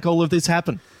make all of this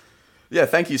happen. Yeah,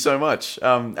 thank you so much.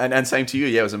 And same to you.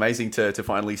 Yeah, it was amazing to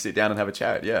finally sit down and have a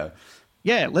chat. Yeah.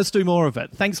 Yeah, let's do more of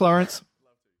it. Thanks, Lawrence.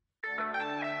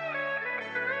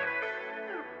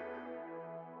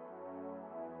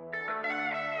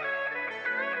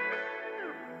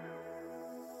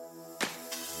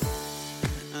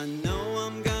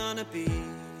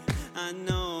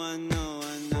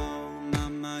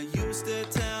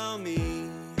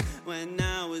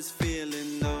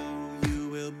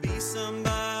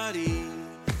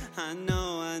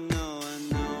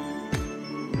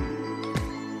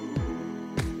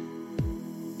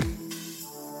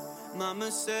 My Mama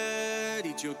said,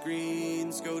 eat your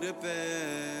greens, go to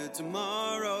bed.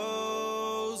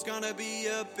 Tomorrow's gonna be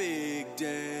a big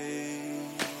day.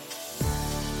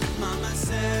 Mama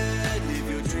said,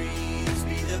 live your dreams,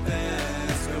 be the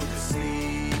best. Go to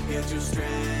sleep, get your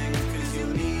strength, 'cause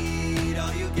you'll need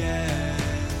all you get.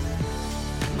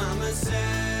 Mama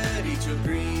said, eat your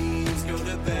greens, go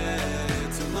to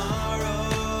bed.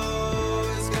 Tomorrow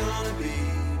is gonna be.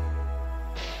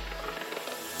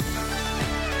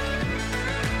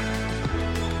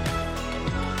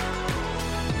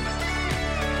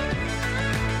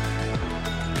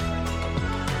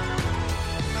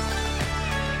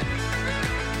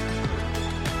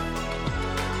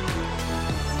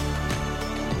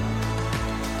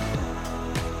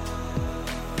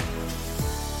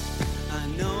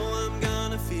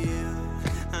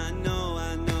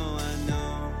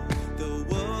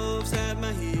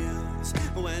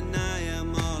 When I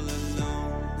am all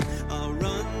alone, I'll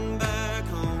run back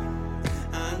home.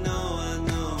 I know.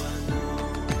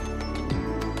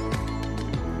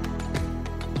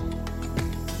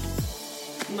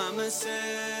 Mama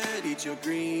said, eat your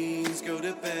greens, go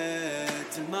to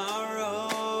bed.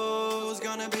 Tomorrow's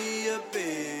gonna be a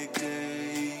big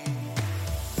day.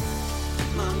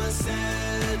 Mama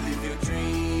said, live your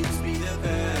dreams, be the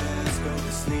best. Go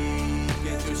to sleep,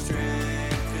 get your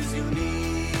strength, 'cause you'll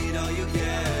need all you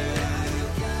get.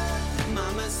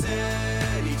 Mama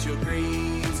said, eat your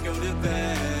greens, go to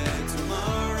bed.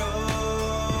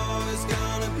 Tomorrow is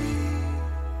gonna be.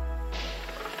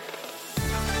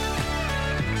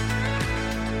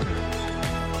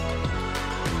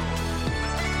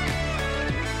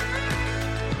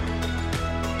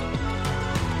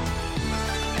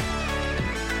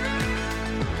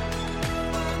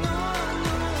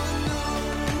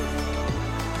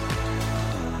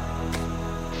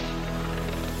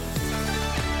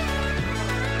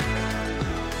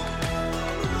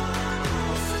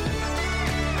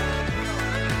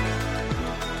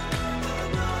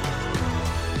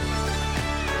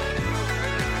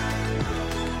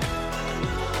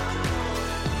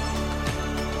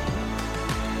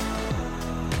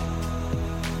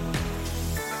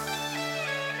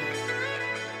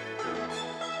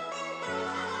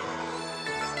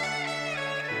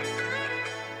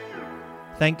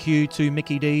 Thank you to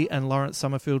Mickey D and Lawrence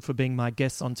Summerfield for being my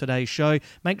guests on today's show.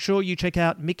 Make sure you check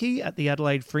out Mickey at the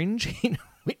Adelaide Fringe, in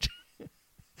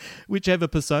whichever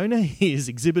persona he is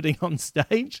exhibiting on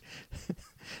stage.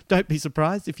 Don't be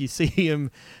surprised if you see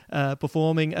him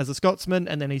performing as a Scotsman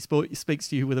and then he speaks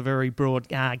to you with a very broad,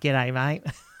 g'day mate,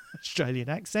 Australian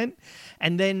accent.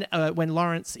 And then when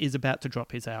Lawrence is about to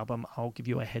drop his album, I'll give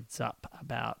you a heads up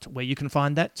about where you can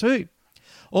find that too.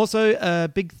 Also, a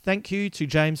big thank you to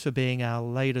James for being our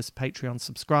latest Patreon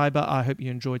subscriber. I hope you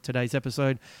enjoyed today's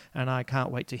episode, and I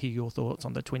can't wait to hear your thoughts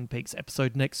on the Twin Peaks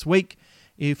episode next week.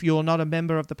 If you're not a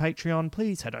member of the Patreon,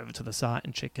 please head over to the site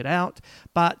and check it out.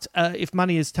 But if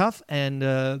money is tough, and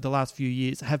the last few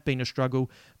years have been a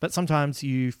struggle, but sometimes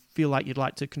you feel like you'd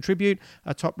like to contribute,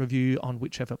 a top review on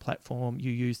whichever platform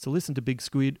you use to listen to Big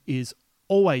Squid is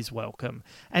always welcome.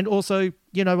 And also,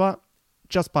 you know what?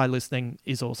 Just by listening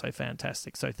is also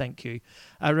fantastic, so thank you.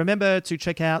 Remember to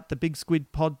check out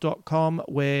thebigsquidpod.com,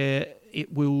 where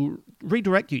it will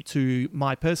redirect you to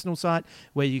my personal site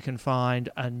where you can find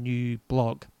a new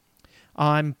blog.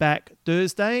 I'm back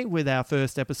Thursday with our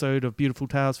first episode of Beautiful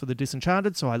Tales for the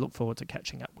Disenchanted, so I look forward to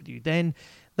catching up with you then.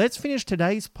 Let's finish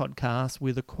today's podcast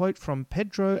with a quote from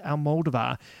Pedro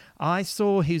Almodovar. I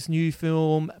saw his new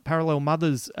film, Parallel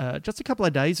Mothers, just a couple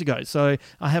of days ago, so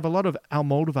I have a lot of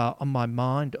Almodovar on my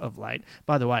mind of late.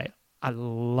 By the way, I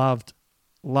loved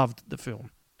the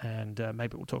film, and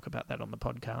maybe we'll talk about that on the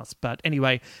podcast. But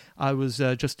anyway, I was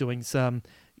just doing some,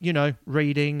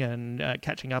 reading and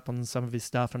catching up on some of his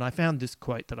stuff, and I found this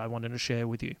quote that I wanted to share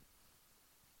with you.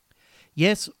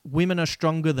 Yes, women are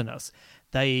stronger than us.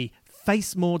 They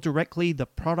face more directly the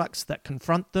products that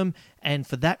confront them, and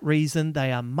for that reason,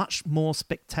 they are much more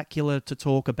spectacular to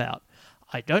talk about.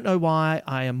 I don't know why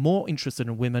I am more interested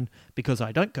in women, because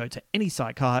I don't go to any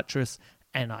psychiatrist,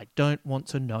 and I don't want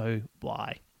to know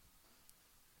why.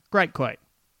 Great quote.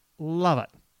 Love it.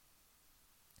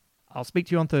 I'll speak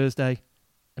to you on Thursday.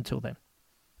 Until then.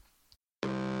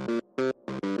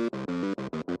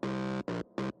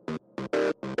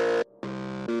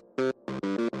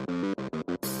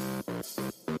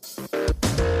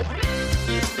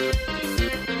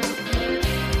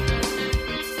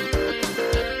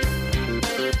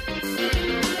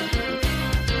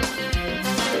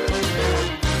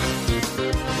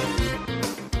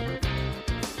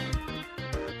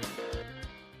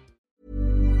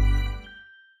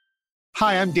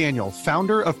 Hi, I'm Daniel,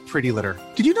 founder of Pretty Litter.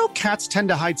 Did you know cats tend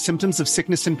to hide symptoms of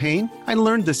sickness and pain? I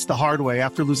learned this the hard way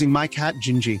after losing my cat,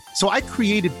 Gingy. So I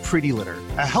created Pretty Litter,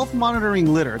 a health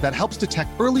monitoring litter that helps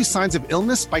detect early signs of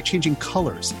illness by changing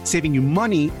colors, saving you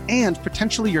money and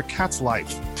potentially your cat's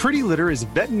life. Pretty Litter is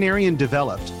veterinarian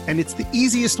developed, and it's the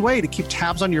easiest way to keep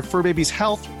tabs on your fur baby's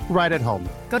health right at home.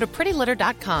 Go to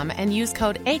prettylitter.com and use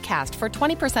code ACAST for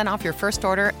 20% off your first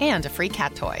order and a free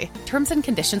cat toy. Terms and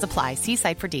conditions apply. See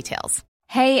site for details.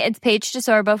 Hey, it's Paige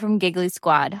DeSorbo from Giggly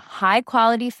Squad. High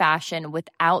quality fashion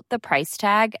without the price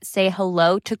tag. Say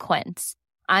hello to Quince.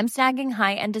 I'm snagging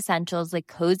high-end essentials like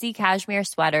cozy cashmere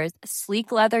sweaters,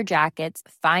 sleek leather jackets,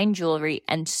 fine jewelry,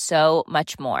 and so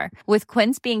much more. With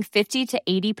Quince being 50 to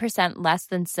 80% less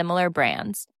than similar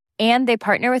brands. And they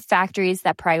partner with factories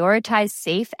that prioritize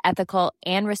safe, ethical,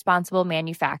 and responsible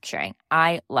manufacturing.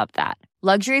 I love that.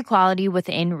 Luxury quality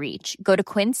within reach. Go to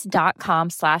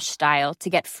quince.com/style to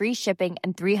get free shipping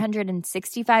and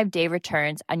 365-day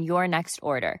returns on your next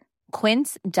order.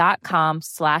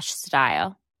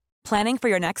 Quince.com/style. Planning for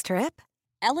your next trip?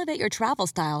 Elevate your travel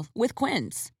style with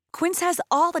Quince. Quince has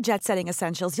all the jet-setting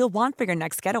essentials you'll want for your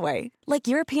next getaway, like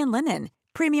European linen,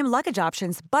 premium luggage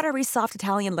options, buttery soft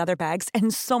Italian leather bags,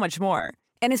 and so much more.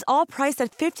 And is all priced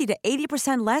at 50 to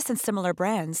 80% less than similar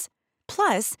brands.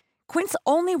 Plus, Quince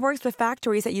only works with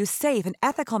factories that use safe and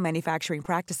ethical manufacturing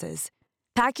practices.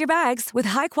 Pack your bags with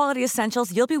high-quality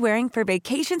essentials you'll be wearing for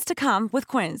vacations to come with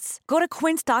Quince. Go to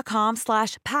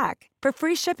quince.com/pack for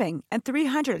free shipping and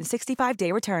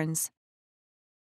 365-day returns.